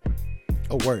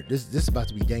 Oh word, this is about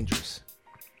to be dangerous.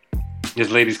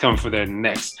 This lady's coming for their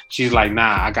necks. She's like,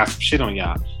 nah, I got some shit on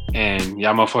y'all, and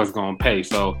y'all motherfuckers gonna pay.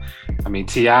 So, I mean,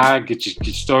 T.I., get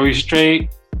your story straight.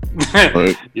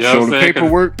 Right. You know show what I'm the saying?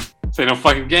 paperwork. Say no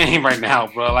fucking game right now,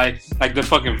 bro. Like the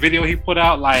fucking video he put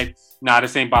out, like, nah,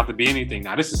 this ain't about to be anything.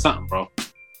 Nah, this is something, bro.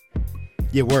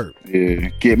 Yeah, word. Yeah.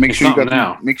 Make sure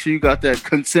you got that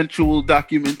consensual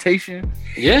documentation.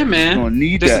 Yeah, man. You're gonna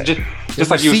need that.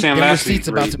 Just like you were saying last week. Receipts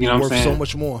about to be worth so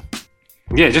much more.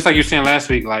 Yeah, just like you were saying last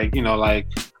week. Like,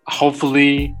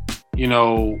 hopefully,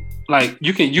 like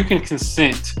you can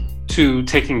consent to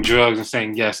taking drugs and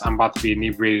saying, yes, I'm about to be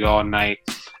inebriated all night,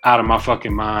 out of my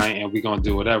fucking mind, and we're gonna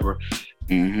do whatever.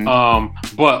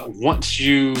 Mm-hmm. But once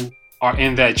you are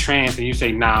in that trance and you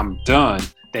say, "Nah, I'm done,"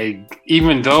 they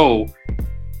even though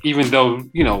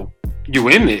you know you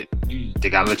in it, they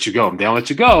gotta let you go. If they don't let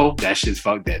you go, that shit's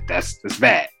fucked. That's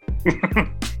bad.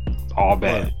 All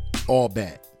bad. All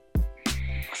bad.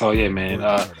 So yeah, man.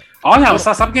 All y'all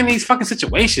stop getting these fucking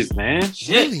situations, man.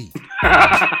 Shit. Really?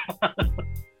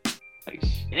 Like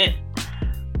shit.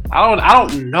 I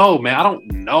don't know, man. I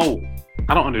don't know.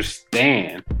 I don't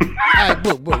understand. All right,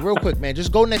 look, real quick, man.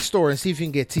 Just go next door and see if you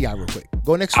can get T.I. real quick.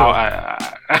 Go next door.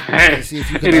 And see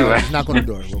if you can just knock on the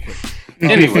door real quick.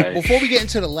 Anyway. Before we get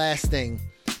into the last thing,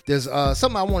 there's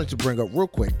something I wanted to bring up real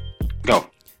quick. Go.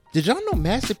 Did y'all know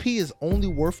Master P is only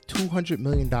worth $200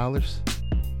 million?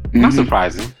 Not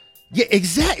surprising. Yeah,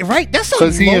 exactly. Right. That's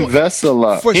because he invests a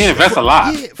lot. He invests a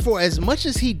lot. Yeah, for as much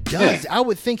as he does, I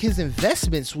would think his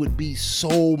investments would be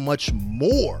so much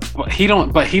more. But he's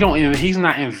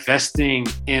not investing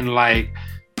in like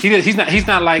he's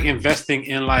not like investing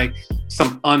in like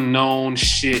some unknown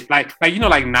shit. Like you know,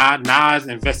 like Nas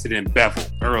invested in Bevel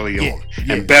early on,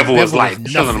 and Bevel was like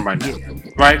killing him right now,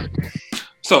 right?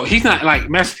 So he's not like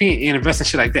Master P in investing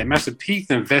shit like that. Master P's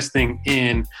investing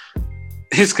in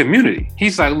his community.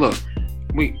 He's like, look,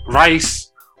 we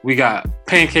got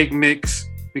pancake mix,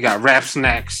 we got Rap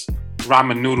Snacks,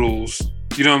 ramen noodles.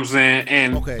 You know what I'm saying?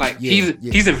 And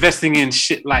he's investing in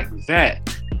shit like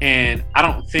that. And I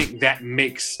don't think that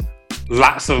makes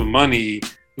lots of money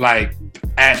like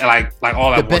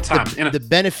all at one time. The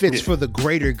benefits for the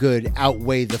greater good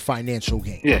outweigh the financial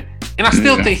gain. Yeah. And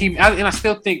I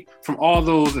still think from all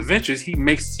those adventures he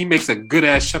makes a good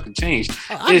ass chunk of change.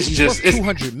 It's just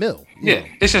 $200 million. Yeah,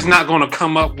 it's just not going to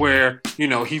come up where you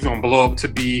know he's going to blow up to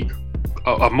be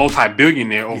a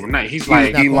multi-billionaire overnight. He's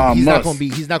like Elon Musk.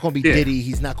 He's not going to be Diddy.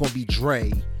 He's not going to be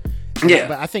Dre. Yeah,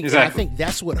 but I think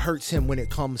that's what hurts him when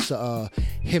it comes to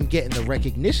him getting the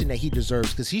recognition that he deserves,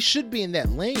 because he should be in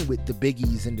that lane with the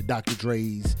Biggies and the Dr.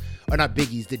 Dre's, or not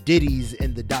Biggies, the Diddies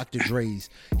and the Dr. Dre's.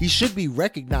 He should be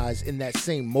recognized in that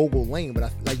same mogul lane.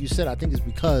 But like you said, I think it's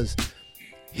because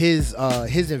his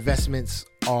investments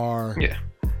are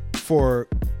for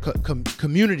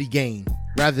community gain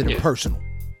rather than personal.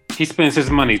 He spends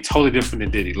his money totally different than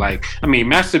Diddy. Like, I mean,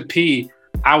 Master P,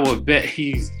 I would bet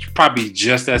he's probably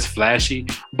just as flashy,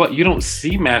 but you don't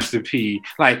see Master P.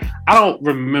 Like, I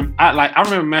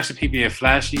remember Master P being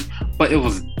flashy, but it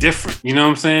was different. You know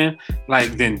what I'm saying?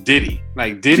 Like, than Diddy.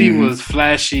 Like, Diddy was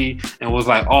flashy and was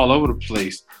like all over the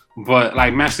place. But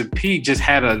like Master P just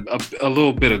had a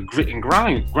little bit of grit and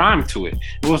grime to it.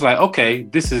 It was like, okay,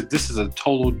 this is a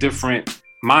total different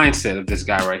mindset of this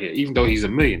guy right here, even though he's a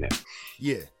millionaire.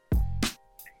 Yeah.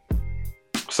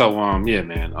 So yeah,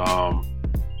 man.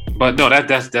 But no,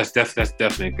 that's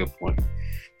definitely a good point.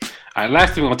 All right,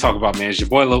 last thing we're gonna talk about, man, is your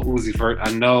boy Lil Uzi Vert.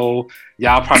 I know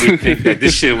y'all probably think that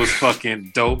this shit was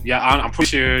fucking dope. Yeah, I'm pretty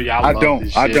sure y'all. I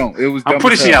don't. It was. I'm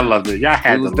pretty sure y'all loved it. Y'all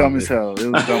had. It was dumb as hell. It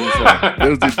was dumb as hell.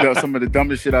 It was some of the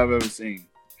dumbest shit I've ever seen.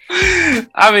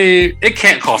 I mean, it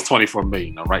can't cost $24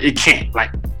 million, though, right? It can't.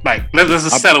 Like, let's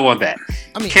just settle on that.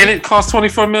 I mean, can it cost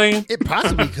 $24 million? It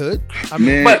possibly could. I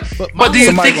mean, but do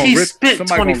you think he spent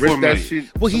 $24 million?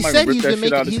 Well, he said he's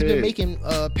been making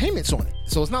payments on it.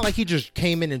 So it's not like he just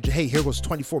came in and, hey, here goes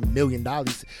 $24 million. What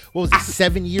was it?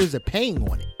 7 years of paying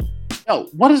on it. Yo,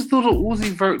 what is Lil Uzi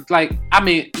Vert like? I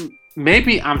mean,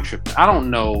 maybe I'm tripping. I don't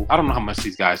know how much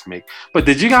these guys make. But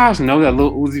did you guys know that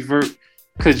Lil Uzi Vert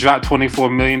could drop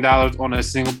 $24 million on a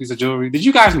single piece of jewelry? Did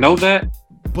you guys know that?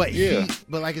 But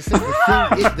but like I said,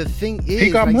 the thing is, he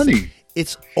got money.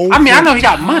 It's over. I mean, I know he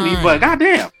got money, but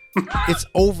goddamn, it's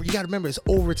over. You got to remember, it's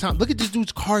over time. Look at this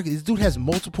dude's car. This dude has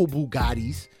multiple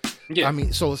Bugattis. Yeah. I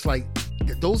mean, so it's like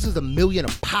those is $1 million a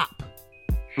pop.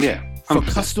 Yeah, 100%.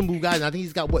 For custom Bugattis. I think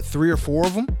he's got 3 or 4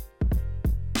 of them.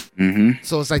 Mm-hmm.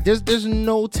 So it's like there's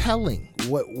no telling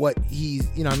what he's,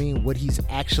 you know what I mean, what he's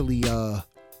actually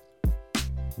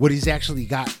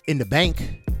got in the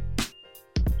bank.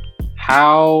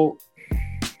 How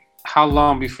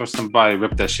long before somebody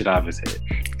ripped that shit out of his head?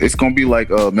 It's gonna be like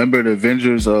remember the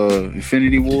Avengers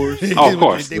Infinity Wars? Oh, of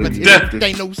course.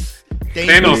 Thanos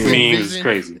memes is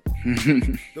crazy.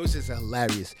 Those is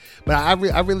hilarious. But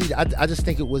I just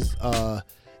think it was to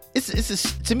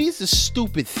me it's a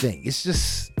stupid thing. It's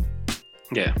just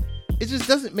it just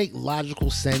doesn't make logical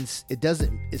sense.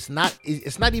 It's not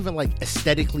even like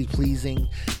aesthetically pleasing.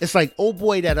 It's like, oh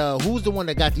boy, that who's the one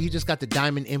that he just got the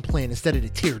diamond implant instead of the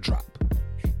teardrop?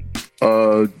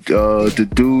 The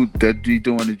dude that be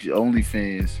doing the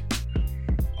OnlyFans.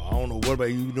 I don't know. What about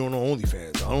you doing on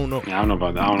OnlyFans? I don't know. Yeah, I don't know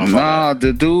about that.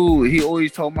 The dude, he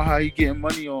always talking about how he getting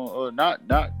money on not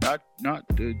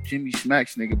the Jimmy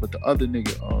Smacks nigga, but the other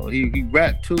nigga. He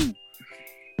rap too.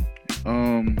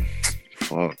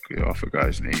 fuck? Yeah, I forgot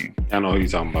his name. I know who you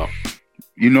talking about.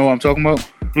 You know what I'm talking about?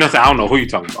 No, I don't know who you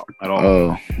talking about at all.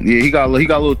 Oh, yeah, he got a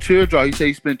little teardrop. He said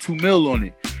he spent $2 million on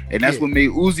it, and that's Yeah. what made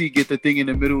Uzi get the thing in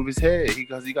the middle of his head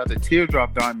because he got the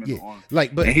teardrop diamond Yeah. on.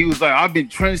 Like, but And he was like, "I've been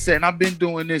trendsetting. I've been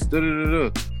doing this." Da, da, da,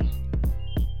 da.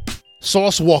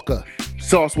 Sauce Walker,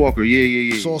 Sauce Walker,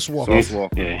 yeah. Sauce Walker. Sauce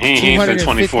Walker. Yeah, he ain't spent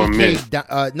 24 minutes.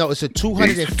 No, it's a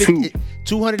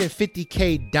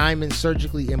 250K diamond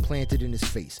surgically implanted in his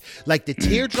face. Like the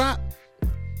teardrop,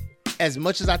 as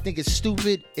much as I think it's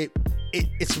stupid,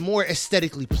 it's more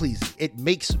aesthetically pleasing. It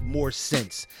makes more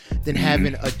sense than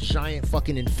having a giant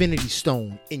fucking infinity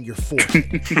stone in your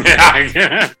forehead.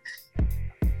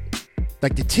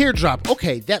 Like the teardrop,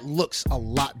 okay, that looks a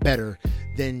lot better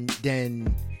than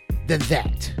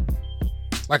that.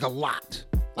 Like a lot.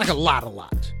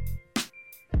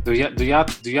 Do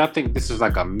y'all think this is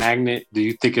like a magnet? Do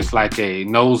you think it's like a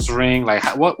nose ring? Like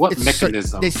what It's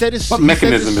mechanism? They said it's what he said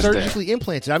mechanism it's is that? surgically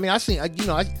implanted. I mean, I see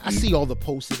all the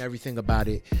posts and everything about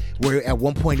it. Where at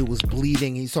one point it was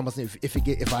bleeding. He's talking about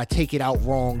if I take it out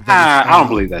wrong, then I don't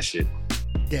believe that shit.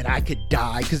 that I could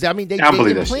die. Because I mean, they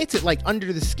believe that implant it like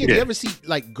under the skin. Yeah. You ever see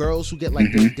like girls who get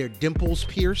like their dimples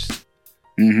pierced?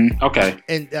 Mm-hmm. Okay.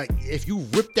 And if you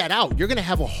rip that out, you're gonna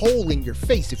have a hole in your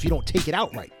face if you don't take it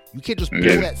out right. You can't just pull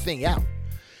that thing out.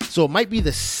 So it might be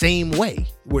the same way,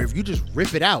 where if you just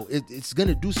rip it out, it's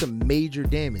gonna do some major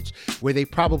damage. Where they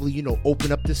probably,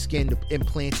 open up the skin to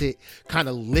implant it, kind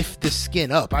of lift the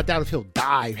skin up. I doubt if he'll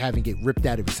die having it ripped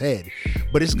out of his head,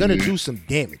 but it's gonna do some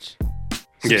damage,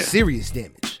 some serious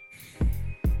damage.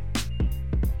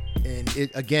 And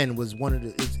it again was one of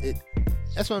the.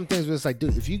 That's one of the things where it's like,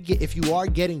 dude, if you are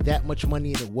getting that much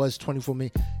money and it was 24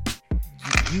 million,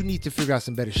 you need to figure out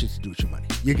some better shit to do with your money.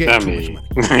 You're getting too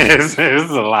much money. It's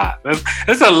a lot.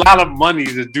 It's a lot of money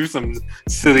to do some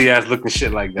silly ass looking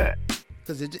shit like that.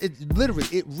 Because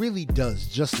it really does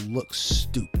just look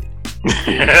stupid.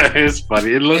 It's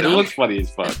funny. It looks funny as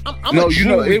fuck. I'm a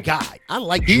jewelry guy. I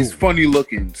like he's jewelry. funny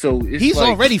looking, so it's He's like,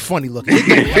 already funny looking.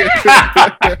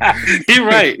 You're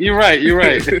right.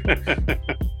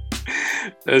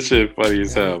 That shit funny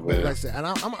as hell, man. Like I said, and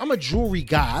I'm a jewelry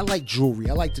guy. I like jewelry.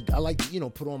 I like to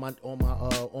put on my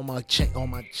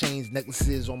chains,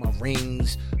 necklaces, on my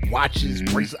rings, watches,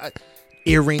 bracelets,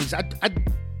 earrings.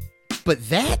 But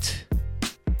that,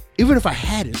 even if I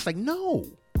had it, it's like no.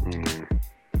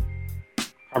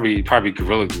 Probably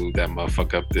Gorilla Glue that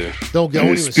motherfucker up there. Don't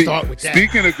even start with that.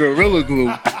 Speaking of Gorilla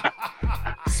Glue,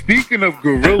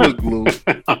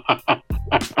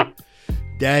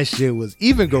 that shit was,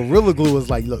 even Gorilla Glue was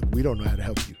like, look, we don't know how to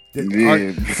help you.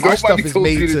 yeah, Our stuff is told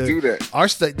made you to do that. Our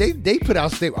stuff. They put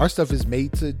out our stuff is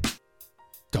made to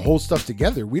hold stuff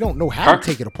together. We don't know how to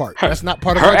take it apart. That's not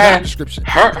part of our job description.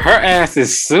 Her ass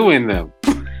is suing them.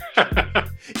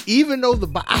 Even though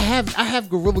I have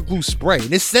Gorilla Glue spray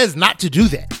and it says not to do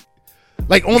that.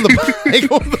 Like on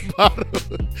the bottom,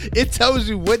 it tells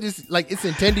you what its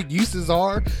intended uses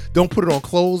are. Don't put it on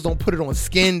clothes. Don't put it on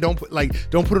skin. Don't put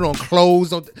it on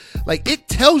clothes. It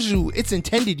tells you its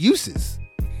intended uses.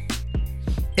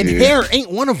 And hair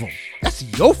ain't one of them. That's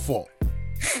your fault.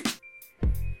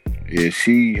 Yeah,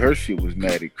 her shit was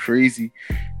mad and crazy.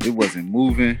 It wasn't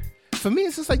moving. For me,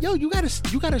 it's just like, yo, you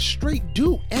gotta straight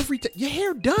do everything. Your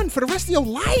hair done for the rest of your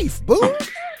life, boo.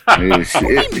 Yeah,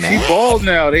 she bald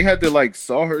now. They had to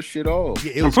saw her shit off.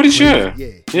 Yeah, I'm pretty sure.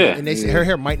 Yeah. And they say her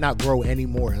hair might not grow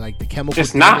anymore. Like the chemical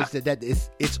it's damage not. that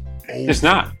it's over. It's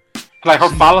not. Like her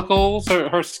follicles,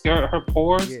 her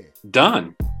pores,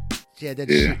 done. She had that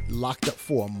shit locked up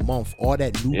for a month. All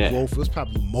that new growth. It was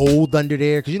probably mold under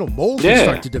there. Because, mold can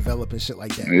start to develop and shit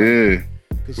like that. Yeah.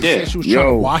 Because she said she was trying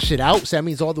to wash it out. So that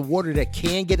means all the water that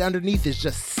can get underneath is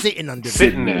just sitting under there.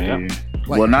 Sitting there, yeah.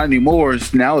 Well, not anymore.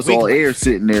 Now it's all air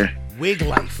sitting there. Wig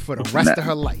life for the rest of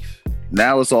her life.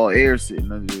 Now it's all air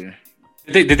sitting under there.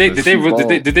 Did they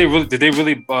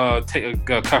really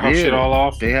cut her shit all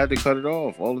off? They had to cut it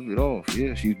off, all of it off.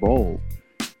 Yeah, she's bald.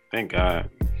 Thank God.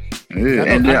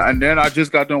 Yeah, and then I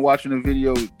just got done watching a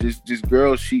video. This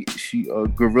girl, she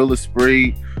gorilla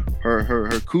sprayed her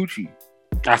coochie.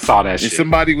 I saw that shit. And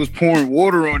somebody was pouring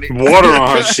water on it. Water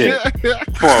on her shit.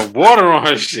 Pouring water on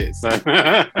her shit, son.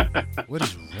 What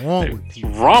is wrong with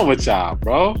people? What's wrong with y'all,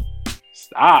 bro?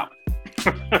 Stop.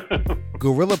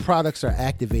 Gorilla products are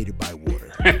activated by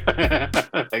water.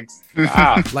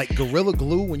 Stop. Like Gorilla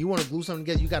Glue, when you want to glue something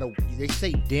together, they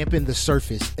say dampen the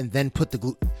surface and then put the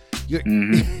glue.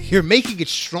 You're making it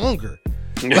stronger.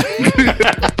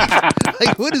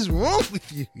 Like, what is wrong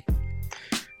with you?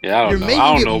 Yeah, You're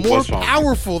making it more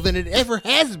powerful than it ever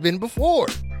has been before.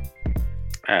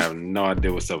 I have no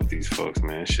idea what's up with these folks,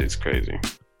 man. Shit's crazy.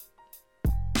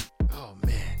 Oh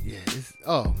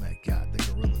Oh my God,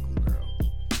 the Gorilla Glue girl.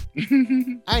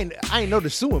 I ain't know the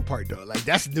suing part though. Like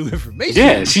that's new information.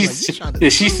 Yeah, she's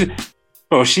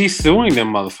suing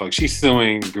them motherfuckers. She's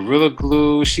suing Gorilla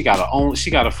Glue. She got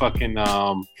a fucking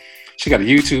she got a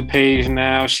YouTube page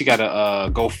now. She got a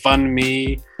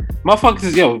GoFundMe.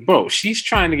 Motherfuckers, yo, bro, she's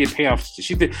trying to get paid off.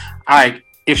 She did.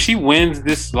 If she wins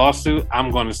this lawsuit,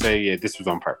 I'm gonna say, yeah, this was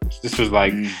on purpose. This was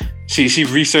like she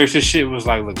researched this shit. Was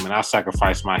like, look, man, I'll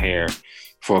sacrifice my hair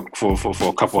for a couple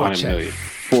 $100 million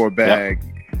for a bag.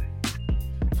 Yep.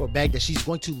 For a bag that she's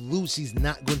going to lose. She's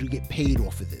not going to get paid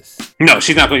off of this. No,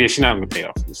 she's not going. Yeah, she's not going to pay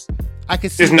off of this. I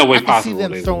can see. There's no way I can possible see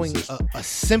them throwing a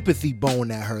sympathy bone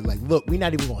at her. Like, look, we're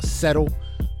not even going to settle.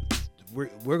 We're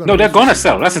going. No, they're going to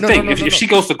settle. That's the thing. If she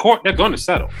goes to court, they're going to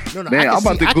settle. No, man, I'm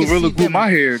about to Gorilla Glue my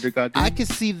hair. I can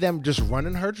see them just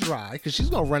running her dry because she's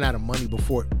going to run out of money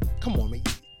before. Come on, man.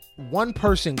 One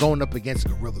person going up against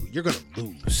Gorilla, you're going to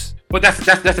lose. But that's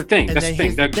the thing. That's the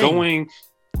thing.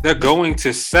 They're going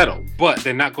to settle, but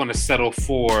they're not going to settle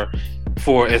for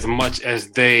as much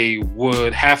as they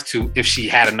would have to if she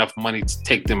had enough money to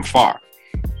take them far.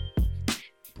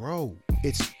 Bro,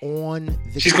 it's on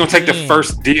the She's going to take the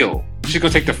first deal. She's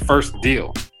going to take the first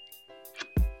deal.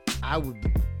 I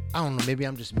don't know, maybe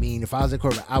I'm just mean. If I was at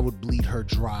court, I would bleed her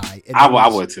dry. I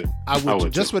would too. I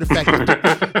would just for the fact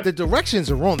that the directions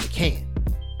are on the can.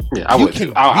 Yeah, I would too.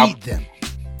 You can read them.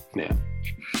 Yeah.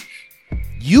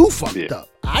 You fucked up.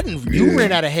 You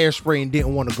ran out of hairspray and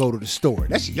didn't want to go to the store.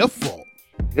 That's your fault.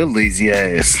 You're lazy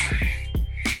ass.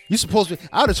 You're supposed to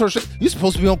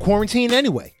be on quarantine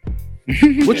anyway.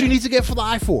 What you need to get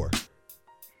fly for?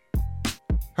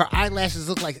 Her eyelashes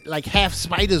look like half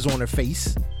spiders on her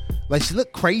face. Like she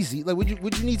looked crazy. Like what you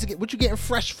need to get? What you getting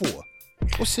fresh for?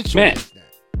 What situation is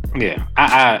that? Yeah,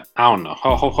 I don't know.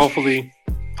 Hopefully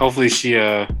she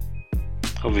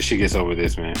gets over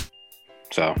this, man.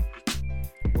 So,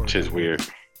 which is weird.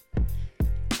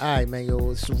 All right, man,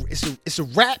 yo, it's a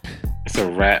wrap. It's a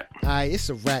wrap. All right, it's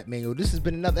a wrap, man, yo. This has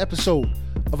been another episode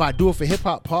of I Do It for Hip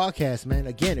Hop podcast, man.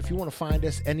 Again, if you want to find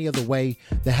us any other way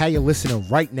than how you're listening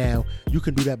right now, you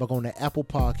can do that by going to Apple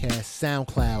Podcasts,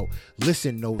 SoundCloud,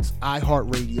 Listen Notes,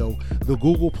 iHeartRadio, the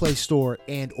Google Play Store,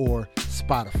 and or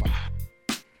Spotify.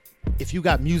 If you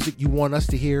got music you want us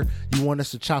to hear, you want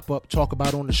us to chop up, talk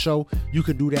about on the show, you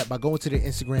can do that by going to the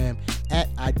Instagram at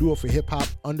I Do It for Hip Hop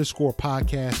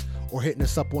 _podcast or hitting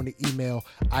us up on the email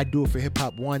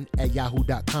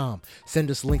idoitforhiphop1@yahoo.com. Send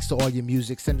us links to all your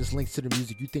music. Send us links to the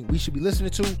music you think we should be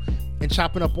listening to and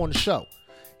chopping up on the show.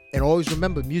 And always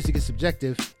remember, music is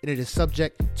subjective and it is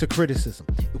subject to criticism.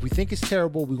 If we think it's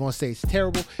terrible, we're going to say it's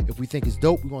terrible. If we think it's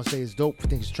dope, we're going to say it's dope. If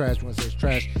we think it's trash, we're going to say it's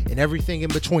trash, and everything in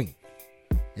between.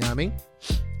 You know what I mean?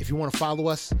 If you want to follow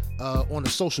us on the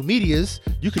social medias,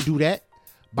 you can do that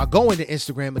by going to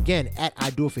Instagram again at I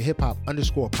Do It for Hip Hop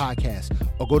 _podcast,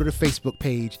 or go to the Facebook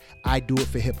page I Do It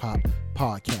for Hip Hop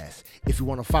podcast. If you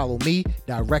want to follow me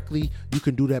directly, you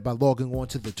can do that by logging on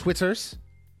to the Twitters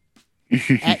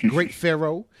at Great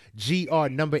Pharaoh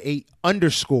GR8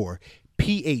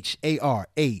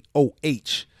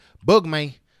 _PHARAOH. Bug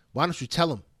man, why don't you tell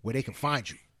them where they can find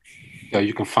you? Yo,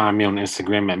 you can find me on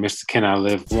Instagram at Mr. Can I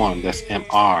Live 1. That's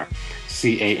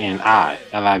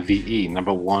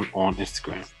MrCanilive 1 on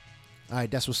Instagram. All right,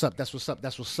 that's what's up. That's what's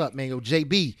up, man. Yo,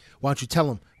 JB, why don't you tell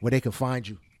them where they can find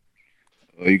you?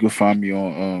 You can find me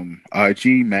on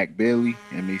IG, Mac Bailey,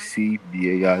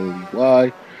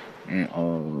 MacBailey,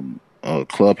 and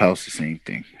Clubhouse, the same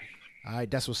thing. All right,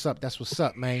 that's what's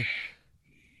up, man.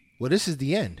 Well, this is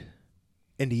the end.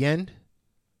 In the end,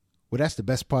 well, that's the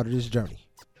best part of this journey.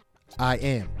 I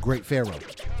am Great Pharaoh,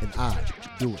 and I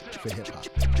do it for hip hop.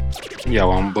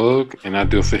 Yo, I'm Bug, and I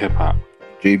do it for hip hop.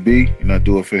 JB, and I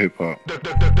do it for hip hop.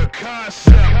 The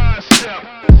concept.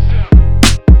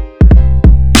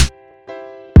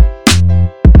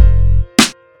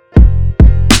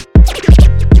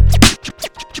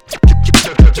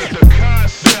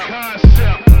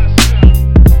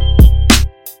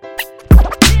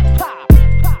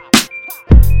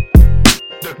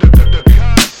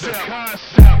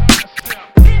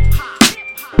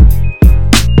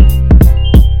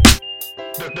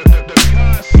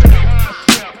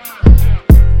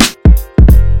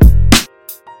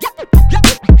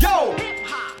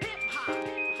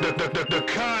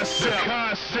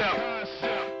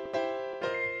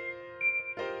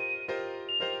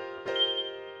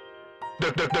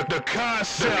 The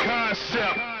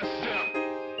concept.